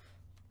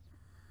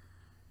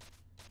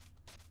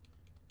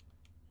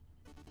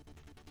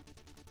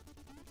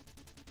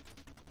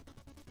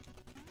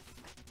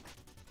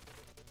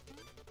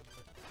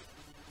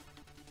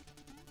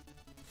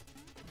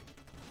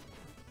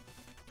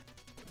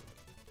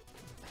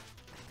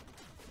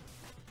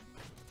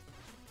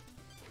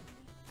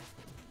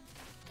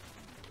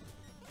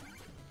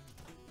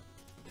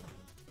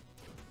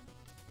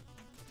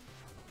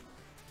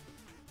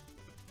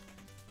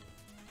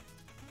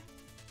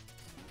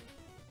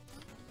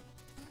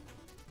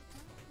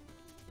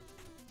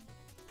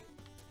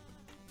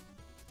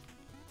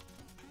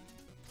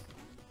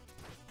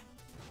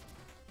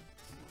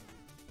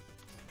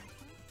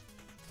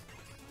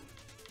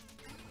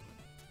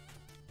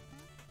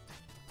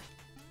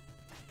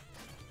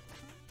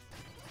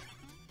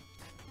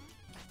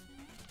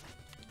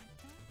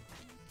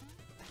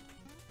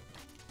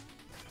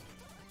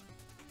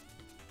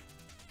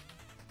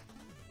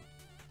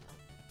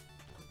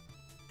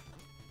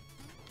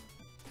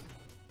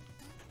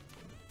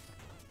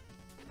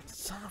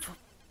 Son of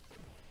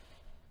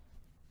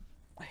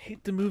a... I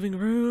hate the moving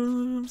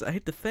rooms. I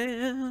hate the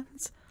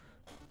fans.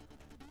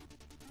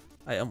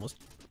 I almost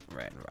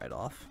ran right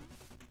off.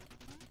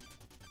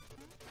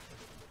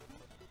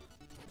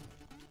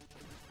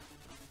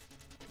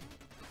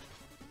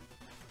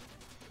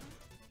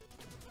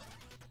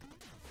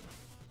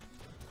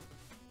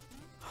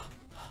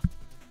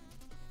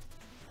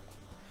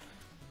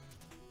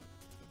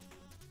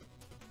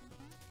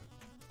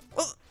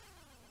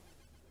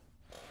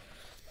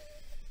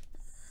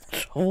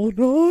 All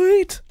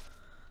night.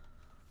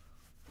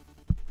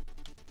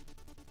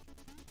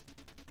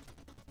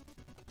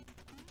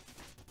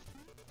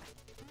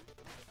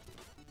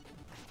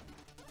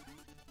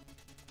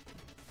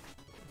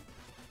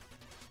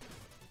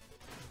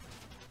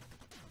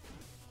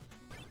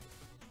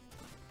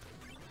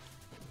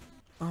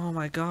 Oh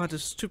my god,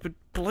 this stupid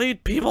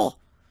blade people.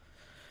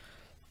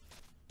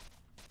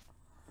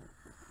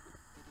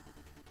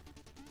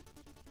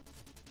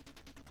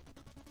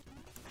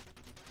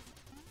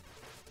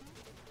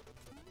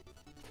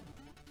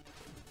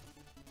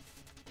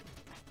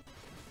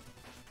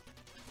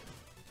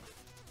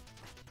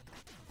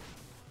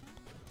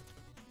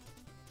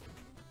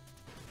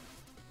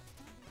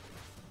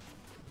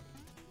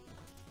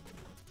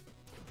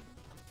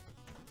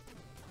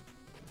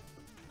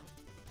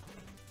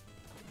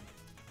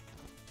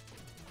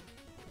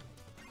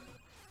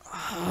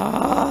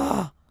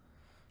 Ah!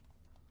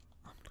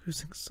 I'm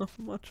losing so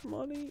much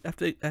money. I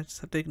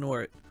just have to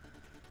ignore it.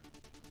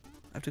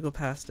 I have to go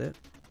past it.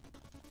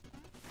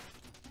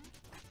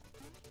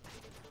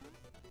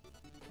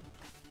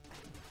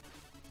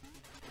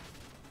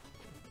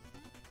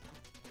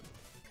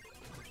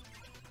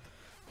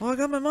 Well, I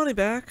got my money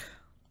back.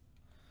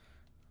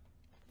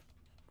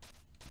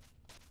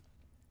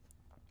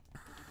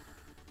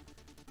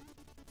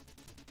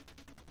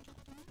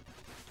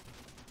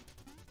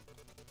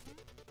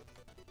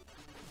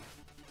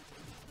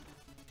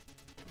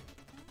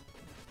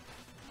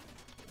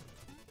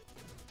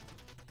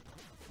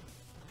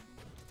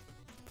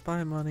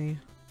 Bye, money.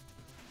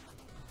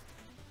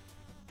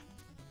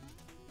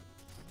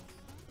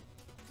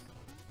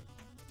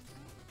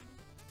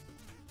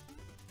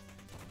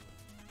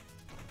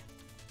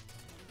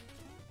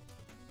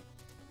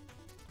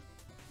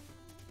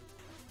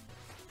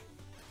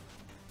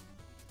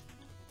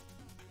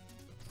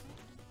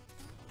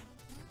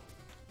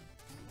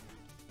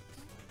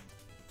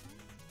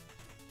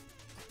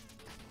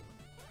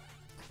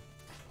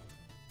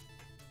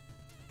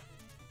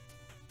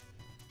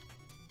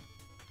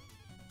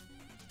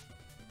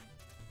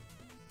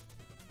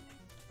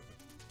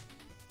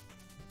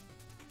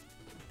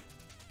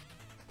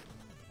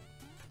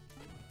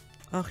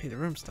 Okay, the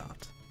room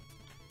stopped.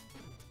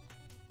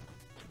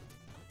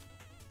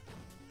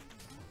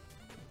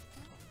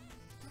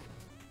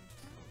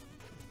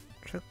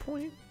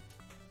 Checkpoint?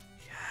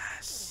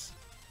 Yes!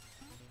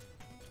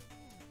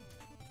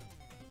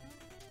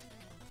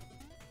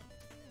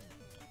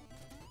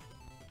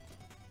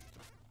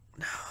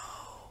 No!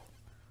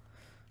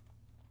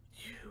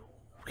 You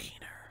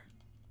wiener.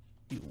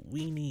 You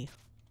weenie.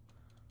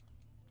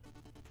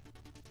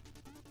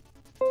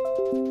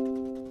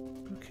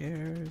 Who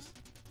cares?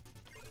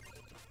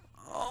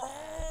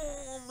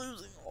 Oh, I'm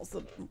losing all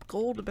the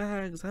gold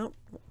bags. I don't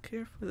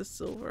care for the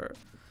silver.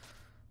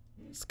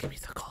 Just give me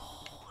the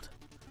gold.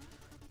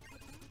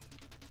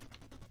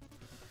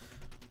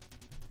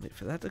 Wait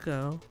for that to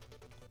go.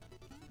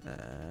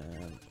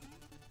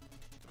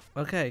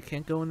 Okay,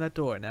 can't go in that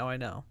door. Now I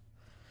know.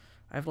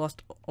 I've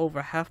lost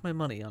over half my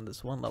money on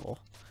this one level.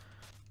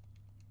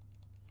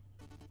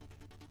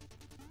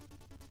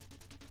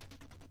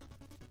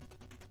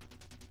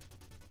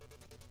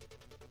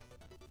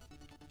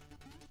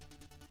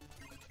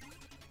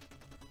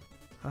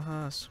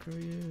 Haha, screw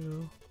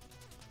you.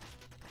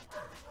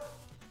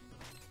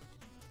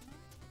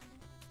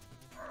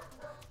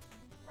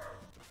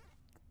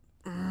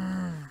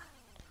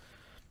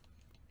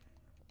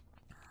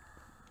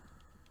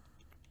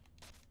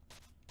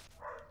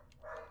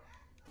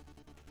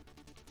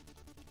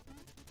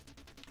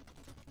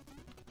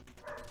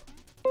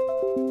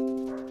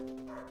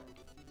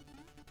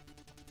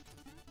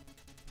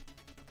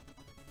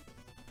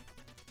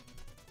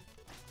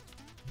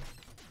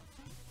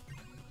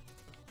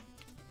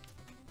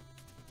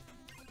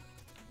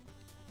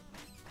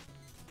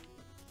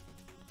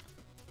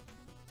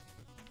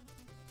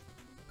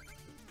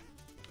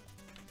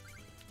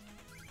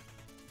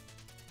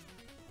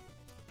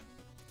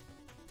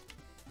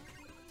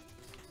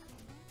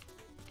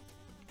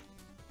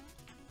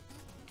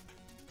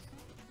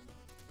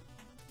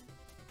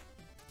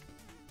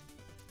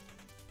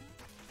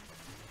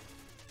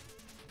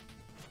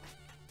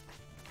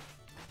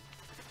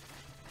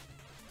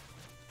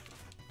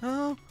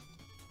 No.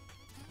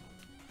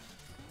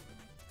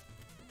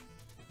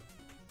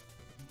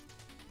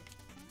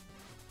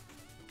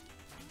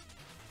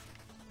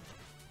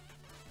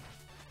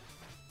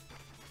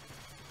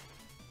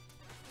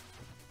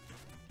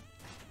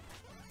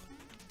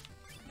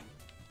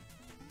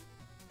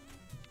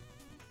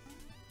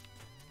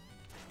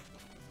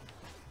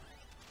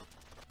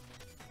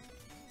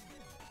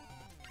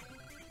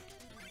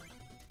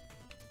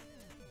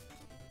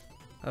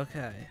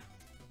 Okay.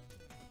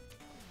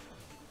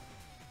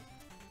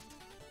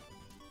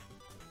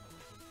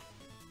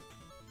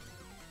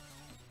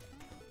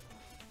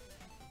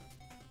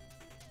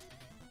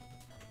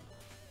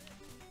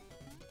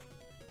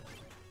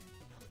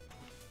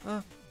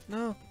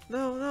 No,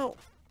 no, no.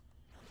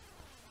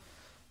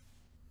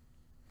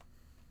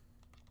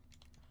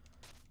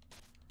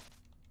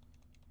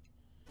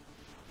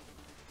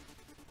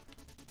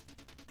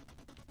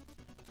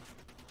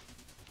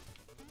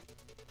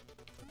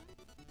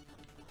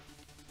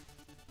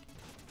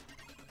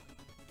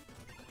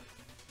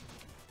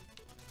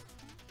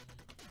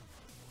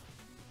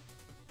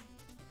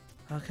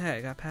 Okay,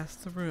 I got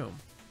past the room.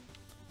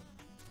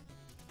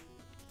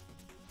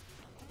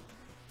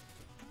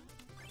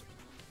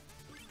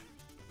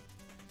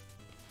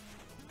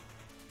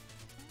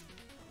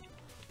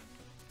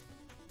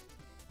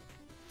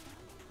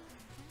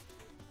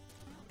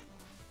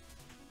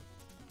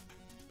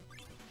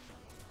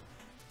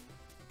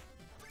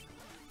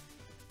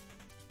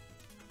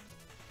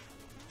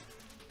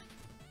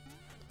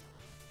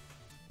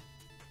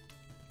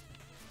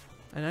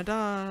 And I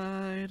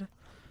died.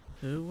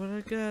 Who would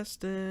have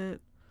guessed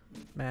it?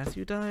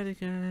 Matthew died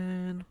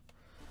again.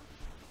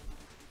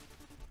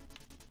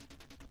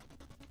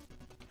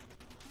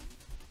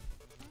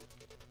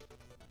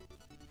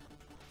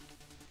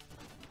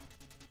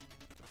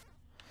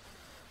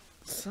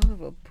 Son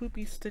of a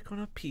poopy stick on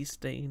a pea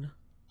stain.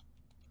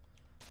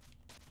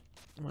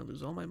 I'm gonna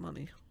lose all my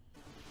money.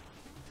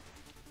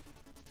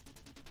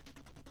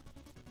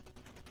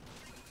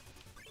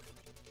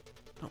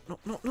 No, no,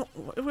 no, no.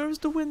 Where was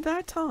the win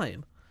that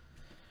time?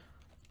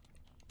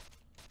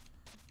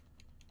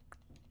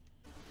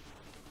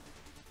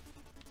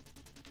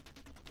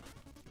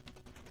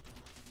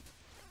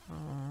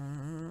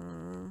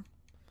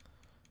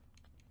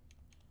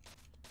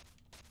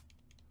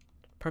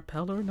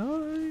 Propeller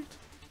Knight.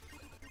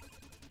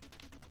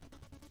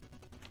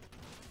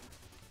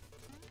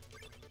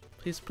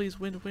 Please, please,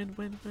 win, win,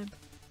 win, win.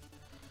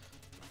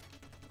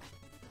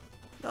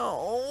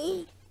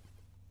 No!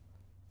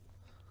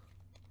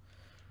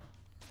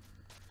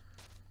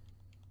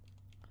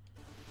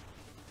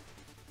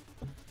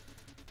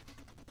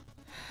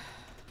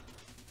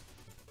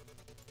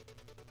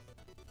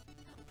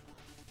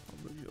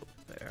 I'll move you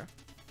over there.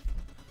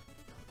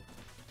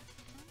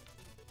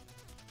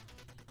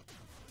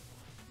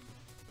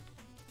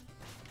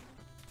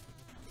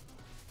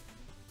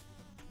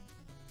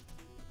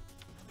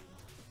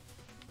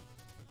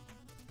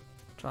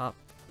 Drop.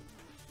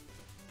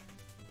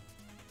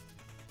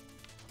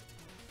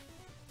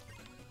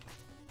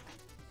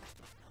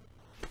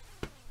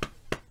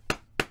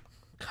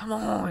 Come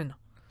on!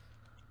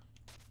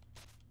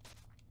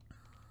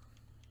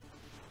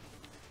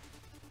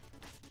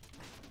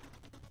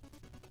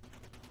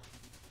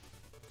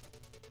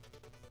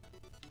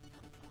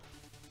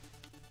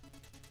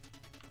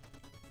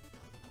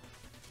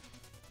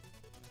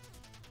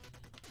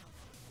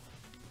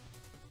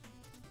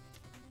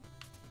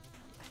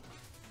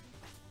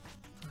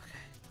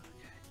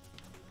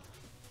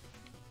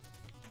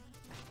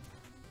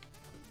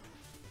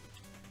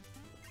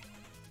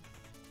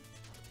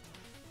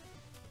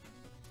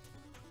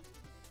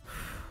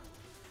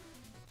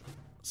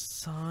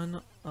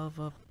 Son of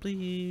a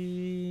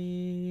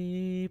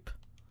bleep.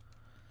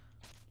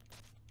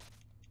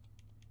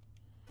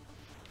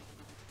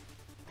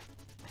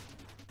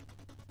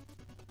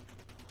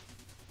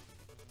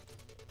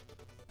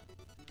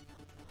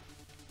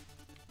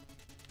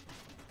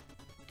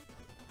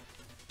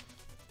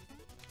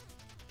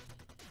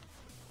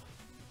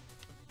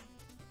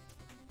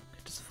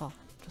 Just fall.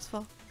 Just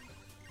fall.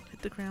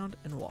 Hit the ground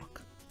and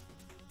walk.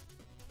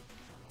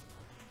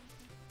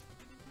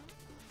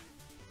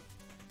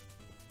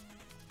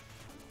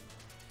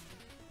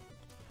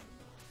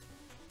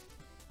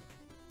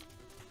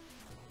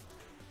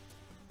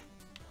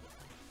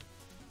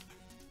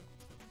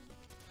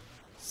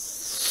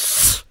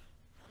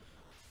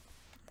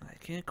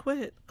 Can't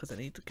quit because I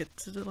need to get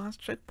to the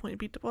last checkpoint and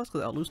beat the boss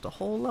because I'll lose the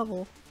whole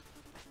level.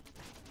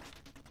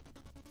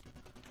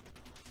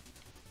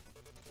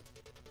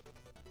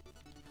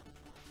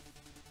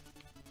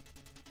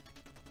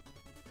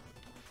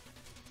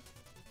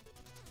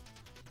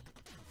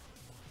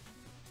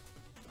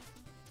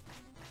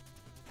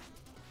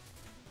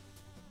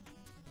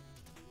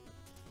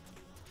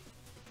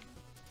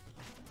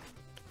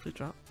 Please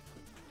drop.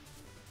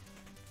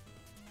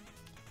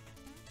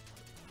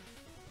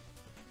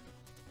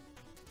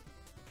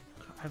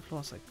 I've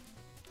lost like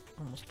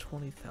almost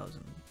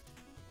 20,000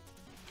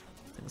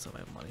 things on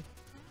my money.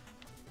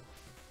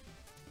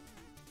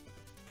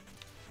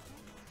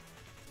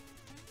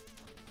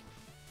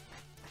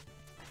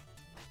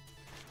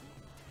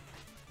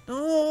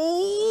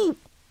 No!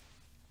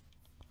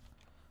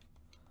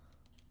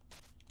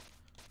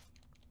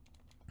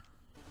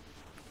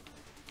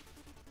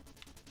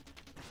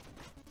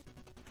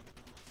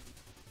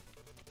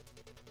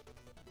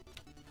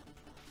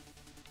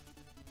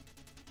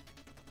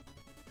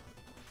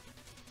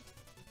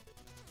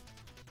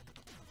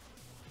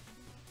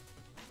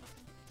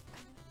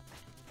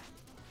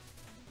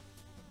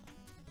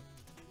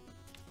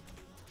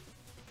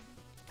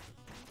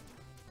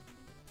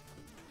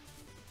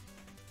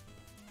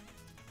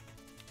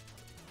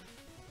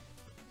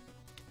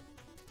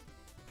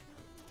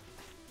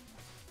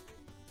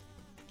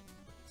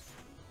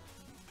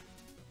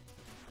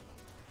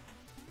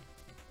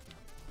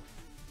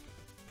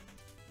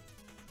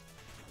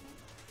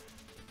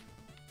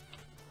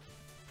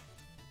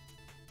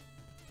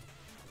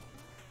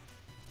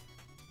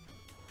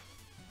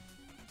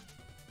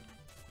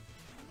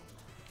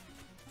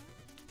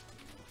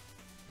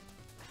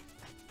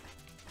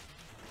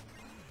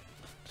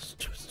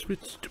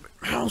 Stupid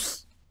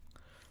mouse!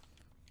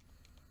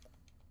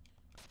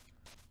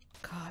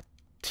 God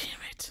damn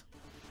it.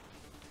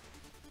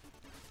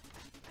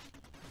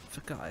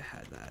 Forgot I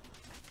had that.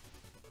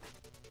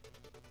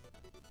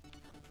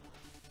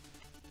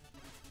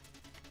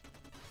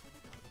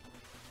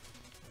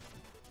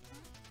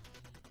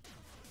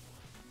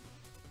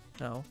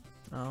 No,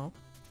 no.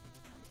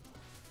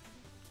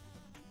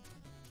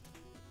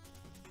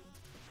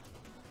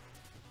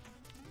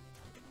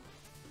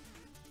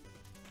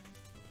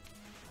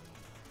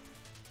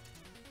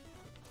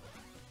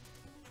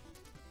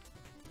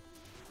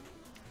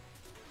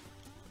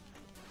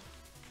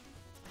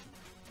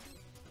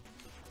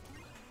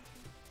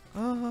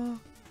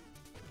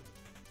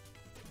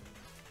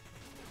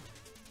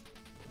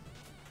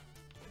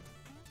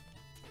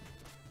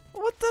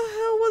 What the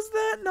hell was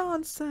that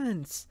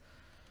nonsense?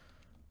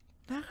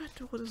 Now I gotta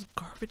do all this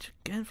garbage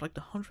again for like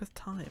the 100th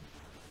time.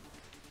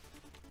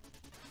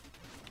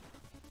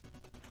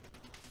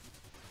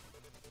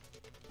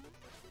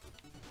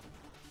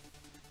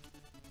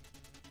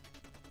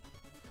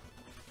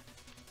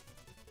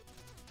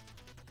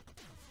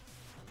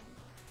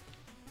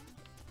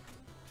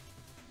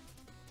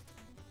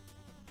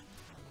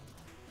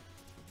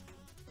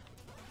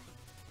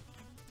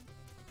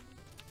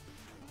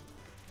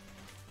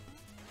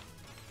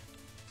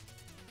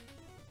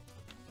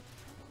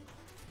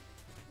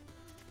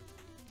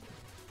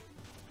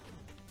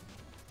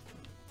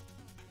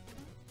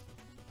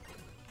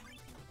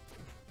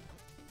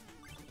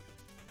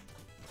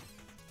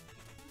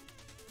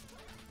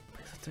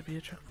 have to be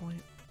a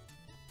checkpoint.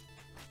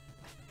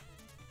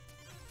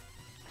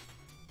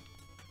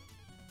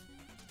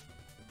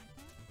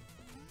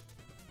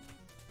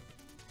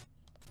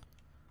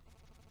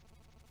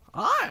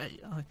 Hi!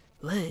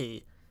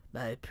 Wait,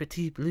 my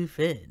pretty blue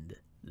friend.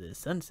 The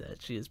sunset,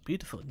 she is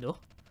beautiful, no?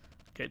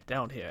 Get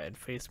down here and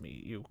face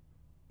me, you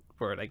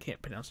word I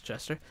can't pronounce,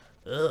 Chester.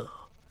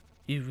 Oh,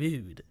 you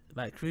rude,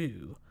 my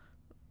crew.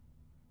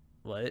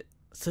 What?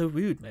 So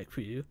rude, my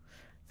crew.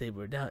 They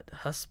were not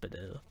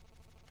hospitable.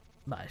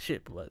 My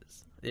ship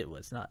was. It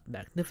was not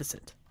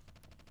magnificent.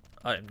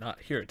 I am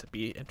not here to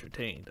be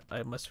entertained.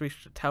 I must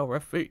reach the Tower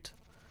of Fate.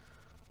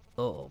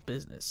 All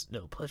business,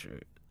 no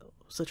pleasure. Oh,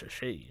 such a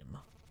shame.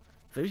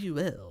 Very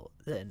well,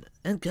 then,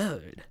 and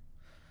guard.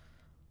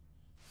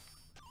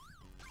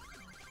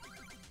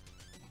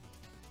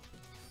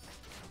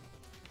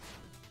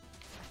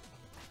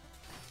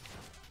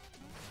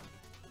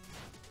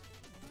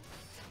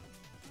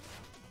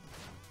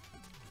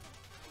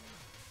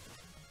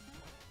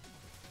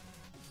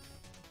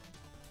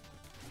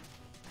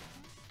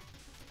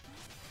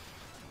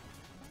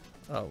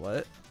 Oh,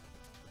 what?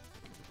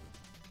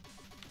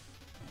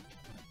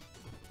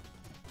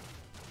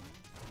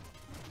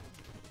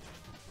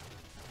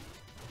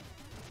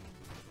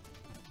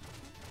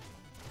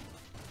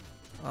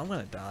 I'm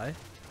gonna die.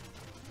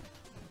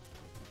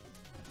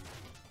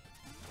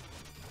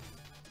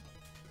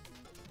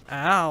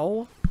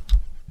 Ow!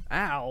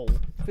 Ow!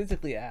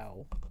 Physically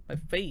ow. My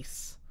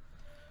face.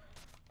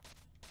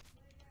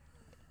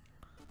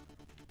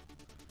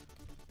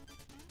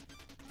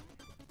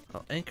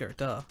 Oh, anchor,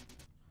 duh.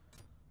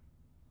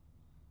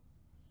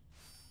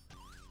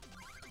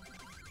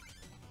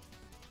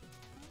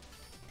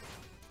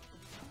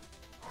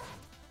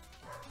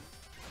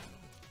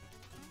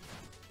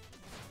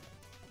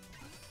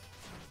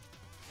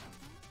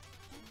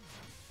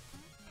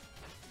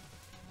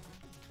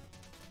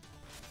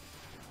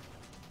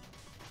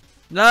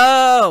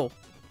 No!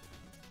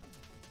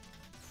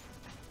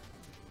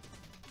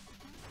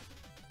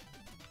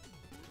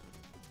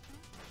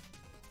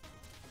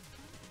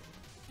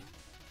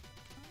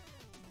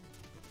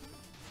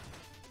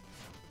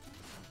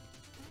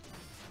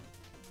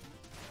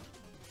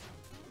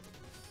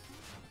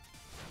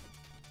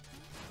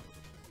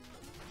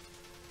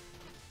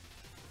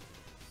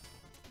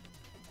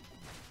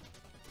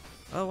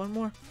 Oh, one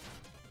more.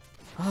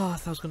 Oh, I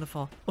thought I was gonna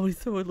fall. Oh, he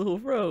threw a little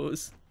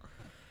rose.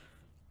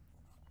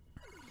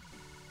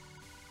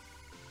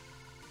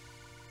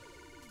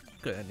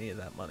 Good, I needed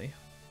that money.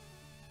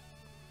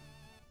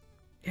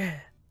 Yeah,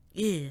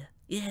 yeah,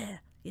 yeah,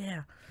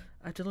 yeah.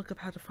 I have to look up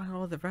how to find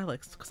all the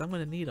relics, because I'm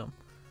gonna need them.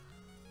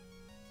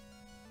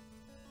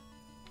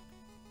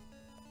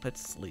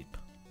 Let's sleep.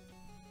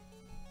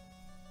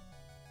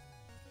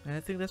 And I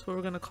think that's what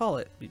we're gonna call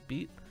it. We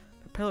beat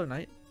Propeller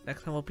Knight.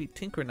 Next time we'll beat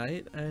Tinker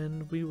Knight,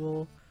 and we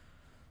will...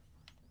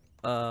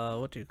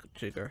 what do you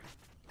jigger?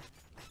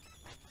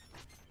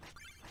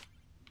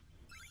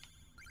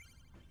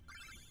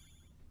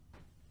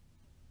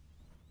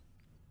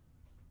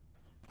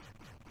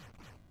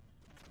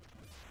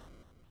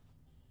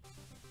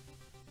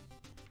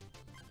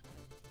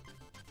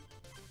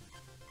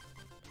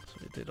 So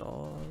we did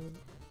all...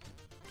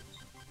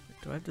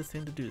 Do I have this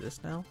thing to do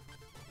this now?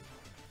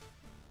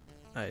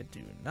 I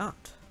do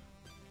not.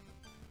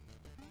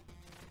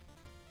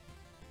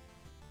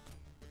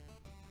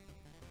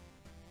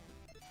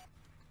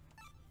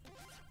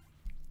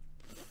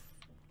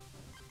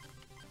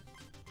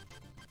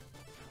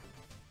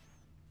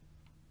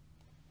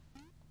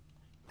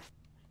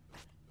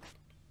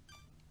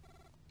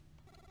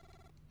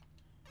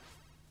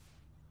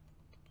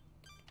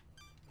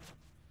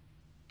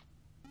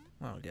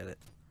 I don't get it.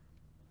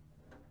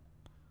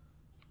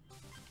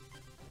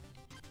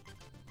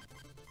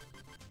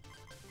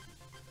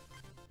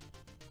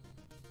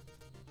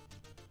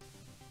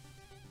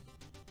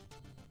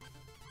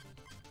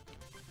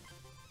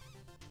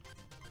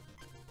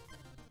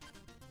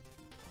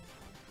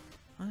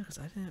 Oh, because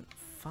I didn't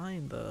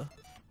find the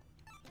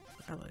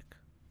relic.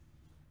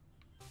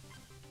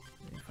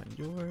 Let me find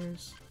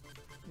yours.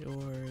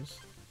 Yours.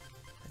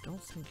 I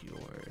don't think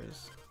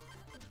yours.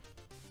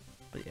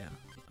 But yeah.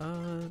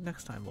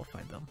 Next time we'll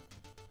find them.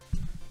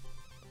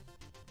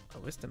 Oh,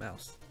 where's the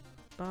mouse?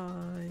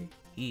 Bye.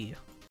 E.